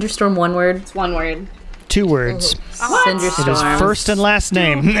 Is Cinderstorm one word? It's one word. 2 words. Cinderstorm. It is first and last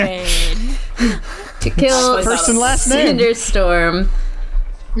name. To kill That's First and last name. Cinderstorm.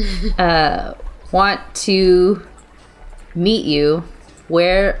 Want to meet you.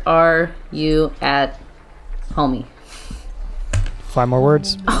 Where are you at, homie? 5 more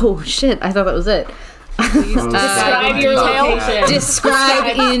words. Oh shit! I thought that was it. Describe your detail. location.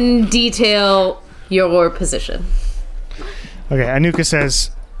 Describe in detail your position, Okay, Anuka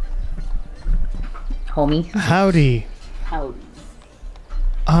says, homie. "Howdy." How?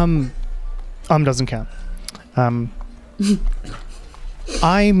 Doesn't count.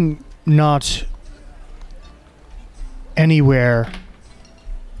 I'm not anywhere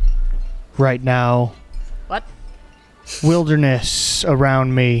right now. What? Wilderness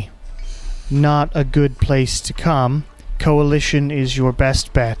around me. Not a good place to come. Coalition is your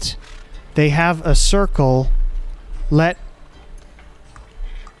best bet. They have a circle. Yeah,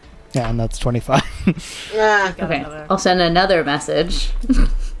 and that's 25. Okay, I'll send another message.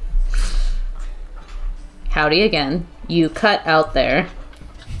 Howdy again. You cut out there.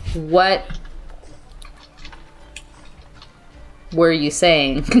 What were you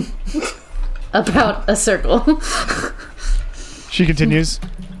saying about a circle? She continues.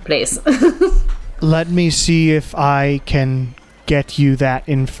 Please. Let me see if I can get you that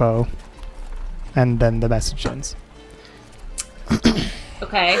info. And then the message ends.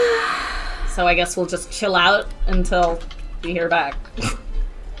 Okay. So I guess we'll just chill out until we hear back.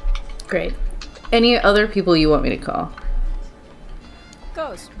 Great. Any other people you want me to call?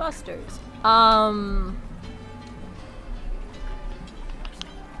 Ghostbusters.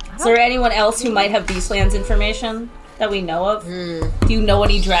 Is there anyone else who might have Beastlands information that we know of? Do you know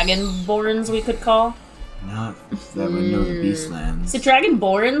any Dragonborns we could call? Not that would know the Beastlands. Is it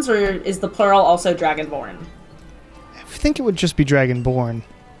Dragonborns, or is the plural also Dragonborn? I think it would just be Dragonborn.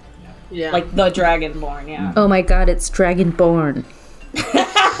 Yeah. Like the Dragonborn, yeah. Oh my god, it's Dragonborn.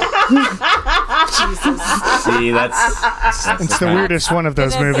 See, that's It's the weirdest one of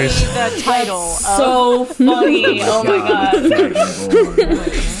those Gonna movies. be the title of So funny. Oh my god.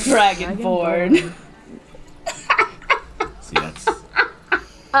 Dragonborn. Dragonborn. See, that's the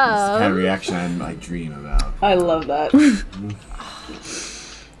kind of reaction I dream about. I love that.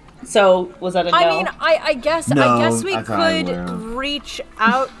 So, was that a no? I mean, I guess No, we I thought I could were. reach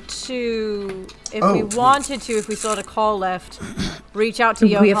out to if Oh, we wanted to, if we saw a call left, reach out to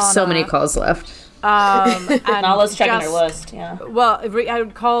Johanna. We have so many calls left. And now let's check in just- our list. Yeah. Well, I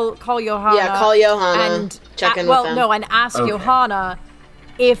would call Johanna. Yeah, call Johanna. and check in well, with them. no, and ask Okay. Johanna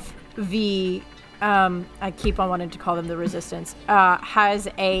if the I keep on wanting to call them the resistance has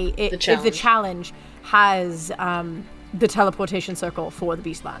if the challenge. challenge has the teleportation circle for the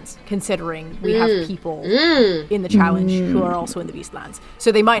Beastlands, considering we have people in the challenge who are also in the Beastlands. So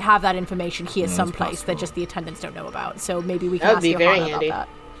they might have that information here someplace that possible. just the attendants don't know about. So maybe we can That would ask be very Johanna handy. about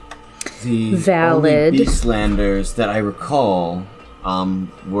The Valid. only Beastlanders that I recall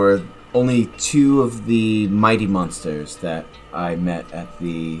were only two of the mighty monsters that I met at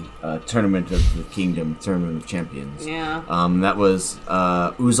the Tournament of the Kingdom, Tournament of Champions. Yeah. That was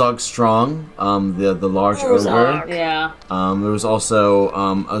Uzog Strong, the large ogre. Yeah. There was also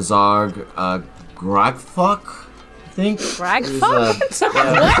Azarg Gragfuck, I think. Gragfuck? Let's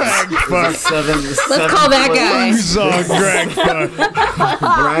call that guy.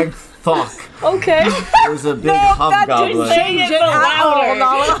 Gragfuck. Okay. There was a big hobgoblin. Say it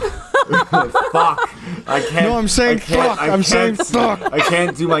louder. Fuck. I can't. No, I'm saying I can't- fuck. I I'm saying can't- fuck. I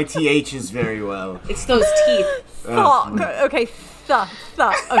can't do my THs very well. It's those teeth. Fuck. Okay,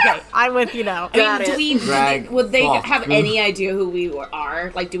 okay, I'm with you now. I mean, it. would they Fuck. have any idea who we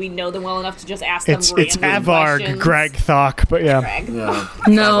are? Like, do we know them well enough to just ask them It's random Avarg questions? Gragthok, but yeah, Greg. Yeah.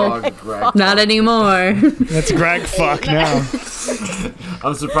 No, Greg. not anymore. it's Gragfuck now.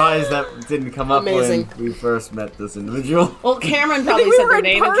 I'm surprised that didn't come up Amazing. when we first met this individual. Well, Cameron probably we said were their in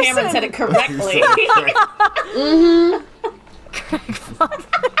name, and Cameron person. said it correctly.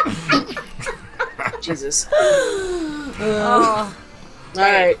 Jesus. Oh, All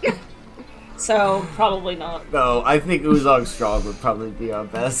right. So, probably not. No, I think Uzog Strong would probably be our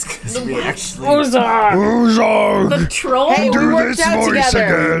best because we actually The troll? Hey, we worked out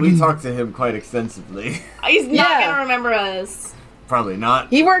together. we talked to him quite extensively. He's not Yeah. gonna remember us. Probably not.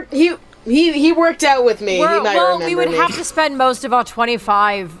 He worked out with me. He might well, remember we would me. have to spend most of our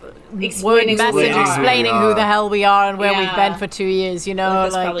 25 Explaining word who we message are. explaining who the hell we are and where we've Yeah. been for 2 years, you know?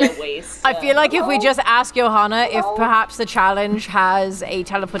 That's like, probably a waste. I feel like if we just ask Johanna if perhaps the challenge has a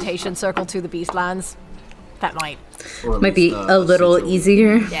teleportation circle to the Beastlands, that might. Or at Might be least, a little sigil.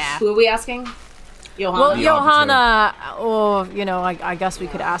 easier. Yeah. Who are we asking? Johanna. Well, The Johanna, or, I guess we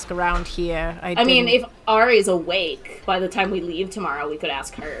could ask around here. I mean, didn't- if Ari's awake by the time we leave tomorrow, we could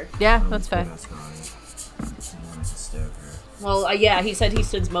ask her. Yeah, that's fair. That's fine. I wanted to stare at her. Well, yeah, he said he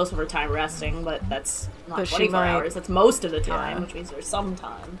spends most of her time resting, but that's not But she 24 might- hours. That's most of the time, Yeah. which means there's some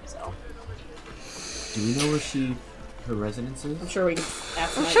time. So Do we know where her residence is? I'm sure we can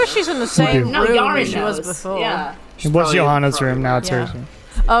ask. I'm sure she's in the same No, room Yari as she was knows. before. Yeah. It was Johanna's room, now it's Yeah. hers.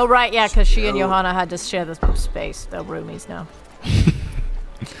 Oh, right, yeah, because she and Johanna had to share this space. They're roomies now.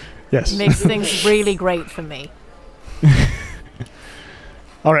 Yes. Makes things really great for me.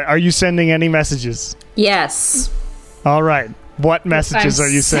 All right, are you sending any messages? Yes. All right. What messages I'm are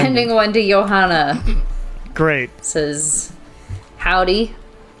you sending? one to Johanna. Great. Says, howdy,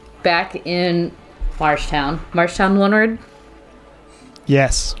 back in Marshtown. Marshtown, one word?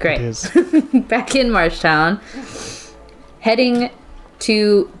 Yes. Great. It is. Back in Marshtown. Heading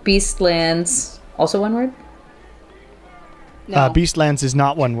to Beastlands. Also one word? No. Beastlands is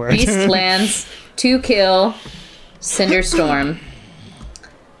not one word. Beastlands to kill Cinderstorm.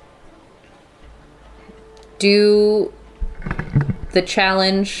 Do the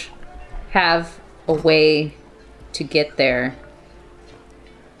challenge have a way to get there?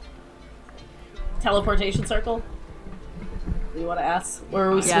 Teleportation circle. Do you want to ask, or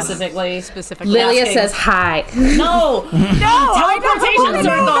are we Yes. specifically? Lilia asking- says hi. No. Teleportation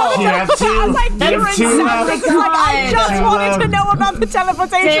circle. You have two. You have two left. I just wanted to know about the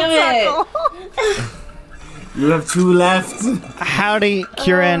teleportation Damn it. circle. You have two left. Howdy,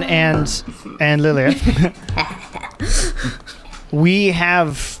 Kieran and Lilia. We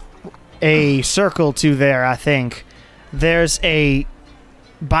have a circle to there, I think. There's a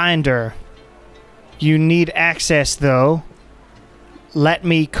binder. You need access, though. Let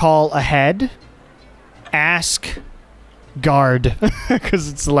me call ahead. ask guard, because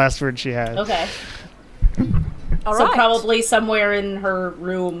it's the last word she had. Okay. All So right. probably somewhere in her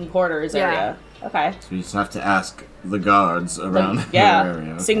room quarters Yeah. area. Okay. So you just have to ask the guards around her Yeah.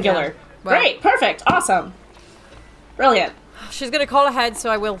 area. Singular. Yeah. Right. Great. Perfect. Awesome. Brilliant. She's gonna call ahead,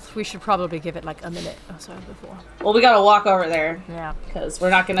 so we should probably give it like a minute or so before. Well, we gotta walk over there Yeah. because we're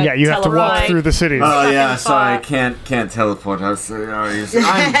not gonna. Yeah, you have to walk Right. through the city. Oh yeah, Fucking sorry, far. can't teleport us. You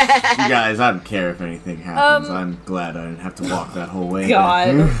guys, I don't care if anything happens. I'm glad I didn't have to walk that whole way.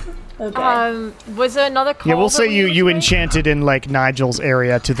 God. Okay. Was there another call? Yeah, we'll that say we you were you doing? enchanted in like Nigel's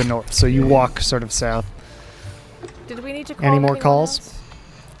area to the north, so you walk sort of south. Did we need to call Any more anyone calls?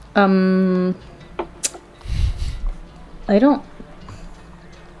 else? I don't.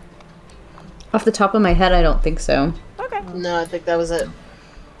 Off the top of my head, I don't think so. Okay. No, I think that was it.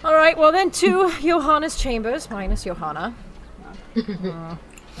 All right. Well, then to Johanna's chambers minus Johanna. I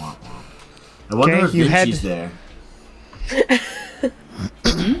wonder Okay, if you had- Vinci's there.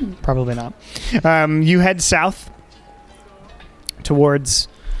 Probably not. You head south towards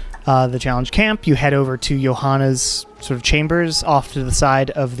the challenge camp. You head over to Johanna's sort of chambers off to the side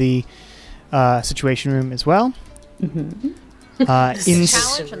of the situation room as well. Challenge and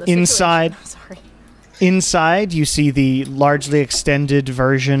the inside, situation. Sorry. inside, you see the largely extended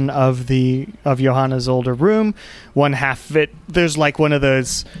version of Johanna's older room. One half of it, there's like one of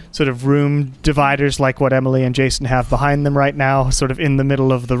those sort of room dividers, like what Emily and Jason have behind them right now, sort of in the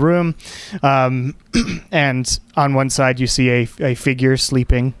middle of the room. And on one side, you see a figure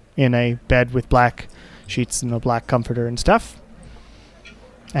sleeping in a bed with black sheets and a black comforter and stuff.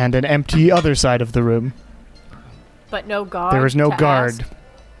 And an empty other side of the room. But no guard. There is no to guard. ask.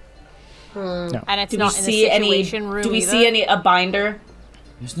 No. And it's Do we not in the see any? situation room Do we either. see a binder?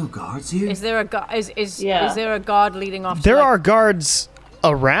 There's no guards here. Is there a Yeah. is there a guard leading off? There to, like, are guards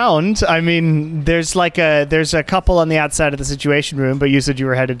around. I mean, there's a couple on the outside of the situation room, but you said you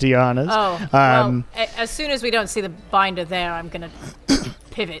were headed to Johanna's. Oh, well, as soon as we don't see the binder there, I'm gonna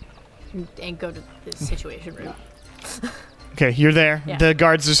pivot and go to the situation room. Okay, you're there. Yeah. The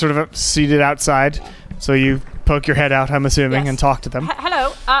guards are sort of seated outside, so you poke your head out, I'm assuming, Yes. and talk to them.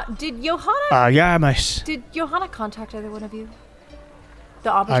 Hello. Did Johanna Yeah, miss. did Johanna contact either one of you?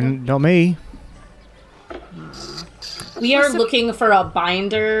 The arbiter. Not me. We are looking for a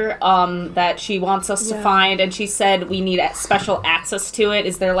binder that she wants us to find, and she said we need special access to it.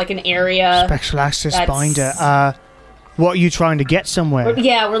 Is there like an area? Special access That's- binder. What are you trying to get somewhere?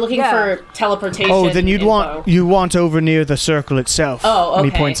 Yeah, we're looking Yeah. for teleportation. Oh, then you'd info. want over near the circle itself. Oh, And he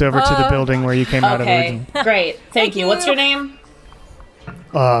okay. points over to the building where you came out of Okay, originally. great. Thank you. What's your name?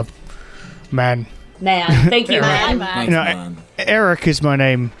 Man. Man. Thank you, Hi, man. man. No, Man. Eric is my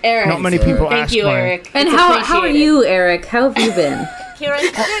name. Eric. Not many people Thank ask you, mine. Eric. And It's how are appreciated. you, Eric? How have you been? Kieran,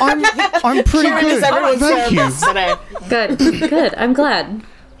 I'm pretty Kieran is good. everyone's Thank you. therapist today. Good, good. I'm glad.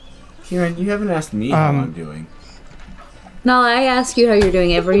 Kieran, you haven't asked me how I'm doing. No, I ask you how you're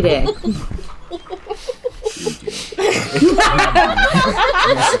doing every day.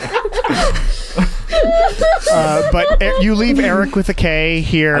 But you leave Eric with a K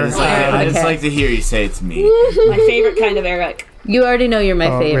here. I just okay. like to hear you say it to me. My favorite kind of Eric. You already know you're my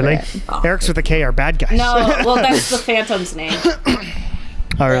Oh, favorite. really? Eric's with a K are bad guys. No, well, that's the Phantom's name.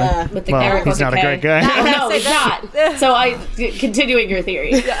 Oh, really? Yeah. With the Well, Eric he's with the not a K. great guy. No, he's not. So continuing your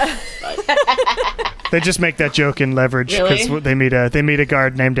theory. They just make that joke in Leverage because Really? they meet a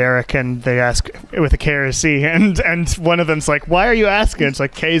guard named Eric and they ask with a K or a C and one of them's like, "Why are you asking?" It's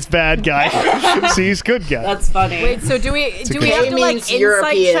like K's bad guy, C's good guy. That's funny. wait. So do we have to like means insight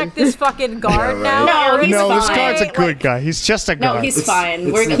European. check this fucking guard right. now? No, Eric? he's No, this fine. guard's a good guy. He's just a No, guard. he's fine.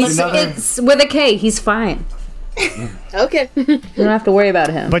 it's- We're it's he's, another- It's with a K. He's fine. Okay. You don't have to worry about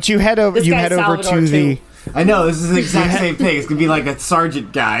him. But you head over. This You guy's head over Salvador, to the. too. I know, this is the exact same thing. It's gonna be like a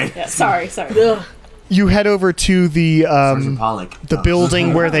sergeant guy. yeah, sorry. Ugh. You head over to the Sergeant Pollock. the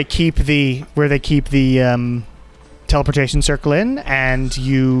building where they keep the teleportation circle in, and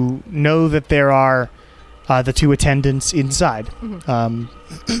you know that there are the two attendants inside,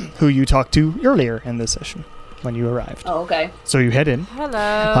 who you talked to earlier in this session when you arrived. Oh, okay. So you head in,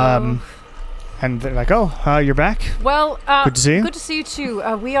 Hello. and they're like, "Oh, you're back. Well, Good to see you." Good to see you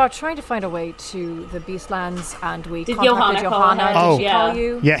too. We are trying to find a way to the Beastlands, and we Did contacted Johanna call Johanna. ahead? Did Oh. she Yeah. call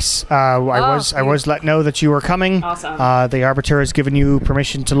you? Yes, I was let know that you were coming. Awesome. The arbiter has given you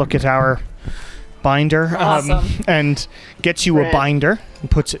permission to look at our binder, Awesome. and gets you a Right. binder and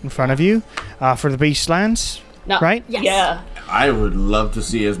puts it in front of you for the Beastlands. No, right? Yes. Yeah. I would love to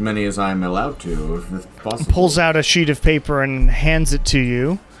see as many as I'm allowed to, if possible. Pulls out a sheet of paper and hands it to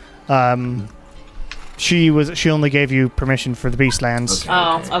you. She only gave you permission for the Beastlands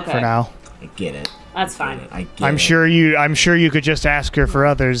Okay. Oh, okay. for now. I get it. That's fine. I get I'm it. sure you could just ask her for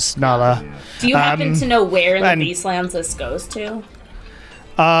others, Nala. Yeah. Do you happen to know where in the and- Beastlands this goes to?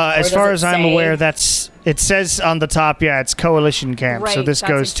 As does far it as I'm say? aware, it says on the top, it's coalition camp. So Right, this that's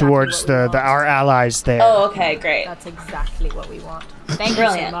goes exactly towards what we want. our allies there. Oh, okay, great. That's exactly what we want. Thank you so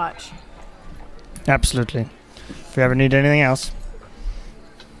Brilliant. much. Absolutely. If you ever need anything else.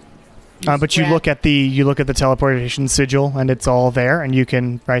 But you Yeah. look at the teleportation sigil, and it's all there, and you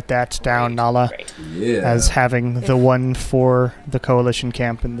can write that down, Nala, Great. Yeah. as having the one for the coalition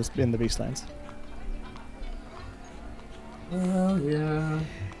camp in the Beastlands. Well, yeah.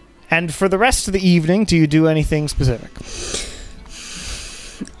 And for the rest of the evening, do you do anything specific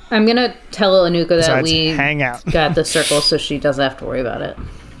I'm gonna tell Anuka that besides we hang out? got the circle, so she doesn't have to worry about it.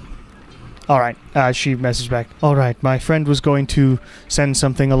 All right. She messaged back. All right, my friend was going to send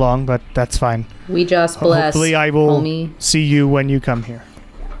something along, but that's fine. We just bless. Hopefully, I will homie. see you when you come here,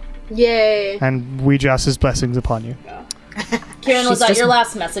 Yay. and we just his blessings upon you. Kieran, was She's that just- your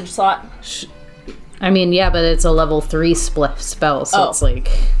last message slot? I mean, yeah, but it's a level 3 spell, so Oh. it's like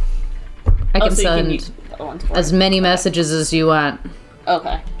I can so you send use the one to four. as many messages as you want.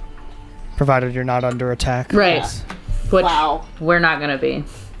 Okay. Provided you're not under attack. Right. Which Wow. we're not gonna be.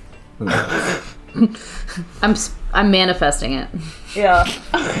 I'm manifesting it. Yeah.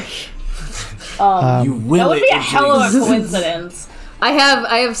 You will That would be it a hell of a into coincidence. I have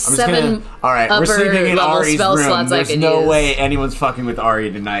I'm just 7. all right, we're upper sleeping in level Ari's spell room. slots I There's could no use. way anyone's fucking with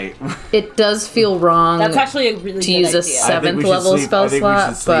Ari tonight. It does feel wrong That's actually a really to good use a idea. I think seventh we should level sleep- spell I think slot,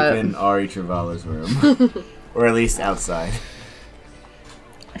 we should sleep but in Ari Travala's room, or at least outside.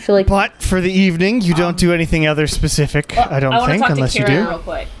 I feel like But for the evening, you don't do anything other specific. I don't wanna think, talk unless to you Kieran do. real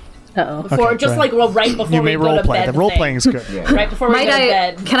quick. uh-oh. Before, Okay, just go like right before You we may go role to play. bed. The role thing. playing is good. Yeah. Right before we Might go to I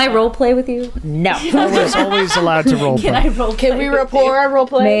bed. can I role play with you? No. Always allowed to role Can play. I role play Can we with rapport our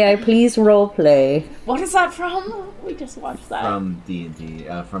roleplay? May I please role play? you? What is that from? We just watched that. From D&D,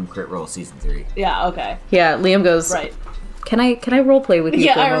 from Crit Roll Season 3. Yeah. Okay. Yeah, Liam goes. Right. Can I role play with you?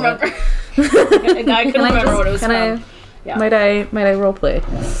 Yeah, for a I moment? remember. And I couldn't Can I remember just- what it was can from. I? Yeah. Might I role play?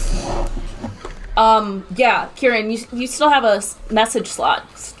 Yeah, Kieran, you still have a message slot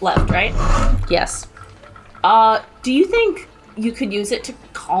left, right? Yes. Do you think you could use it to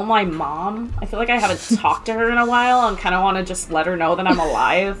call my mom? I feel like I haven't talked to her in a while and kind of want to just let her know that I'm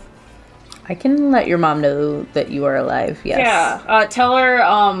alive. I can let your mom know that you are alive. Yes. Yeah, tell her,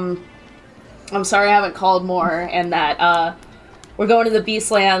 I'm sorry I haven't called more, and that, we're going to the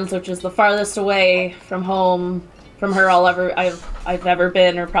Beastlands, which is the farthest away from home, from her I've ever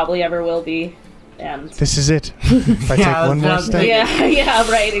been or probably ever will be. And This is it. If I take Yeah, one more that's step. yeah,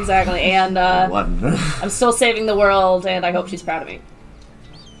 right, exactly. And One. I'm still saving the world, and I hope she's proud of me.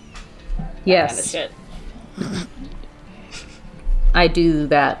 Kind of Yes. shit. I do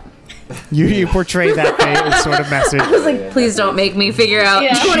that. You portray that sort of message. Like, please don't make me figure out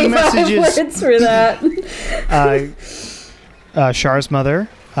Yeah. 25 Messages. words for that. Char's mother,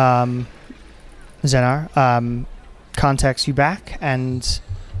 Zenar, contacts you back and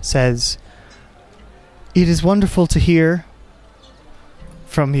says, "It is wonderful to hear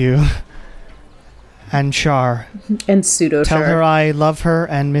from you." And Char, And pseudo tell her I love her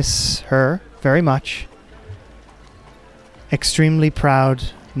and miss her very much. Extremely proud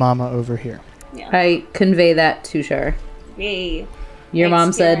mama over here. I convey that to Char. Yay. Your Thanks,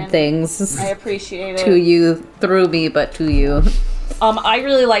 mom said Karen. things I appreciate it. to you through me, but to you. I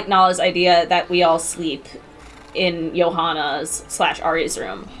really like Nala's idea that we all sleep in Johanna's / Ari's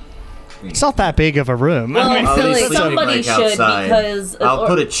room. It's not that big of a room. Well, I I'll feel be like sleeping, somebody should, outside. because- I'll or-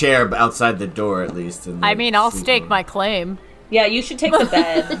 put a chair outside the door at least. And I mean, I'll sleep stake on my it. claim. Yeah, you should take the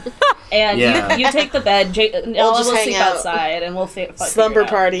bed. And Yeah. you take the bed. Nala just will hang sleep out. outside, and we'll Slumber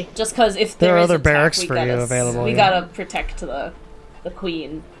party. Just because if There there are is other attack, barracks we for gotta, you available, We yeah. gotta protect the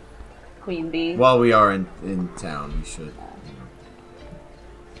queen bee. While we are in town, we should.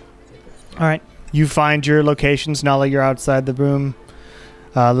 All right. You find your locations. Nala, you're outside the room.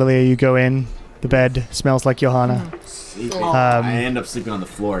 Lilia, you go in. The bed smells like Johanna. Sleeping. Um, I end up sleeping on the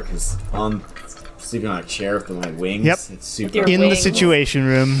floor because I'm sleeping on a chair with my wings. Yep. It's super. your In the wings. Situation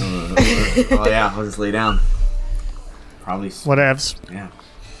Room. Oh yeah, I'll just lay down. Probably. Whatevs. Yeah.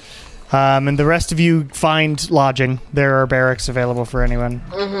 And the rest of you find lodging. There are barracks available for anyone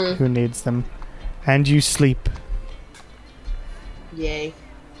who needs them. And you sleep. Yay.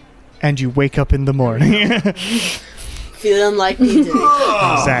 And you wake up in the morning. Feeling like me today.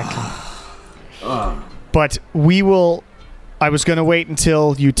 Exactly. But we will I was going to wait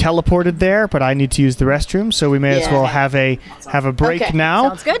until you teleported there, but I need to use the restroom, so we may as well have a break Okay. now.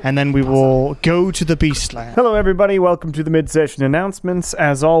 Sounds good. And then we will go to the Beastland. Hello, everybody. Welcome to the mid-session announcements.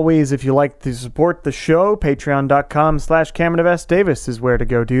 As always, if you like to support the show, patreon.com/CameronEvesDavis Davis is where to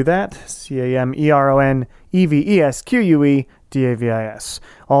go do that. CameronEvesQueDavis.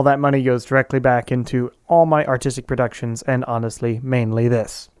 All that money goes directly back into all my artistic productions, and honestly, mainly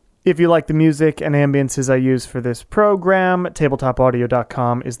this. If you like the music and ambiences I use for this program,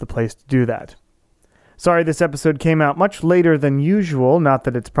 tabletopaudio.com is the place to do that. Sorry this episode came out much later than usual, not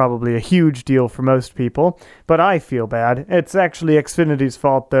that it's probably a huge deal for most people, but I feel bad. It's actually Xfinity's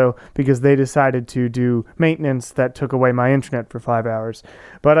fault, though, because they decided to do maintenance that took away my internet for 5 hours.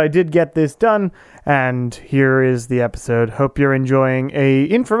 But I did get this done, and here is the episode. Hope you're enjoying a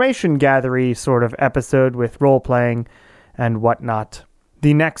information-gathery sort of episode with role-playing and whatnot.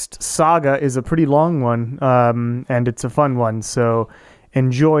 The next saga is a pretty long one, and it's a fun one, so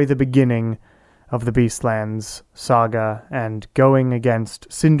enjoy the beginning of the Beastlands saga and going against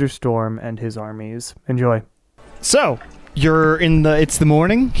Cinderstorm and his armies. Enjoy. So, it's the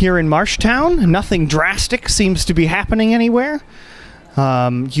morning here in Marshtown. Nothing drastic seems to be happening anywhere.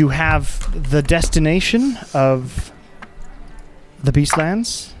 You have the destination of the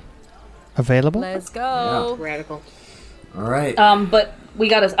Beastlands available. Let's go. Radical. All right. But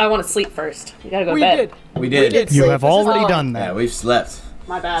I want to sleep first. We gotta go to bed. We did. You have already Oh. done Yeah, that. we've slept.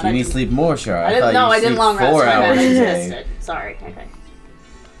 My bad. Do you need to sleep more, Shar? I didn't. No, I didn't long rest. 4 My bad. hours I a just day. missed it. Sorry. Okay.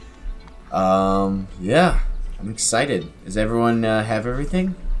 Yeah. I'm excited. Does everyone have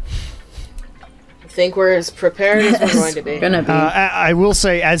everything? I think we're as prepared as we're going to be. Gonna be. I will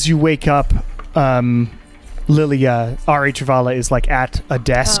say, as you wake up, Lilia, Ari Travala is like at a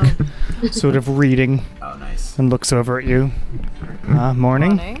desk, sort of reading, Oh, nice. and looks over at you.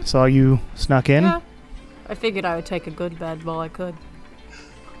 Morning. Morning. Saw you snuck in. Yeah. I figured I would take a good bed while I could.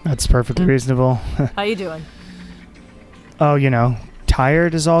 That's perfectly reasonable. How you doing? Oh,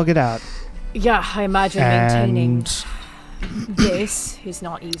 tired as all get out. Yeah, I imagine maintaining And this is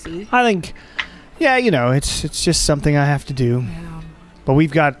not easy. I think, it's just something I have to do. Yeah. But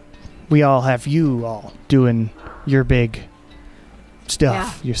we all have you all doing your big stuff.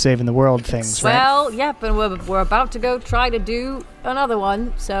 Yeah. You're saving the world things, right? Well, yep, and we're about to go try to do another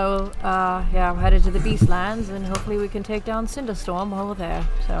one. So, we're headed to the Beastlands, and hopefully we can take down Cinderstorm while we're there.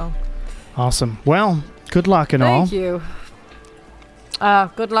 So, Awesome. Well, good luck and all. thank you.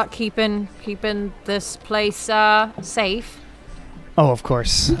 Good luck keeping this place safe. Oh, of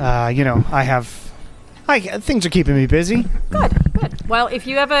course. Things are keeping me busy. Good. Well, if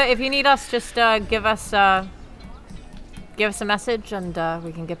you need us, just give us a message, and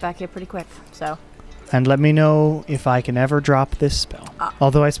we can get back here pretty quick. So. And let me know if I can ever drop this spell.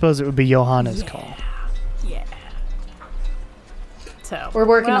 Although I suppose it would be Johanna's call. Yeah. So We're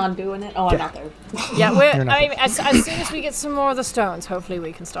working on doing it. Oh, I'm not there. Yeah, You're not as soon as we get some more of the stones, hopefully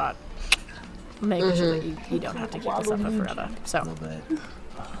we can start making sure that you don't have to keep us up for forever. So.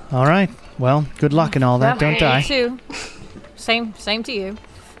 All right. Well, good luck and all that. Yeah, Don't die. You too. Same to you.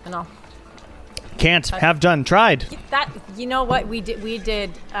 And all. Can't. Have done. Tried. That you know what we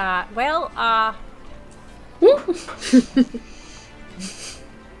did.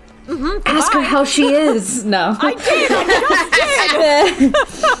 Ask her how she is. No.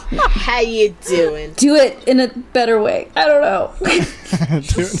 How you doing? Do it in a better way. I don't know. Do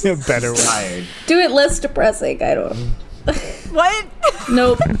it in a better way. Tired. Do it less depressing. I don't know. What?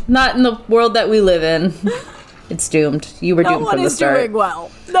 Nope. Not in the world that we live in. It's doomed. You were No doomed one from the is start. doing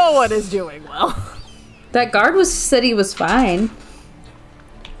well. No one is doing well. That guard said he was fine.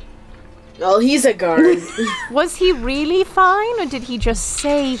 Well, he's a guard. Was he really fine, or did he just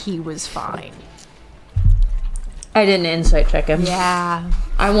say he was fine? I didn't insight check him. Yeah.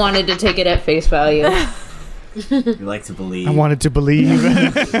 I wanted to take it at face value. We like to believe. I wanted to believe.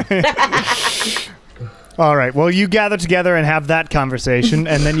 All right. Well, you gather together and have that conversation,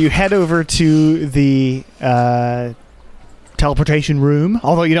 and then you head over to the teleportation room.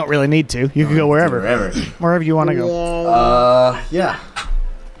 Although you don't really need to. You can go wherever you want to go. Yeah.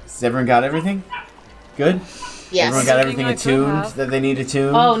 Has everyone got everything? Good? Yes. Everyone got everything Everything I could attuned have. that they need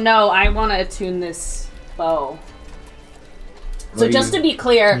attuned? Oh no, I want to attune this bow. So What just do to be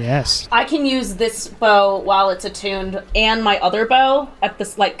clear, Yes. I can use this bow while it's attuned and my other bow at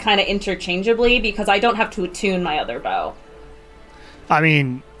this kind of interchangeably because I don't have to attune my other bow. I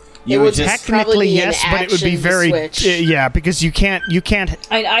mean, You It would would just technically probably be an yes, but it would be action to very switch. yeah, because you can't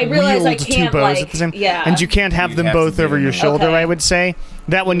I realize I wield two can't bows at the same yeah. and you can't have You'd them have to both do over your that. shoulder. Okay. I would say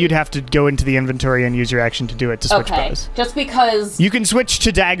that one you'd have to go into the inventory and use your action to do it to switch okay. bows. Just because You can switch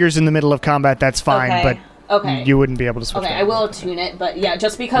to daggers in the middle of combat. That's fine, okay. but Okay. You wouldn't be able to switch. Okay, back. I will attune it, but yeah,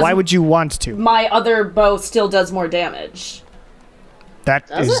 just because Why would you want to? my other bow still does more damage.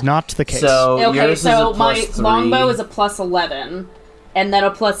 That is not the case. So Okay, yours is so a my plus 3. longbow is a plus 11, and then a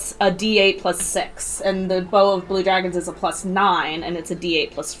D8 plus 6, and the bow of Blue Dragons is a plus 9, and it's a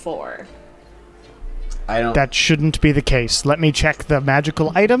D8 plus 4. I don't. that shouldn't be the case. Let me check the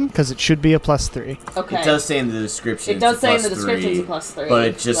magical item because it should be a +3. Okay. It does say in the description. It does it's a say in the plus description 3, it's a plus 3, but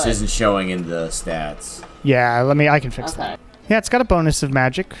it just but- isn't showing in the stats. Yeah, I can fix Okay. that. Yeah, it's got a bonus of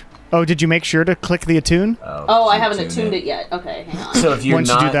magic. Oh, did you make sure to click the attune? Oh, I haven't attuned it yet. Okay, hang on. So if you're Once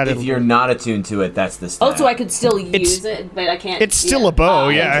you do not that, if it'll- you're not attuned to it, that's the stat. Oh, so I could still use it, but I can't. It's still yeah. a bow. Oh,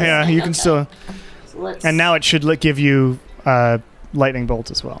 Yeah, interesting. you can Okay. still. So let's- And now it should give you lightning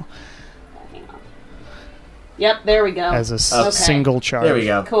bolt as well Yep, there we go. as a Okay. single charge. There we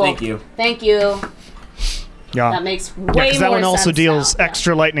go. Cool. Thank you. Thank you. Yeah, That makes way yeah, because that more one also sense deals now.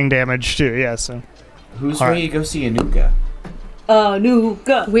 extra lightning damage too. Yeah, so Who's All ready right. to go see Anuka?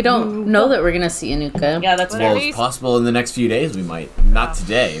 Anuka. We don't know that we're gonna see Anuka. Yeah, that's Well, very. it's possible in the next few days we might. Not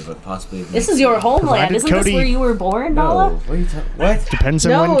today, but possibly. This is your homeland. Provided Isn't this Cody- where you were born, No. Nala? What are you talking? What? depends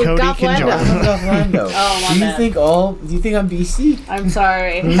on No, when Cody Goth can Lando. join. Orlando. Oh, my Do you bad. think Do you think I'm BC? I'm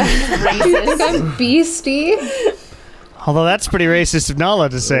sorry. You think I'm beastie? Although that's pretty racist of Nala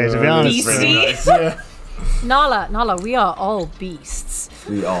to say, to be honest. BC? Pretty nice, yeah. Nala, we are all beasts.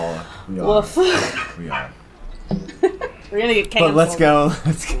 We are. Woof. We are. We're gonna get But canceled. let's go.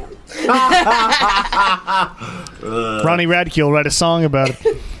 Let's go. Ronnie Radke will write a song about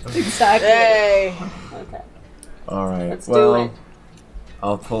it. Exactly. Hey. Okay. All right. Let's do well, it.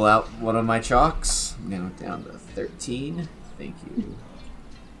 I'll pull out one of my chalks. Now down to 13. Thank you.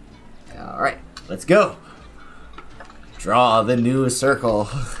 All right. Let's go. Draw the new circle.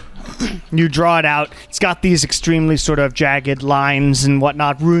 You draw it out. It's got these extremely sort of jagged lines and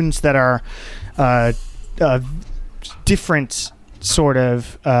whatnot, runes that are different sort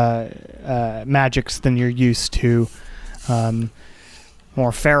of magics than you're used to.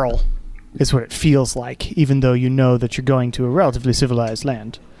 More feral is what it feels like, even though you know that you're going to a relatively civilized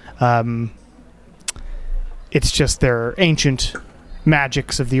land. It's just their ancient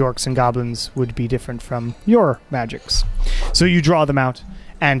magics of the orcs and goblins would be different from your magics. So you draw them out,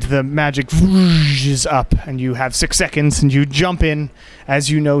 and the magic is up, and you have 6 seconds, and you jump in, as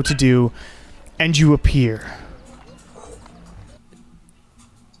you know to do, and you appear.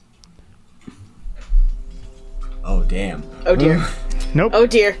 Oh damn. Oh dear. Nope, Oh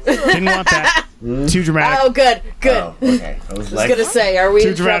dear. didn't want that. Too dramatic. Oh, good. Good. Oh, okay. I was I was like gonna say, are we Too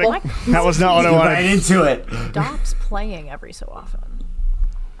in trouble? dramatic. That was not what I right wanted. into it. Stops playing every so often.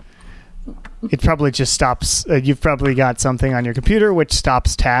 It probably just stops. You've probably got something on your computer which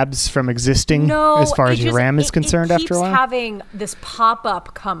stops tabs from existing No, as far it as your just- RAM is it concerned after a keeps while. having this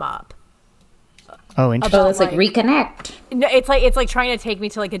pop-up come up. Oh, interesting. Oh, it's like reconnect. No, it's like trying to take me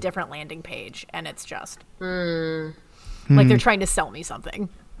to like a different landing page, and it's just like they're trying to sell me something.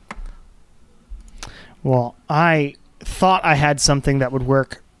 Well, I thought I had something that would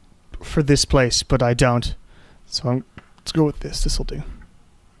work for this place, but I don't. So let's go with this. This will do.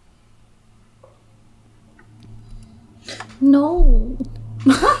 No.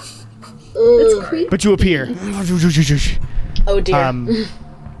 It's creepy. But you appear. Oh dear.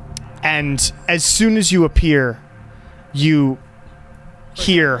 And as soon as you appear, you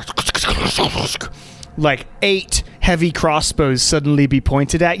hear like 8 heavy crossbows suddenly be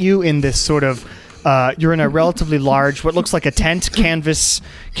pointed at you in this sort of you're in a relatively large, what looks like a tent, canvas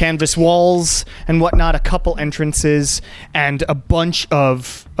walls and whatnot, a couple entrances, and a bunch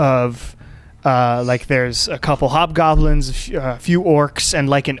of like there's a couple hobgoblins, a few orcs, and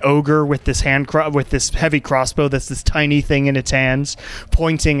like an ogre with this with this heavy crossbow that's this tiny thing in its hands,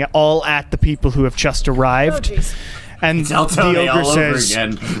 pointing all at the people who have just arrived. Oh, jeez. And Tell the Tony ogre all over says,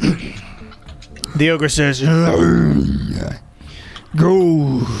 again. the ogre says,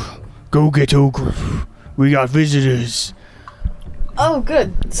 Go get ogre. We got visitors. Oh,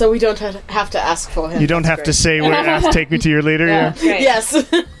 good. So we don't have to ask for him. You don't That's have to say where. Take me to your leader. Yeah. great. Yes.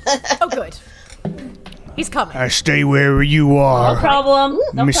 Oh, good. He's coming. I stay where you No are. problem.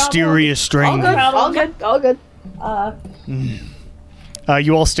 No Mysterious problem. stranger. All good. All good.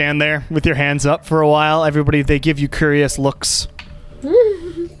 You all stand there with your hands up for a while. Everybody, they give you curious looks.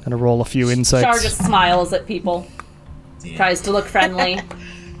 Gonna roll a few Char insights. just smiles at people. Tries to look friendly.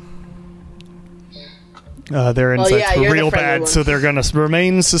 Their insights yeah, were you're the real friendly bad, one. so they're gonna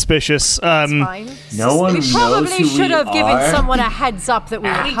remain suspicious. Fine. No one We knows probably who should we have given are. someone a heads up that we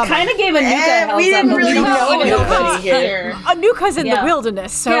were We coming. kind of gave Anuka a heads we up, didn't but really we don't know know nobody Anuka's here. Anuka's in Yeah. the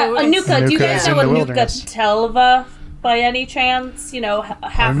wilderness, so Yeah, it's- Anuka. Do you Anuka guys is know in the Anuka wilderness. Telva? by any chance? You know,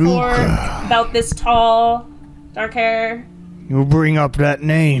 half orc, about this tall, dark hair. You bring up that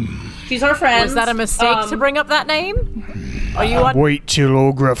name. She's our friend. Was that a mistake to bring up that name? Are you on? Wait till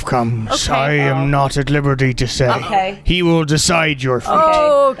Ogrif comes. Okay. I am not at liberty to say. Okay. He will decide your fate.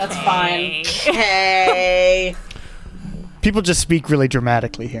 Okay, that's fine. Hey. People just speak really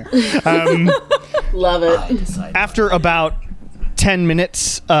dramatically here. Love it. After about 10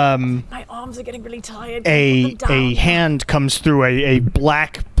 minutes, My arms are getting really tired. a Put them down. hand comes through, a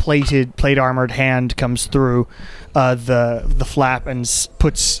black plate armored hand comes through the flap and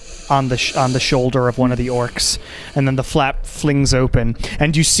puts on the shoulder of one of the orcs, and then the flap flings open,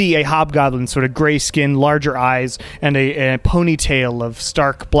 and you see a hobgoblin, sort of gray skin, larger eyes, and a ponytail of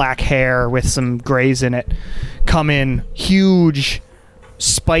stark black hair with some grays in it, come in, huge,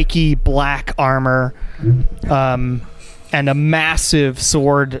 spiky black armor, and a massive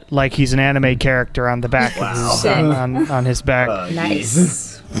sword, like he's an anime character on the back of his, on his back.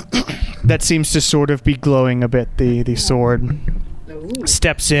 Nice. That seems to sort of be glowing a bit, the sword.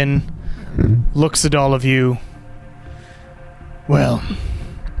 Steps in, looks at all of you. Well,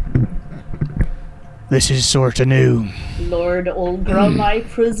 this is sort of new. Lord Olgrim, I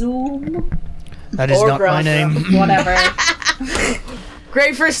presume. That is not my name. Whatever.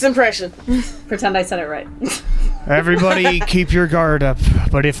 Great first impression. Pretend I said it right. Everybody keep your guard up,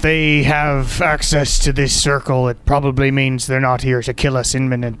 but if they have access to this circle, it probably means they're not here to kill us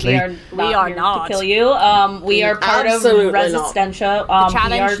imminently. We are are not not. to kill you. We are part of Absolutely not. Resistencia.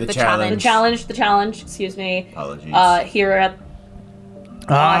 Challenge. We are The challenge. excuse me. Apologies. Here at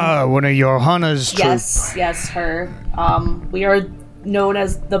One of Johanna's troop. yes, her. We are known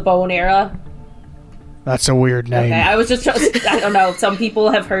as the Bone Era. That's a weird name. Okay, I was just I don't know. Some people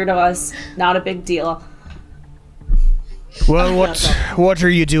have heard of us. Not a big deal. Well, what are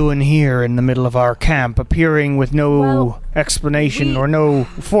you doing here in the middle of our camp, appearing with no Well, explanation or no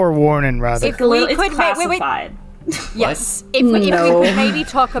forewarning, rather? If we It's could wait. classified. Yes. If we could maybe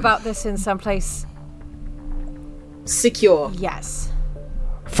talk about this in some place. Secure. Yes.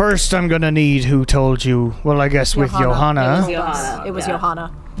 First, I'm gonna need who told you. Well, I guess with Johanna. Johanna. It was Yeah.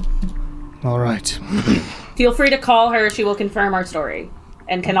 Johanna. All right. Feel free to call her. She will confirm our story,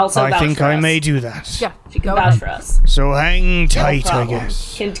 and can also I vouch think for I us. may do that. Yeah. She can Go vouch ahead. for us. So hang tight, I problem.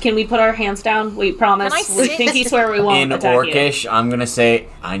 guess. Can we put our hands down? We promise. Can I We sit? pinky swear we won't In attack Orcish, I'm gonna say,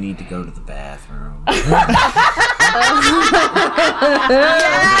 I need to go to the bathroom.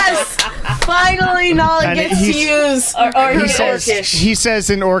 Yes! Finally, Nala And gets to he's- use you. Or her says, Orcish. he says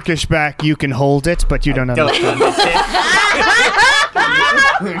in Orcish back, you can hold it, but you don't Don't understand.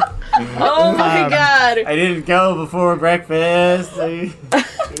 Oh my god. I didn't go before breakfast. I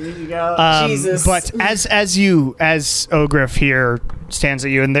need to go. Jesus. But as Ogrif here stands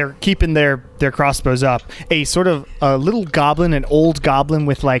at you, and they're keeping their crossbows up, a sort of a little goblin, an old goblin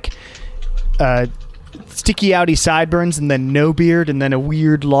with like sticky outy sideburns, and then no beard, and then a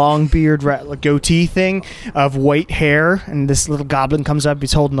weird long beard goatee thing of white hair, and this little goblin comes up.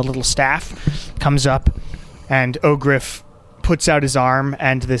 He's holding a little staff, comes up, and Ogrif puts out his arm,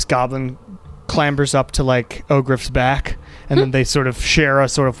 and this goblin clambers up to like Ogrif's back, and then they sort of share a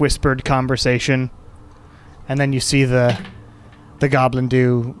sort of whispered conversation, and then you see the goblin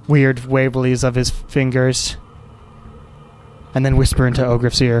do weird wavelies of his fingers, and then whisper into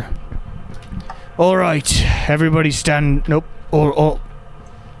Ogrif's ear. All right, everybody stand. Nope. All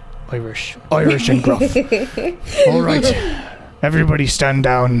Irish and gruff. All right, everybody stand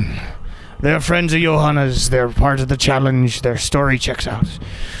down. They're friends of Johanna's. They're part of the challenge. Their story checks out.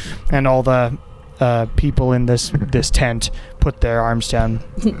 And all the people in this tent put their arms down.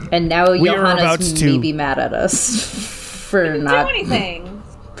 And now We are about Johanna's to- maybe mad at us for Do not. anything.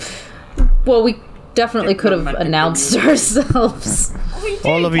 Well, we definitely could have announced ourselves. We did,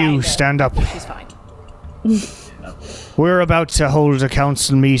 All of you kinda. stand up. She's fine. We're about to hold a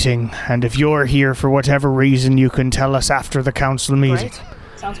council meeting, and if you're here for whatever reason, you can tell us after the council meeting. Great.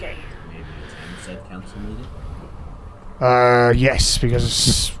 Sounds great. Maybe it's said council meeting. Yes,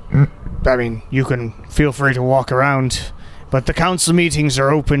 because I mean, you can feel free to walk around, but the council meetings are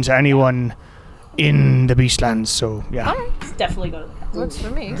open to anyone in the Beastlands, so yeah. Definitely go to the Works for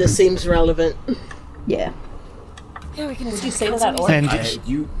me. This seems relevant. Yeah. Yeah, we can. Did you say to that orc? And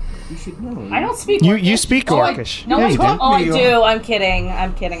You should know. I don't speak you Orcish. speak Oh, I- Orcish. No, Yeah, I you don't. do. Oh, I do. I'm kidding.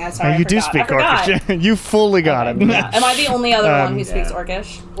 I'm sorry. You I do forgot. speak I forgot. Orcish. You fully got it. Yeah. Am I the only other one who speaks Yeah.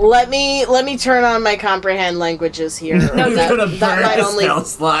 Orcish? Let me turn on my comprehend languages here. You're that, gonna that burn might the only. spell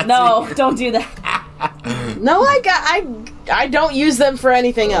slots. No, don't do that. No, I don't use them for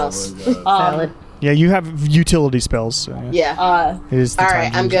anything else. Valid. Yeah, you have utility spells. So yeah. Yeah. It is the All time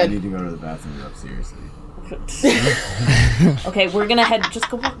right, to I'm use I good. need to go to the bathroom though, seriously. Okay, we're gonna head. Just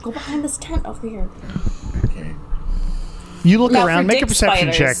go behind this tent over here. Okay. You look Now around. for Make a dick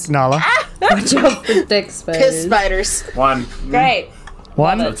perception spiders. check, Nala. Watch out for dick Piss spiders. spiders. 1. Great.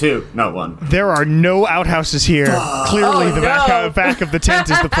 One. Love No, 2. No, 1. There are no outhouses here. Clearly, Oh, the no. back of the tent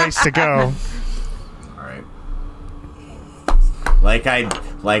is the place to go. Alright.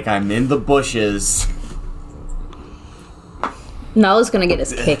 Like I'm in the bushes. Nala's gonna get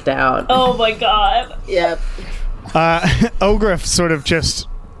us kicked out. Oh my god. Yep. Ogrif sort of just,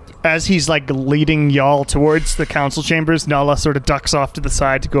 as he's like leading y'all towards the council chambers, Nala sort of ducks off to the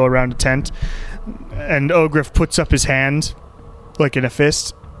side to go around a tent. And Ogrif puts up his hand, like in a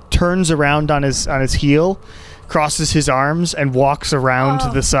fist, turns around on his heel, crosses his arms, and walks around to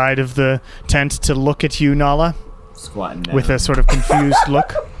the side of the tent to look at you, Nala, Squatting down. with a sort of confused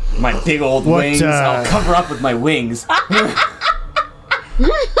look. my big old What, wings. I'll cover up with my wings.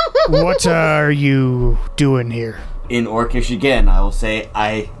 What are you doing here? In Orcish again, I will say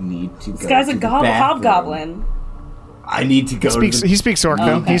I need to go. This guy's to a the bathroom. hobgoblin. I need to go. He speaks Orc,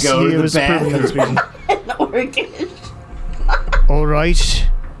 though. okay. Go to He the was proven that he's speaking. Orcish. All right.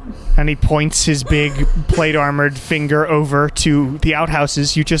 And he points his big plate-armored finger over to the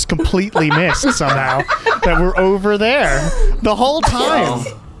outhouses you just completely missed somehow. That were over there the whole time.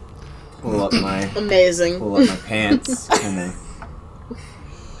 Pull up my Amazing. pants and then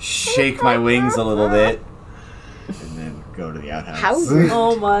shake my wings a little bit, and then go to the outhouse. How?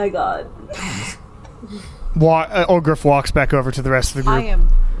 Oh my god. Ogrif walks back over to the rest of the I group. am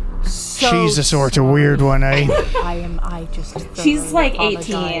so Jesus, or it's a weird one, eh? I just She's thoroughly like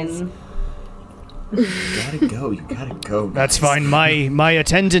apologize. 18. You gotta go. That's fine. My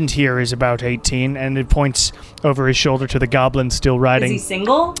attendant here is about 18, and it points over his shoulder to the goblin still Is he riding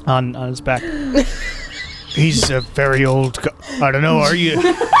single? on his back. He's a very old. I don't know. Are you?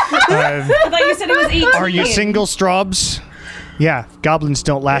 I thought you said he was 18. Are you single, Straubs? Yeah, goblins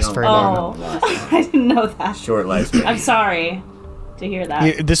don't last very long. Oh, I didn't know that. Short lifespan. I'm sorry to hear that.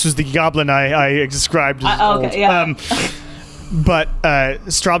 Yeah, this was the goblin I described as okay, old. yeah. But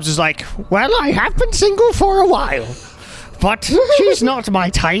Straubs is like, well, I have been single for a while, but she's not my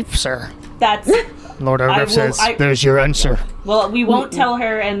type, sir. That's Lord I Ogrif will- says, I- there's your answer. well, we won't tell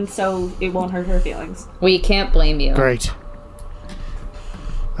her, and so it won't hurt her feelings. We can't blame you. Great.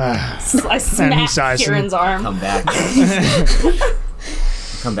 I he snapped sighs Kieran's arm. Come back.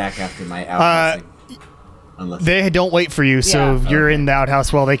 Come back after my outhousing. Unless They don't wait for you, so Yeah. you're in the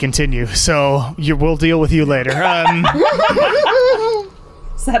outhouse while they continue. So we'll deal with you later. Is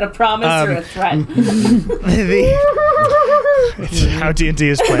that a promise or a threat? It's how D&D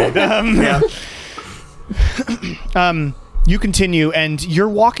is played. You continue, and you're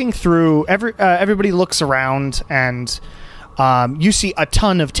walking through. Everybody looks around, and you see a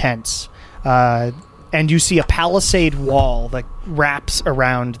ton of tents, and you see a palisade wall that wraps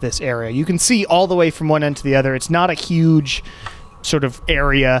around this area. You can see all the way from one end to the other. It's not a huge sort of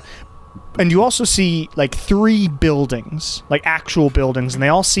area. And you also see like 3 buildings, like actual buildings, and they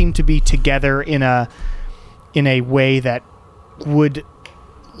all seem to be together in a way that would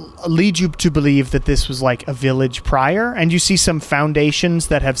lead you to believe that this was like a village prior. And you see some foundations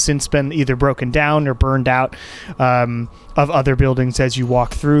that have since been either broken down or burned out of other buildings as you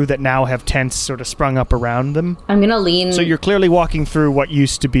walk through that now have tents sort of sprung up around them. I'm gonna lean. So you're clearly walking through what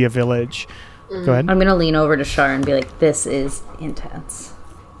used to be a village. Go ahead. I'm gonna lean over to Shar and be like, "This is intense."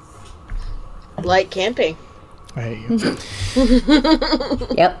 Like camping. I hate you.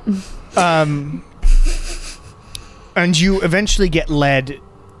 Yep. And you eventually get led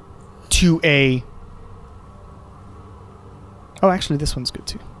to a... Oh, actually, this one's good,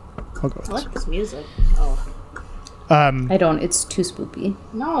 too. I'll go with I this. like this music. Oh. I don't. It's too spoopy.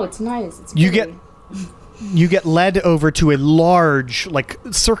 No, it's nice. It's You pretty. You get led over to a large, like,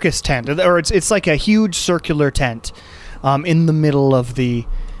 circus tent. Or it's like a huge circular tent in the middle of this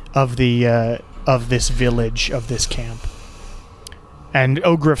village, of this camp. And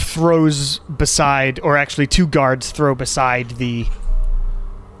Ogrif throws beside, or actually 2 guards throw beside the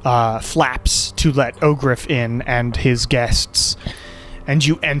flaps to let Ogrif in and his guests. And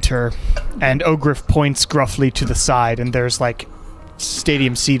you enter, and Ogrif points gruffly to the side, and there's like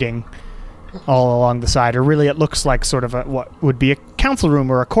stadium seating all along the side. Or really, it looks like sort of what would be a council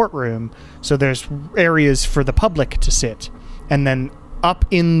room or a courtroom. So there's areas for the public to sit. And then up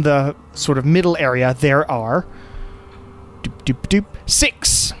in the sort of middle area, there are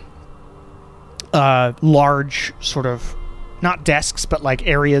 6 large sort of, not desks, but like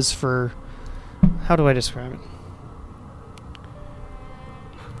areas for, how do I describe it?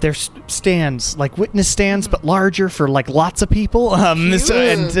 There's stands, like witness stands, but larger for like lots of people. And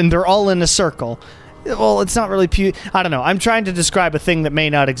they're all in a circle. well, it's not really I don't know. I'm trying to describe a thing that may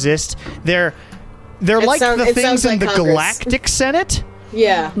not exist. They're like the things in the Galactic Senate.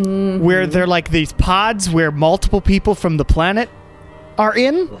 Yeah. Where they're like these pods where multiple people from the planet are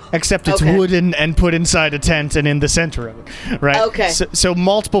in, except it's wooden and put inside a tent and in the center of it, right? Okay. So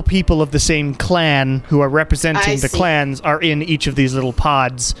multiple people of the same clan who are representing the clans are in each of these little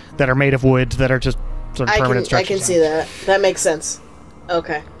pods that are made of wood that are just sort of permanent structures. I can see that. That makes sense.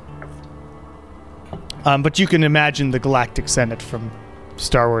 Okay. But you can imagine the Galactic Senate from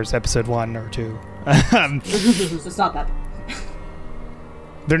Star Wars Episode 1 or 2. It's not that.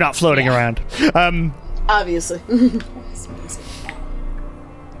 They're not floating around. Obviously.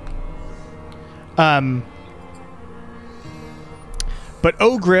 But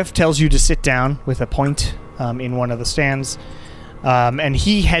Ogriff tells you to sit down with a point in one of the stands. And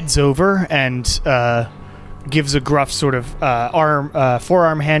he heads over and gives a gruff sort of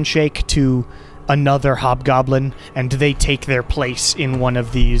forearm handshake to another hobgoblin, and they take their place in one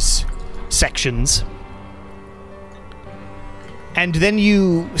of these sections. And then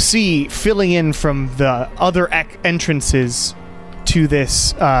you see, filling in from the other entrances to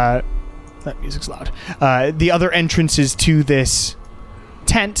this... that music's loud. The other entrances to this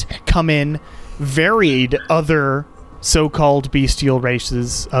tent come in varied other so-called bestial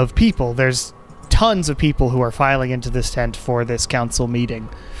races of people. There's tons of people who are filing into this tent for this council meeting.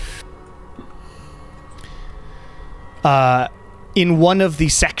 In one of the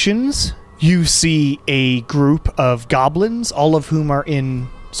sections, you see a group of goblins, all of whom are in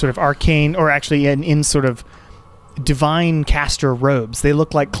sort of arcane, or actually in sort of divine caster robes. They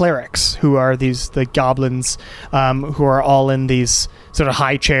look like clerics, who are the goblins, who are all in these sort of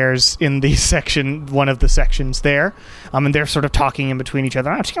high chairs in the one of the sections there. And they're sort of talking in between each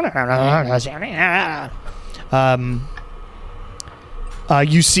other.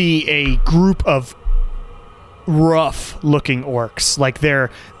 You see a group of rough-looking orcs. Like,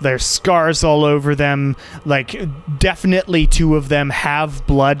 there's scars all over them. Like, definitely two of them have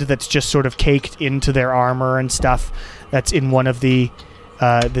blood that's just sort of caked into their armor and stuff. That's in one of the...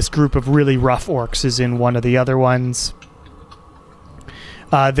 this group of really rough orcs is in one of the other ones.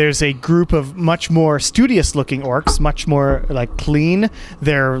 There's a group of much more studious-looking orcs, much more, like, clean.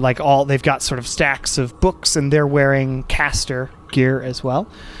 They're, like, they've got sort of stacks of books, and they're wearing caster gear as well.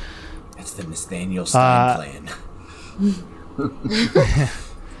 That's the Nathaniel Stein clan.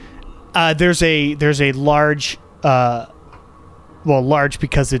 There's a large, large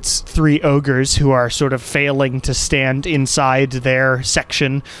because it's 3 ogres who are sort of failing to stand inside their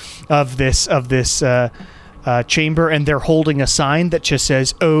section of this chamber, and they're holding a sign that just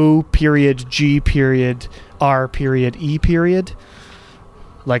says O.G.R.E.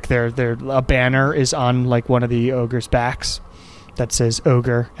 Like a banner is on like one of the ogres' backs that says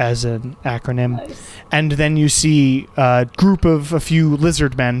ogre as an acronym. Nice. And then you see a group of a few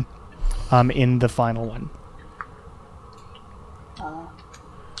lizard men in the final one.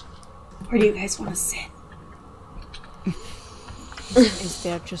 Where do you guys want to sit? Is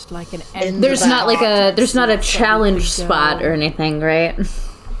there just like an end? There's not a challenge spot or anything, right?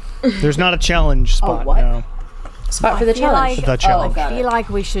 There's not a challenge spot, no. Spot for the challenge. The challenge. I feel like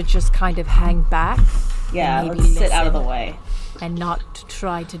we should just kind of hang back. Yeah, let's sit out of the way. And not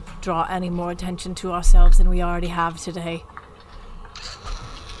try to draw any more attention to ourselves than we already have today.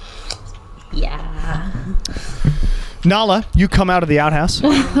 Yeah. Nala, you come out of the outhouse.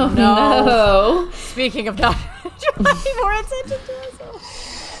 No. Speaking of not drawing more attention to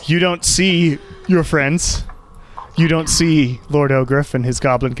ourselves. You don't see your friends. You don't see Lord Ogriff and his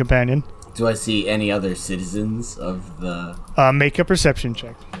goblin companion. Do I see any other citizens of the... Make a perception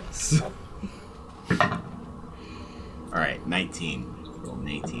check. Alright, 19. Roll an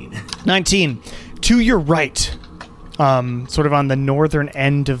 18. 19. To your right, sort of on the northern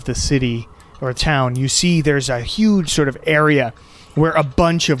end of the city or town, you see there's a huge sort of area where a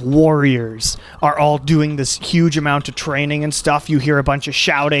bunch of warriors are all doing this huge amount of training and stuff. You hear a bunch of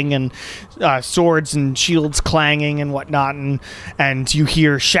shouting and swords and shields clanging and whatnot, and you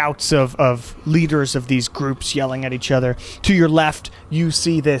hear shouts of leaders of these groups yelling at each other. To your left, you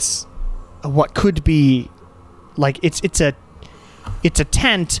see this, what could be, like, it's a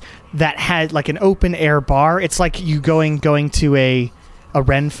tent that had like an open air bar. It's like you going to a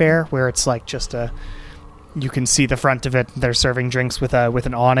Ren fair where it's like just you can see the front of it. They're serving drinks with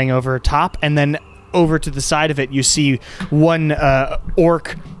an awning over top, and then over to the side of it, you see one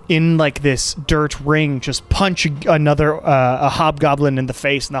orc in like this dirt ring just punch another a hobgoblin in the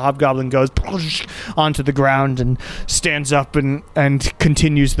face, and the hobgoblin goes onto the ground and stands up and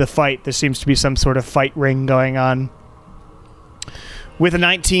continues the fight. There seems to be some sort of fight ring going on. With a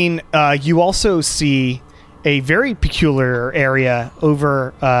 19, you also see a very peculiar area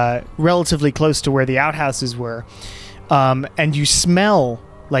over relatively close to where the outhouses were. And you smell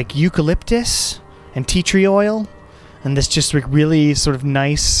like eucalyptus and tea tree oil, and this just like really sort of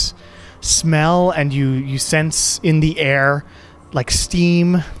nice smell, and you sense in the air like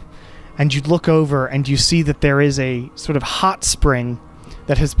steam, and you look over and you see that there is a sort of hot spring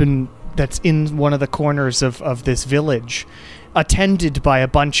that's in one of the corners of this village, attended by a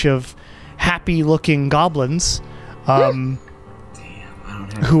bunch of happy-looking goblins,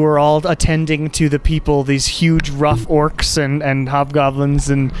 who are all attending to the people, these huge rough orcs and hobgoblins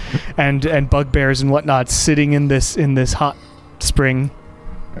and bugbears and whatnot, sitting in this hot spring,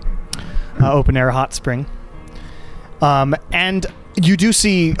 open air hot spring. And you do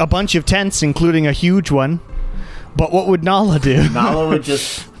see a bunch of tents, including a huge one. But what would Nala do? Nala would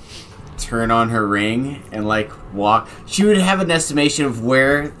just turn on her ring and walk. She would have an estimation of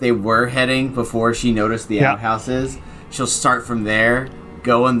where they were heading before she noticed the outhouses. She'll start from there,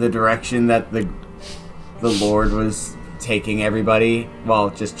 go in the direction that the Lord was taking everybody, while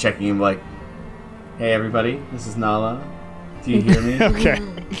just checking him hey everybody, this is Nala. Do you hear me? Okay.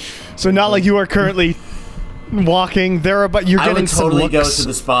 So Nala, you are currently walking. You're getting I would totally some go looks. to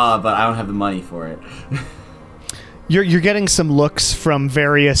the spa, but I don't have the money for it. You're getting some looks from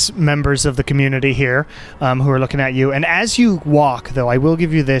various members of the community here, who are looking at you. And as you walk, though, I will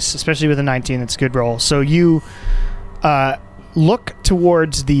give you this, especially with a 19, it's a good roll. So you look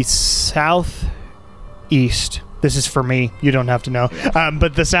towards the southeast. This is for me. You don't have to know.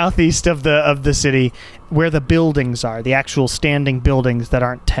 But the southeast of the city, where the buildings are, the actual standing buildings that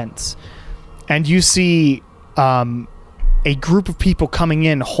aren't tents. And you see a group of people coming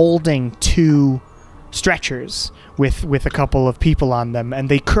in holding 2 stretchers with a couple of people on them, and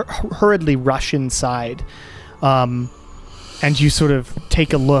they hurriedly rush inside. And you sort of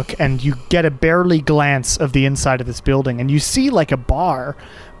take a look, and you get a barely glance of the inside of this building, and you see a bar,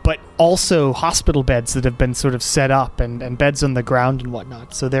 but also hospital beds that have been sort of set up, and beds on the ground and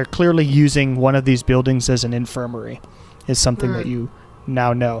whatnot. So they're clearly using one of these buildings as an infirmary, is something that you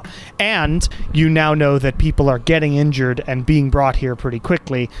now know. And you now know that people are getting injured and being brought here pretty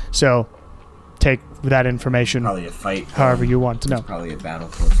quickly, so take that information Probably a fight. however you want to know. Probably a battle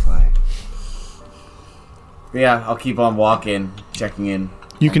close by. But yeah, I'll keep on walking, checking in.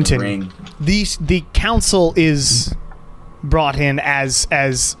 You on continue. The ring. The council is brought in as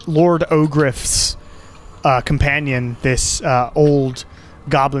Lord Ogriff's companion. This old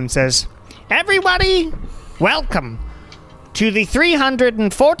goblin says, "Everybody, welcome to the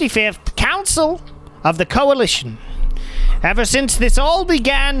 345th Council of the Coalition. Ever since this all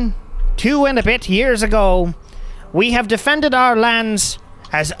began 2 and a bit years ago, we have defended our lands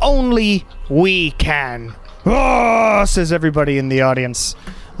as only we can." "Oh!" says everybody in the audience.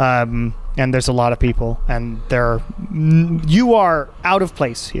 And there's a lot of people, and you are out of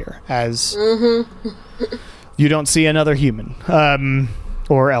place here, as you don't see another human,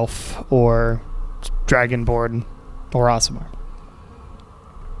 or elf, or dragonborn, or Aasimar.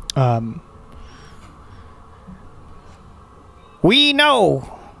 We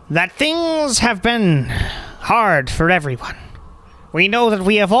know that things have been hard for everyone. We know that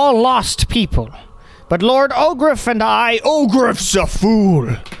we have all lost people. But Lord Ogriff and I... "Ogriff's a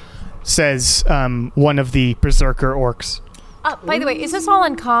fool," says one of the berserker orcs. By the way, is this all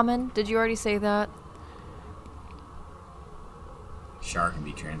in common? Did you already say that? Shark can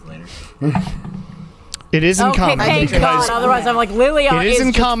be translator. It is in common thank because God. Otherwise, I'm like, Liliana It is is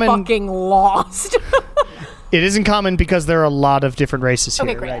in just common- fucking lost. it is in common because there are a lot of different races here,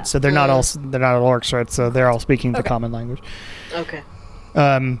 Okay, great. right? So they're not all orcs, right? So they're all speaking the common language. Okay.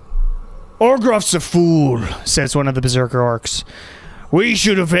 "Orgruff's a fool," says one of the berserker orcs. "We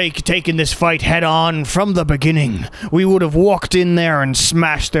should have taken this fight head on from the beginning. We would have walked in there and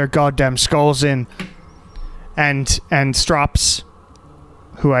smashed their goddamn skulls in." And Strops,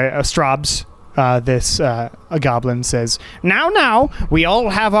 a goblin, says, Now, we all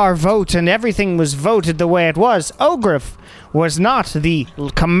have our vote, and everything was voted the way it was. Ogriff was not the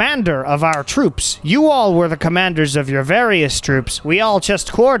commander of our troops. You all were the commanders of your various troops. We all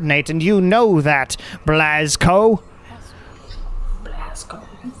just coordinate, and you know that, Blazko."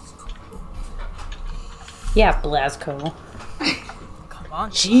 Yeah, Blazko. Come on.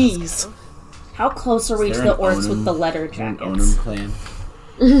 Jeez. How close are we to Is the there an orcs Onum- with the letter is there an jackets? Onum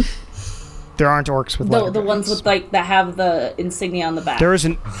clan? There aren't orcs with letter The ones jackets. with that have the insignia on the back. There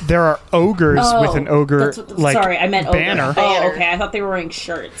are ogres with an ogre sorry, I meant banner. Ogre. Banner. Oh, okay. I thought they were wearing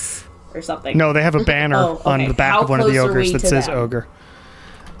shirts or something. No, they have a banner Oh, on okay. the back How of one of the close are ogres we that to says them? ogre.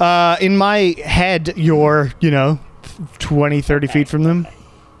 In my head, you're, 20, 30 feet from them.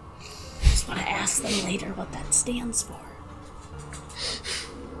 Just want to ask them later what that stands for.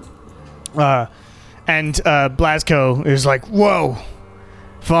 And Blasco is like, whoa,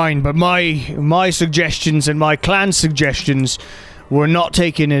 fine, but my suggestions and my clan's suggestions were not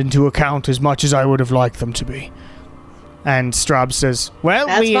taken into account as much as I would have liked them to be. And Straub says,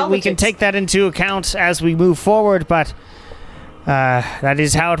 well, we can take that into account as we move forward, but that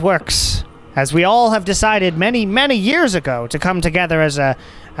is how it works. As we all have decided many, many years ago to come together as a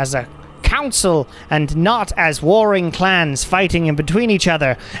council and not as warring clans fighting in between each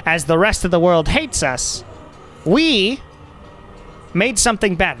other as the rest of the world hates us, we made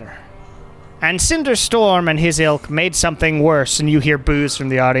something better. And Cinderstorm and his ilk made something worse, and you hear boos from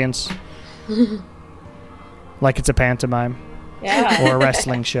the audience. Like it's a pantomime. Yeah. Or a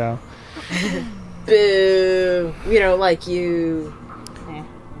wrestling show. Boo. We don't like you.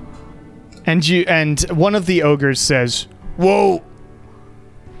 And one of the ogres says, whoa,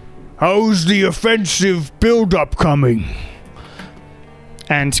 how's the offensive build-up coming?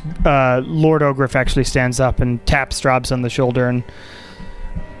 And Lord Ogriff actually stands up and taps Straubs on the shoulder, and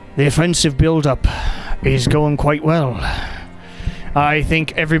the offensive build-up is going quite well. I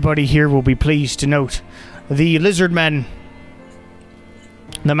think everybody here will be pleased to note the lizardmen,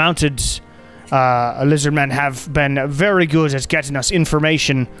 the mounted lizardmen have been very good at getting us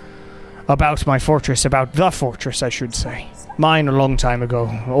information about my fortress, about the fortress, I should say. Mine a long time ago,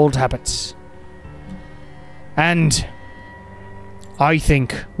 old habits. And I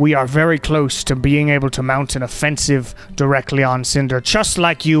think we are very close to being able to mount an offensive directly on Cinder, just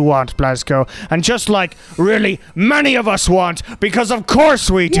like you want, Blasco, and just like really many of us want, because of course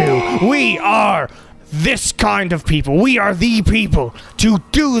we do. Yeah. We are this kind of people. We are the people to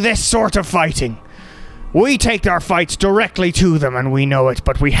do this sort of fighting. We take our fights directly to them, and we know it,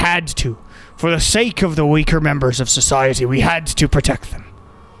 but we had to. For the sake of the weaker members of society, we had to protect them.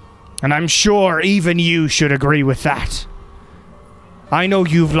 And I'm sure even you should agree with that. I know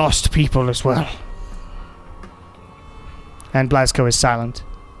you've lost people as well. And Blasco is silent.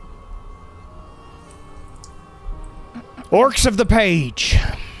 Orcs of the Page.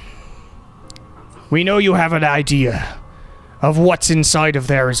 We know you have an idea of what's inside of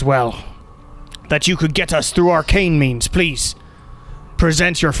there as well. That you could get us through arcane means. Please,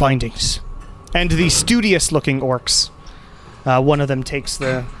 present your findings. And the studious-looking orcs, one of them takes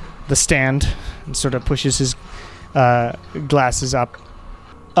the stand and sort of pushes his glasses up.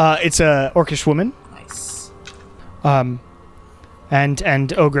 It's a orcish woman. Nice. And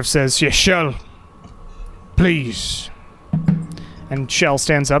Ogriff says, yes, Shell, please. And Shell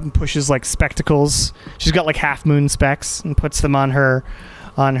stands up and pushes like spectacles. She's got like half moon specs and puts them on her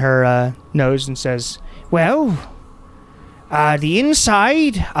nose and says, well, the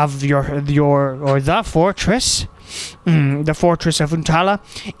inside of the fortress, the fortress of Untala,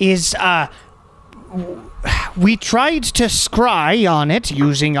 is we tried to scry on it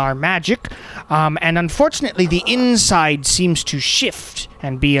using our magic, and unfortunately the inside seems to shift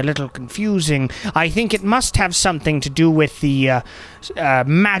and be a little confusing. I think it must have something to do with the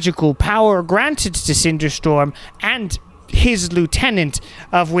magical power granted to Cinderstorm and his lieutenant,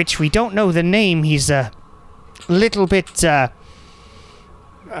 of which we don't know the name. He's a little bit...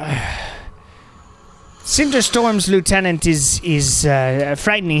 Cinderstorm's lieutenant is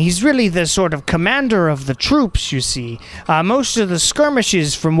frightening. He's really the sort of commander of the troops, you see. Most of the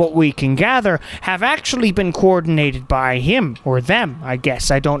skirmishes, from what we can gather, have actually been coordinated by him, or them, I guess.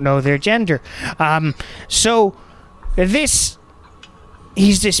 I don't know their gender. So, he's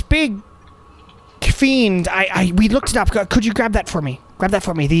this big fiend. We looked it up. Could you grab that for me? Grab that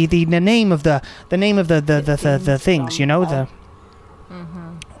for me. The name of the things, you know,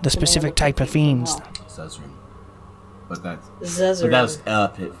 the specific type of fiends. Zezrim. But that Zezrim. was a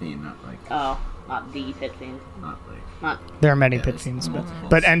pit fiend, not like... Oh, not the pit fiend. There are many pit fiends,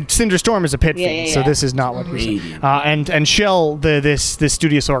 but and Cinderstorm is a pit fiend, so this is not what he's saying. And Shell, this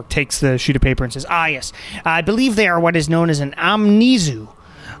studious orc, takes the sheet of paper and says, yes, I believe they are what is known as an Amnesu.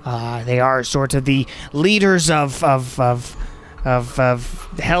 They are sort of the leaders of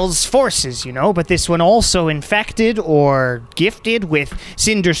Hell's forces, you know, but this one also infected or gifted with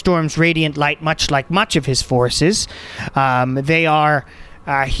Cinderstorm's radiant light, much like much of his forces. He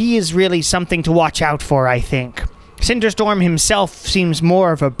is really something to watch out for, I think. Cinderstorm himself seems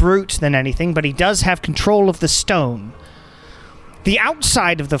more of a brute than anything, but he does have control of the stone. The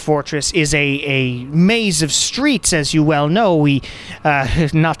outside of the fortress is a maze of streets, as you well know. We,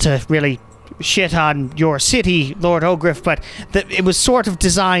 not to really shit on your city, Lord Ogriff, but it was sort of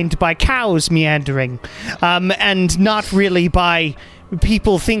designed by cows meandering, and not really by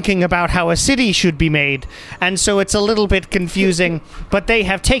people thinking about how a city should be made, and so it's a little bit confusing, but they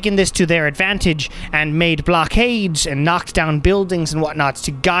have taken this to their advantage and made blockades and knocked down buildings and whatnot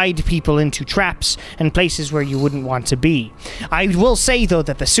to guide people into traps and places where you wouldn't want to be. I will say, though,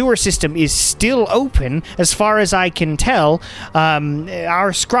 that the sewer system is still open, as far as I can tell.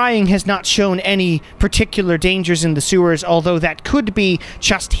 Our scrying has not shown any particular dangers in the sewers, although that could be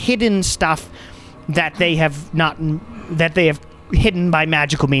just hidden stuff that they have hidden by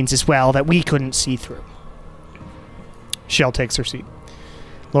magical means as well that we couldn't see through. Shell takes her seat.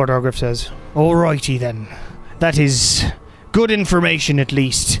 Lord Orgriff says, "Alrighty then. That is good information at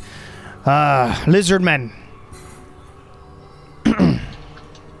least. Lizard men."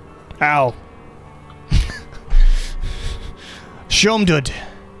 Ow. Shomdud,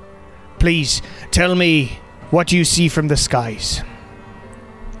 please tell me what you see from the skies.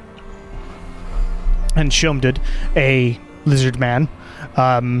 And Shomdud, a lizard man,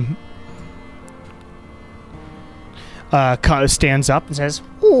 stands up and says,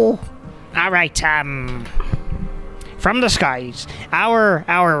 "Oh, all right. From the skies,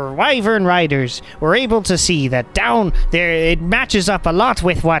 our wyvern riders were able to see that down there. It matches up a lot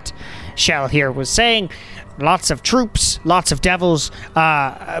with what Shell here was saying. Lots of troops, lots of devils,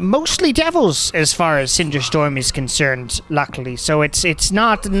 mostly devils as far as Cinderstorm is concerned, luckily. So it's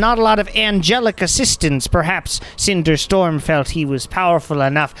not a lot of angelic assistance. Perhaps Cinderstorm felt he was powerful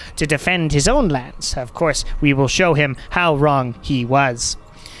enough to defend his own lands. Of course, we will show him how wrong he was.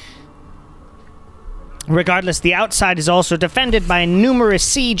 Regardless, the outside is also defended by numerous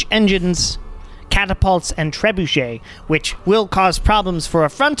siege engines, catapults, and trebuchet, which will cause problems for a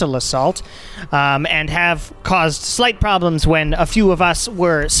frontal assault, and have caused slight problems when a few of us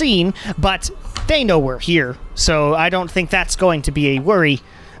were seen, but they know we're here, so I don't think that's going to be a worry.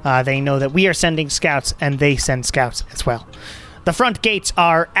 They know that we are sending scouts, and they send scouts as well. The front gates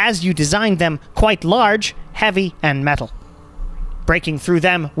are, as you designed them, quite large, heavy, and metal. Breaking through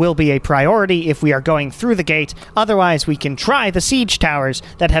them will be a priority if we are going through the gate. Otherwise, we can try the siege towers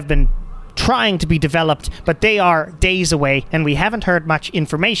that have been trying to be developed, but they are days away, and we haven't heard much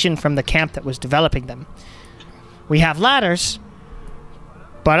information from the camp that was developing them. We have ladders,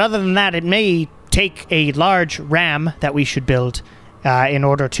 but other than that, it may take a large ram that we should build in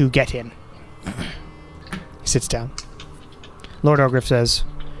order to get in. He sits down. Lord Orgriff says,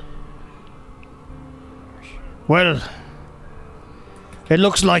 "Well, it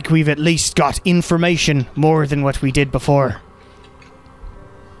looks like we've at least got information more than what we did before.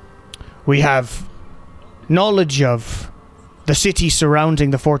 We have knowledge of the city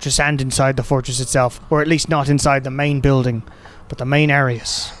surrounding the fortress and inside the fortress itself, or at least not inside the main building, but the main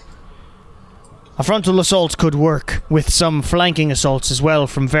areas. A frontal assault could work, with some flanking assaults as well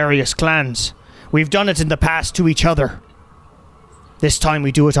from various clans. We've done it in the past to each other. This time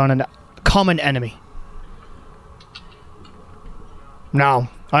we do it on a common enemy. Now,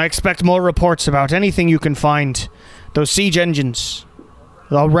 I expect more reports about anything you can find. Those siege engines,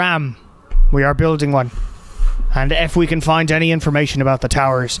 the ram, we are building one. And if we can find any information about the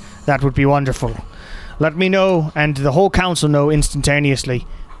towers, that would be wonderful. Let me know, and the whole council know instantaneously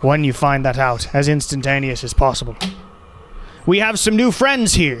when you find that out, as instantaneous as possible. We have some new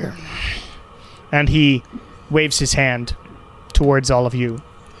friends here." And he waves his hand towards all of you.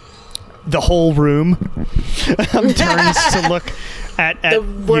 The whole room turns to look at The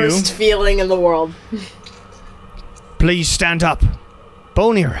worst you. feeling in the world. Please stand up.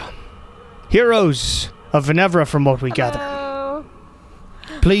 Bonira, heroes of Venevra from what we gather. Hello.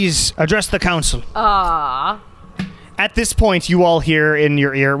 Please address the council. Ah. At this point, you all hear in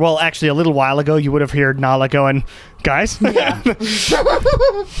your ear, well, actually a little while ago, you would have heard Nala going, "Guys?" Yeah.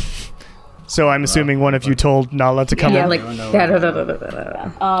 So I'm assuming one of you told Nala to come Yeah, in. like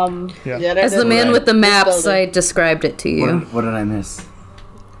Yeah. as the man with the maps, I described it to you. What did I miss?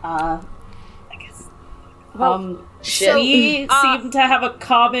 Shit. We seem to have a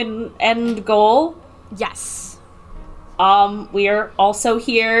common end goal. Yes. We are also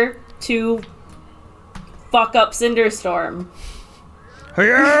here to fuck up Cinderstorm.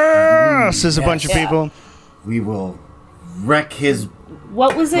 Yes, says a bunch of people. We will wreck his...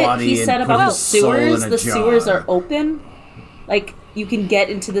 What was it Body he and said put about the his soul in sewers? a The jar. sewers are open? Like, you can get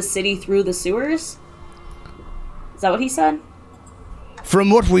into the city through the sewers? Is that what he said? From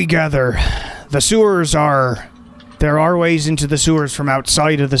what we gather, the sewers are... There are ways into the sewers from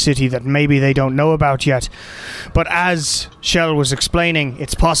outside of the city that maybe they don't know about yet. But as Shell was explaining,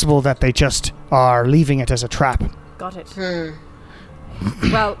 it's possible that they just are leaving it as a trap. Got it.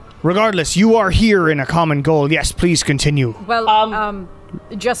 Well, Regardless, you are here in a common goal. Yes, please continue. well,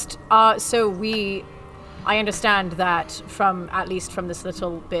 just so I I understand that at least from this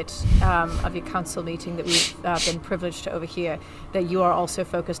little bit of your council meeting that we've been privileged to overhear, that you are also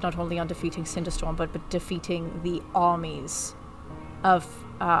focused not only on defeating Cinderstorm, but defeating the armies of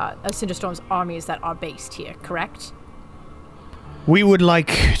Cinderstorm's armies that are based here, correct? We would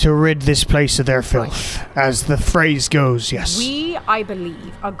like to rid this place of their filth, as the phrase goes, yes. We, I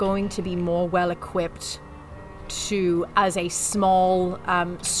believe, are going to be more well equipped to, as a small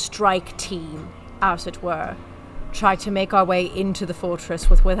strike team, as it were, try to make our way into the fortress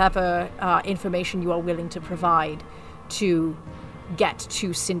with whatever information you are willing to provide to get to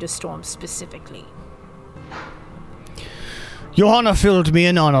Cinderstorm specifically. Johanna filled me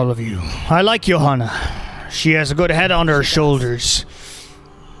in on all of you. I like Johanna. She has a good head on her shoulders.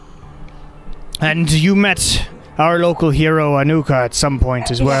 And you met our local hero, Anuka, at some point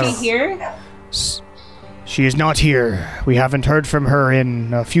as well. Is she here? She is not here. We haven't heard from her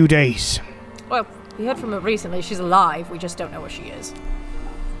in a few days. Well, we heard from her recently. She's alive. We just don't know where she is.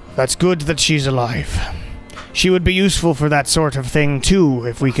 That's good that she's alive. She would be useful for that sort of thing, too,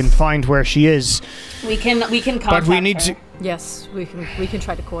 if we can find where she is. We can contact But we need her. to... Yes, we can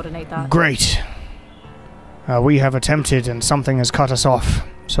try to coordinate that. Great. We have attempted and something has cut us off.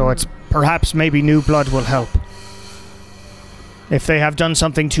 So it's perhaps maybe new blood will help. If they have done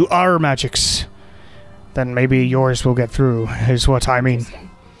something to our magics, then maybe yours will get through, is what I mean.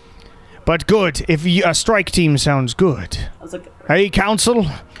 But good, if a strike team sounds good. Hey, council?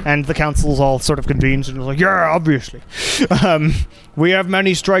 And the council's all sort of convenes and is like, yeah, obviously. We have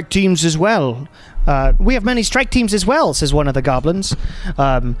many strike teams as well. Says one of the goblins.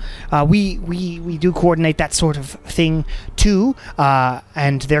 We do coordinate that sort of thing too,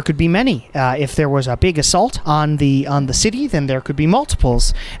 and there could be many. If there was a big assault on the city, then there could be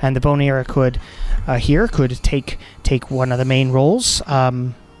multiples, and the Bone Era could take one of the main roles,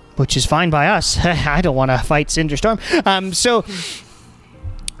 which is fine by us. I don't want to fight Cinderstorm.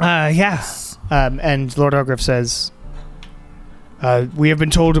 And Lord Ogriff says, we have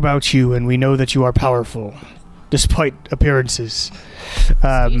been told about you, and we know that you are powerful, despite appearances.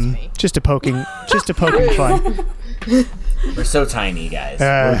 Just a poking fun. We're so tiny, guys.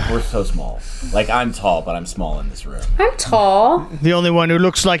 We're so small. Like, I'm tall, but I'm small in this room. I'm tall. The only one who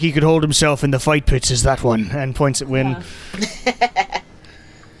looks like he could hold himself in the fight pits is that one, and points at Wynn. Yeah.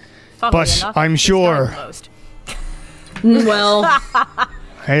 But enough, I'm sure... Well...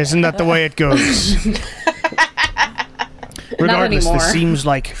 Isn't that the way it goes? Regardless, this seems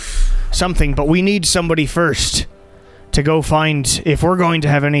like something, but we need somebody first to go find, if we're going to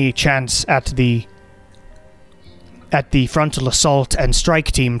have any chance at the frontal assault and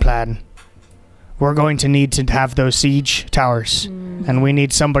strike team plan, we're going to need to have those siege towers, and we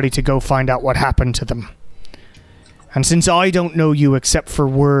need somebody to go find out what happened to them. And since I don't know you except for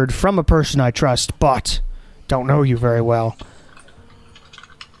word from a person I trust, but don't know you very well,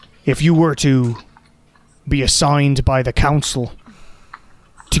 if you were to be assigned by the council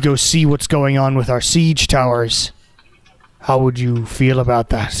to go see what's going on with our siege towers, how would you feel about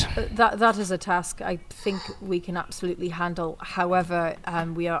that? That is a task I think we can absolutely handle. However,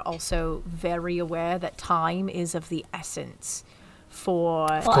 we are also very aware that time is of the essence for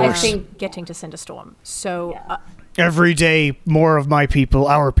getting to Cinderstorm. So every day, more of our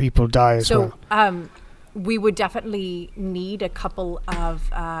people die as well. We would definitely need a couple of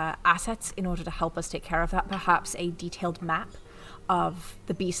assets in order to help us take care of that. Perhaps a detailed map of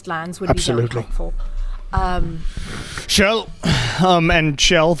the Beastlands would be very helpful. Shell, and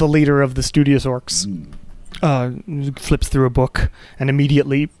Shell, the leader of the Studious Orcs, flips through a book and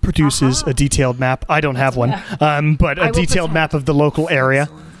immediately produces a detailed map. I don't have one, but a detailed map of the local area.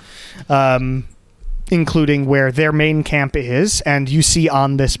 Including where their main camp is, and you see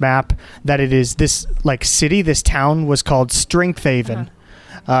on this map that it is this city, this town was called Strengthaven,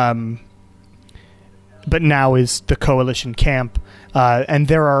 but now is the Coalition camp, and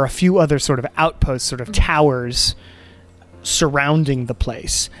there are a few other sort of outposts, sort of towers surrounding the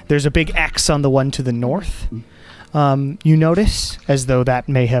place. There's a big X on the one to the north. You notice, as though that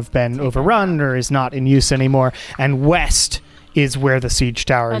may have been overrun or is not in use anymore, and west is where the siege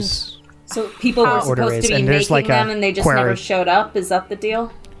towers. So people were supposed to be making them and they just never showed up? Is that the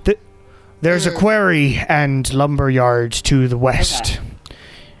deal? There's a quarry and lumber yard to the west. Okay.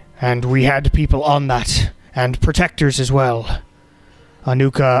 And we had people on that. And protectors as well.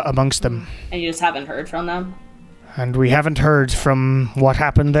 Anuka amongst them. And you just haven't heard from them? And we haven't heard from what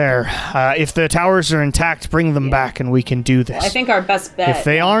happened there. If the towers are intact, bring them back and we can do this. Well, I think our best bet... If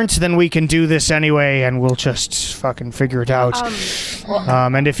they aren't, then we can do this anyway and we'll just fucking figure it out.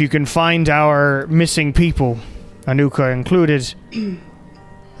 And if you can find our missing people, Anuka included,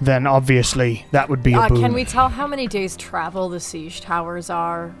 then obviously that would be a boon. Can we tell how many days travel the siege towers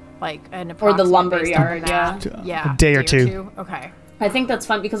are? Like an Or the approximate lumber based on the yard, map? yeah. Yeah. A day or two. Okay. I think that's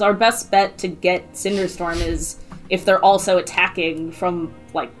fun because our best bet to get Cinderstorm is if they're also attacking from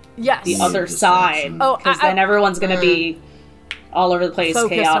like Yes. the other side. Oh, because then everyone's going to be all over the place,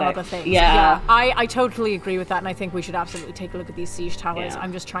 focus chaotic. on other things. Yeah. I totally agree with that, and I think we should absolutely take a look at these siege towers. Yeah.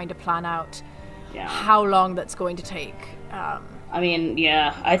 I'm just trying to plan out Yeah. how long that's going to take. I mean,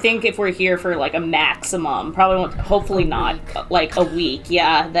 yeah. I think if we're here for like a maximum, probably won't, hopefully not like a week.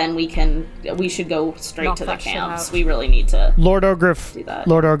 Yeah, then we should go straight Knock to the that shit camps. out. We really need to. Lord Do Orgriff, that.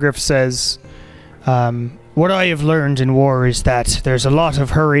 Lord Orgriff says, what I have learned in war is that there's a lot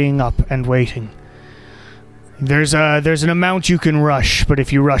of hurrying up and waiting. There's an amount you can rush, but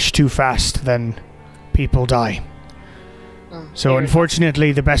if you rush too fast, then people die. So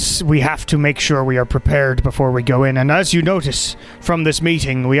unfortunately, we have to make sure we are prepared before we go in. And as you notice from this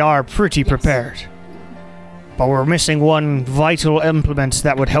meeting, we are pretty prepared. But we're missing one vital implement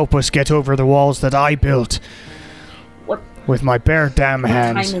that would help us get over the walls that I built What with my bare damn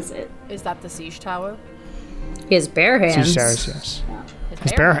hands. time is it? Is that the siege tower? His bare hands. Siege towers, yes. His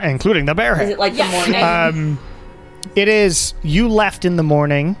It's bare, including the bare Is hand. it like the morning? It is. You left in the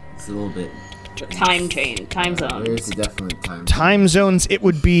morning. It's a little bit. Time change, time zone. There's a definite time. Time zones, it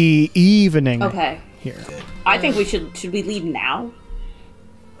would be evening Okay. here. I think we should we leave now?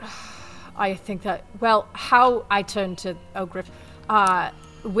 I think that, well, how I turn to Ogriff,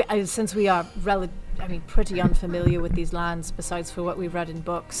 since we are pretty unfamiliar with these lands, besides for what we've read in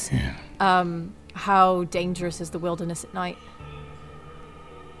books, how dangerous is the wilderness at night?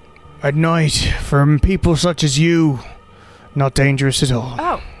 At night, for people such as you, not dangerous at all.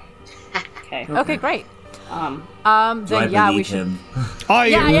 Oh, Okay. okay, great. Do I Then yeah, we believe should. him? Oh,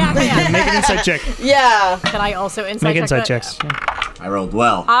 Yeah. Make an insight check. Yeah. Can I also insight Make check insight that? checks. I rolled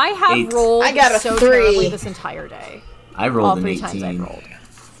well. I have 8. rolled I got a so 3. terribly this entire day. I All rolled an 3 times I've 18. rolled.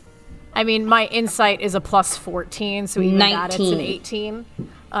 I mean, my insight is a plus 14, so even that it's an 19. 18.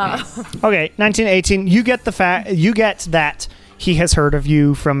 Okay, 1918. You get you get that he has heard of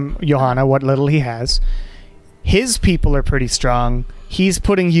you from Johanna, what little he has. His people are pretty strong. He's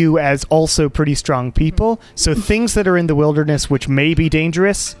putting you as also pretty strong people. So things that are in the wilderness which may be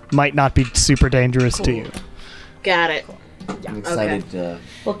dangerous might not be super dangerous to you. Got it. I'm excited.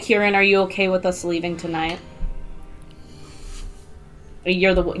 Well, Kieran, are you okay with us leaving tonight?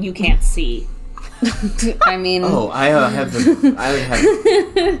 You're the you can't see. I mean, I have the.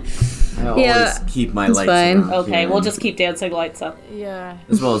 I always Yeah, keep my it's lights fine. around Okay, here, we'll just keep dancing lights up. Yeah,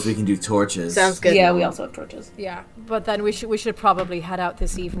 as well as we can do torches. Sounds good. Yeah, we also have torches. yeah. But then we should probably head out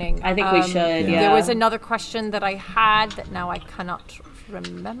this evening. I think we should. Yeah. There was another question that I had that now I cannot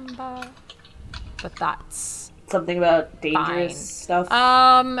remember. But that's Something about dangerous fine.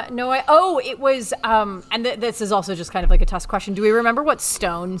 stuff. No, it was and this is also just kind of like a test question. Do we remember what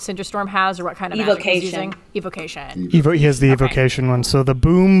stone Cinderstorm has, or what kind of magic he's using? Evocation. He has the evocation one, so the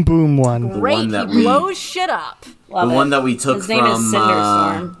boom one. Great, one he that we- blows shit up. Love the it. one that we took His name is from,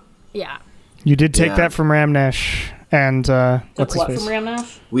 Cinderstorm. Yeah. You did take Yeah. that from Ramnesh and what's his What face? from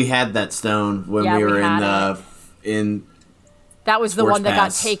Ramnash? We had that stone when Yeah, we we were had in That was the Force one that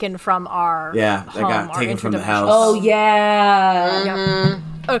Pass. got taken from our Yeah, that got our taken from the interdimensional house. Oh yeah. Yep.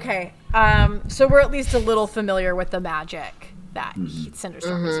 Okay. So we're at least a little familiar with the magic that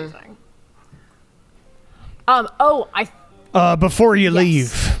Cinderstorm is using. Before you Yes.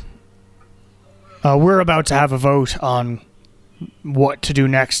 leave, we're about to have a vote on what to do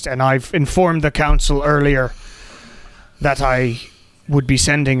next, and I've informed the council earlier that I would be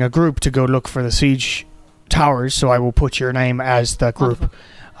sending a group to go look for the siege towers, so I will put your name as the group.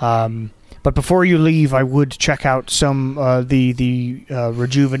 But before you leave, I would check out some the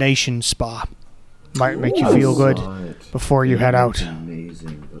rejuvenation spa. Might make you feel good before you head out.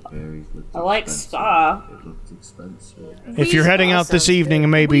 Amazing. The berries looked I like expensive. spa. It looked expensive. If you're heading out this evening, it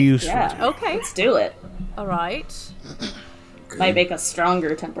may be useful. Yeah. Okay. Let's do it. All right. Might make us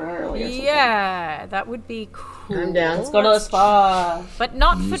stronger temporarily. Or something. Yeah, that would be cool. I'm down. Let's go to the spa. But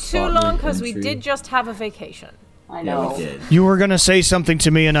not for too spot long, me because we entry. did just have a vacation. I Yeah, know. we did. You were gonna say something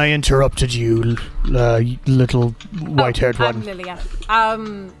to me, and I interrupted you, little white-haired I'm one, Lilia.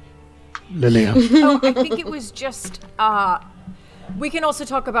 Lilia. Oh, I think it was just. We can also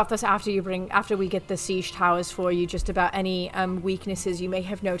talk about this after we get the siege towers for you. Just about any weaknesses you may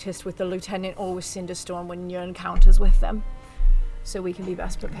have noticed with the lieutenant or with Cinderstorm when your encounters with them, so we can be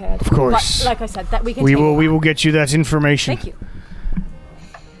best prepared. Of course. But, like I said, that we can. We take will that. get you that information. Thank you.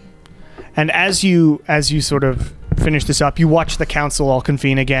 And as you sort of finish this up, you watch the council all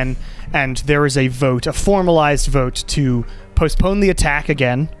convene again, and there is a vote, a formalized vote to postpone the attack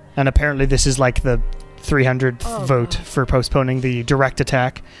again, and apparently this is like the 300th vote for postponing the direct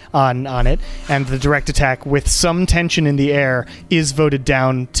attack on it, and the direct attack with some tension in the air is voted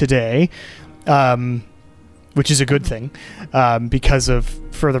down today, which is a good thing, because of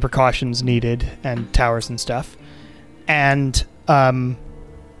further precautions needed and towers and stuff. And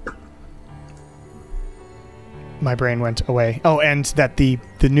my brain went away. Oh, and that the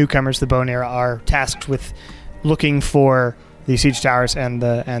newcomers, the Bone Era, are tasked with looking for the siege towers and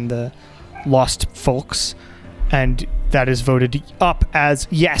the lost folks, and that is voted up as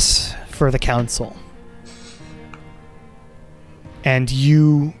yes for the council. And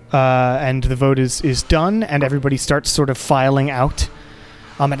you and the vote is done, and everybody starts sort of filing out.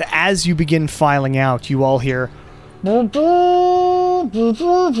 And as you begin filing out, you all hear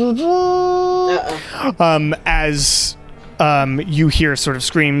as you hear sort of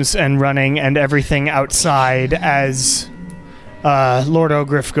screams and running and everything outside as Lord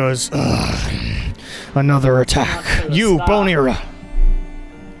Ogriff goes, another attack. You, Bone Era.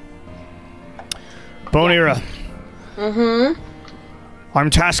 Bone Era. I'm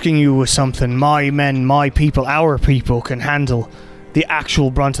tasking you with something. My men, my people, our people can handle the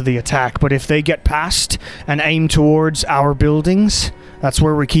actual brunt of the attack, but if they get past and aim towards our buildings, that's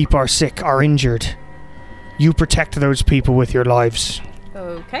where we keep our sick, our injured. You protect those people with your lives.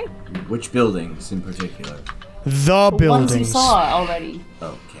 Okay. Which buildings in particular? The buildings. Ones you saw already.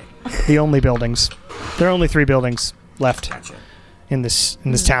 Okay. The only buildings. There are only 3 buildings left Gotcha. in this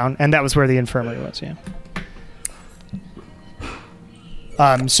town, and that was where the infirmary was, yeah.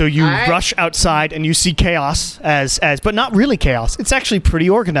 So you rush outside and you see chaos but not really chaos. It's actually pretty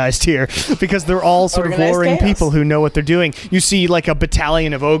organized here because they're all sort of warring people who know what they're doing. You see like a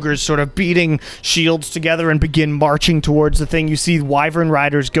battalion of ogres sort of beating shields together and begin marching towards the thing. You see wyvern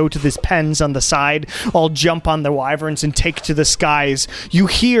riders go to this pens on the side, all jump on the wyverns and take to the skies. You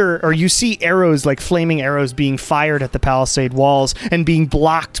see arrows, like flaming arrows, being fired at the palisade walls and being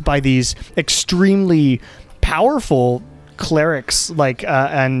blocked by these extremely powerful clerics, like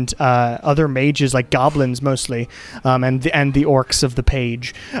and other mages, like goblins mostly, and the orcs of the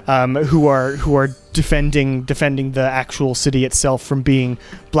page, who are defending the actual city itself from being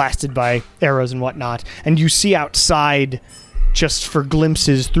blasted by arrows and whatnot. And you see outside, just for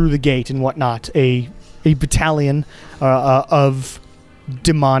glimpses through the gate and whatnot, a battalion of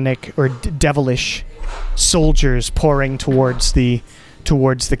demonic or devilish soldiers pouring towards the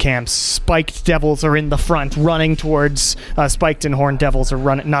camps. Spiked devils are in the front, running towards... spiked and horned devils are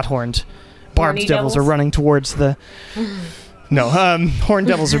running... Not horned. Barbed devils are running towards the... No, horned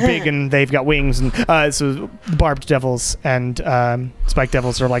devils are big and they've got wings, and so barbed devils and spiked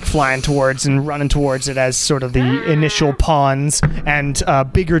devils are like flying towards and running towards it as sort of the initial pawns, and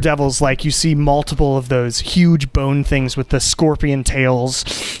bigger devils, like you see multiple of those huge bone things with the scorpion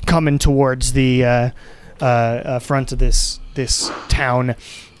tails coming towards the front of this town,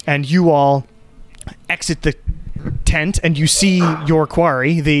 and you all exit the tent and you see your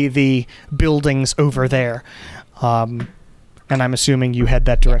quarry, the buildings over there, and I'm assuming you head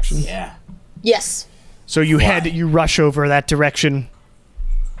that direction. Yeah. Yes. So you rush over that direction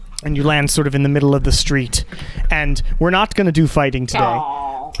and you land sort of in the middle of the street, and we're not going to do fighting today.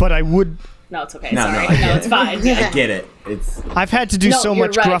 Aww. But I would... No, it's okay. No, Sorry. no, No, it's fine. I get it. I've had to do so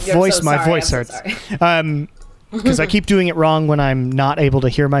much gruff voice, my voice hurts. Because I keep doing it wrong when I'm not able to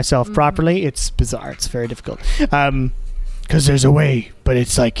hear myself properly. It's bizarre. It's very difficult. Because there's a way, but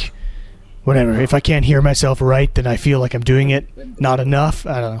it's like, whatever. If I can't hear myself right, then I feel like I'm doing it not enough.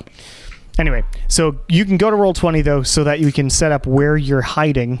 I don't know. Anyway, so you can go to Roll20, though, so that you can set up where you're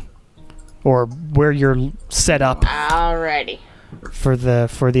hiding or where you're set up. Alrighty. For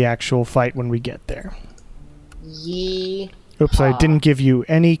the actual fight when we get there. Oops, I didn't give you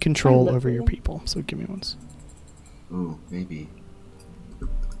any control over your people, so give me one. Ooh, maybe.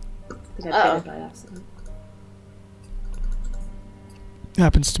 Did I play it by accident?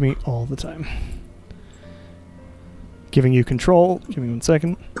 Happens to me all the time. Giving you control. Give me 1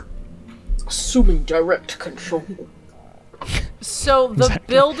 second. Assuming direct control. So the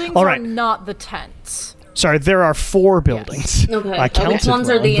buildings are not the tents. Sorry, there are 4 buildings. Yes. Okay. I counted Which ones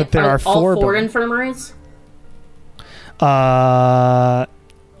are wrong, but there are 4 all 4 buildings. infirmaries?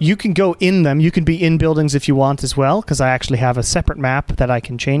 You can go in them. You can be in buildings if you want as well, because I actually have a separate map that I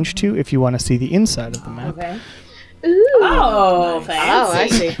can change to if you want to see the inside of the map. Okay. Ooh. Oh, fancy. Oh, I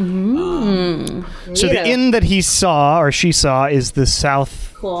see. So the inn that he saw, or she saw, is the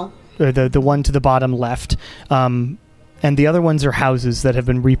south... Cool. Or the one to the bottom left. And the other ones are houses that have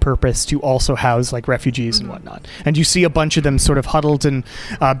been repurposed to also house like refugees and whatnot. And you see a bunch of them sort of huddled and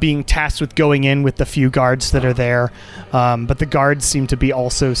being tasked with going in with the few guards that are there. But the guards seem to be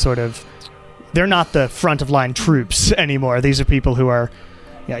also sort of, they're not the front of line troops anymore. These are people who are,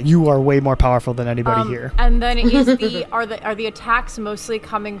 you are way more powerful than anybody here. And then is are the attacks mostly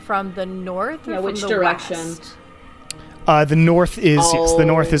coming from the north or from which the direction? west? The north is the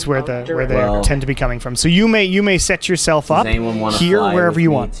north is where they Well- tend to be coming from. So you may set yourself Does up anyone want to here fly wherever with you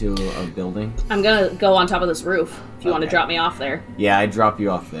me want. to a building? I'm gonna go on top of this roof. If you want to Okay. drop me off there, Yeah, I'd drop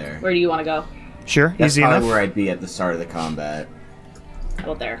you off there. where do you want to go? Sure, That's easy probably enough. where I'd be at the start of the combat, How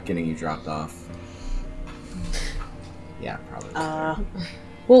about there? getting you dropped off. Yeah, probably. Why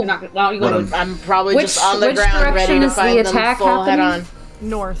don't you go What to I'm probably Which- just on the which ground ready direction to is the find them attack full head on. happening?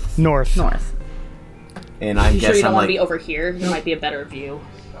 North. North. North. And I You guess sure you don't I'm want like to be over here? There might be a better view.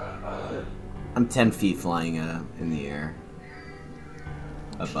 I'm 10 feet flying in the air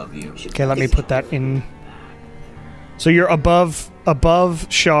above you. Okay, let me put that in. So you're above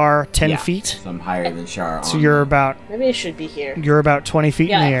Shar 10 Yeah, feet. So I'm higher than Shar. So you're about Maybe I should be here. 20 feet in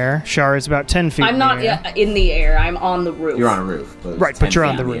Yeah. the air. Shar is about 10 feet I'm in not the air. in the air. I'm on the roof. You're on a roof. But it's Right, 10 but you're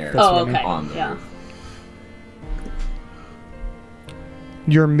on feet the in roof. air. That's Oh, what I mean. okay. On the Yeah. roof.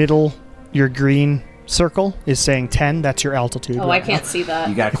 Your middle, your green circle is saying 10. That's your altitude. Oh, I right can't now. see that.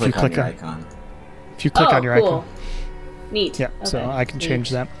 You gotta If you click on click your on- icon. If you click on your cool. icon. Neat. Yeah, so Okay. I can Neat. change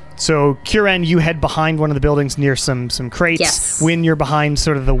that. So, Kieran, you head behind one of the buildings near some crates. Yes. Wynn, you're behind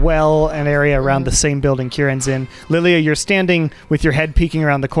sort of the well and area around the same building Kieran's in. Lilia, you're standing with your head peeking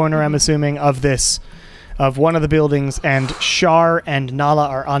around the corner, I'm assuming, of one of the buildings. And Shar and Nala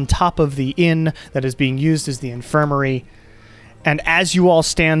are on top of the inn that is being used as the infirmary. And as you all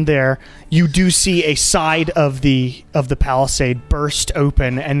stand there, you do see a side of the palisade burst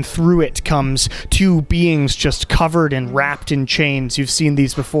open, and through it comes two beings just covered and wrapped in chains. You've seen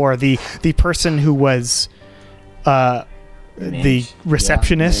these before. The person who was the Mage.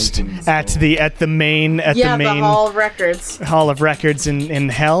 receptionist Yeah, mage at the main The Hall of Records. Hall of Records in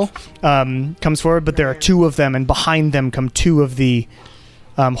Hell comes forward, but there are two of them, and behind them come two of the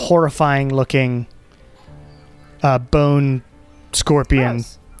horrifying-looking bone scorpion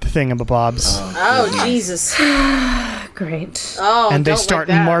thingamabobs. Oh, Jesus. Great. Oh, And they don't start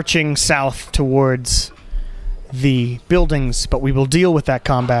like that. marching south towards the buildings, but we will deal with that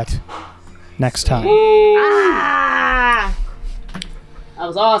combat next time. Ah! That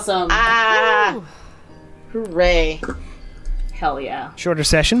was awesome. Ah! Hooray. Hell yeah. Shorter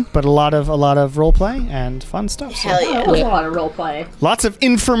session, but a lot of roleplay and fun stuff. So Hell yeah. That was a lot of roleplay. lots of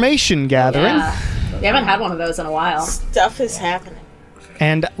information gathering. Yeah. We haven't had one of those in a while. Stuff is happening.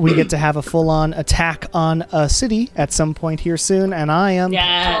 And we get to have a full-on attack on a city at some point here soon, and I am.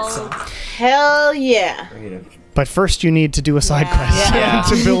 Yes. Hell yeah. But first, you need to do a side quest Yeah.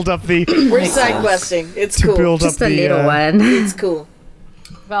 to build up the We're side questing. It's to cool. build Just up a the little one. It's cool.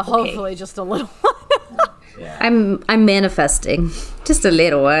 Well, hopefully just a little. I'm manifesting. Just a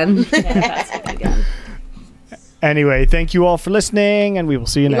little one. Manifesting again. Anyway, thank you all for listening, and we will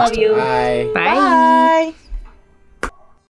see you next Love time. you. Bye. Bye.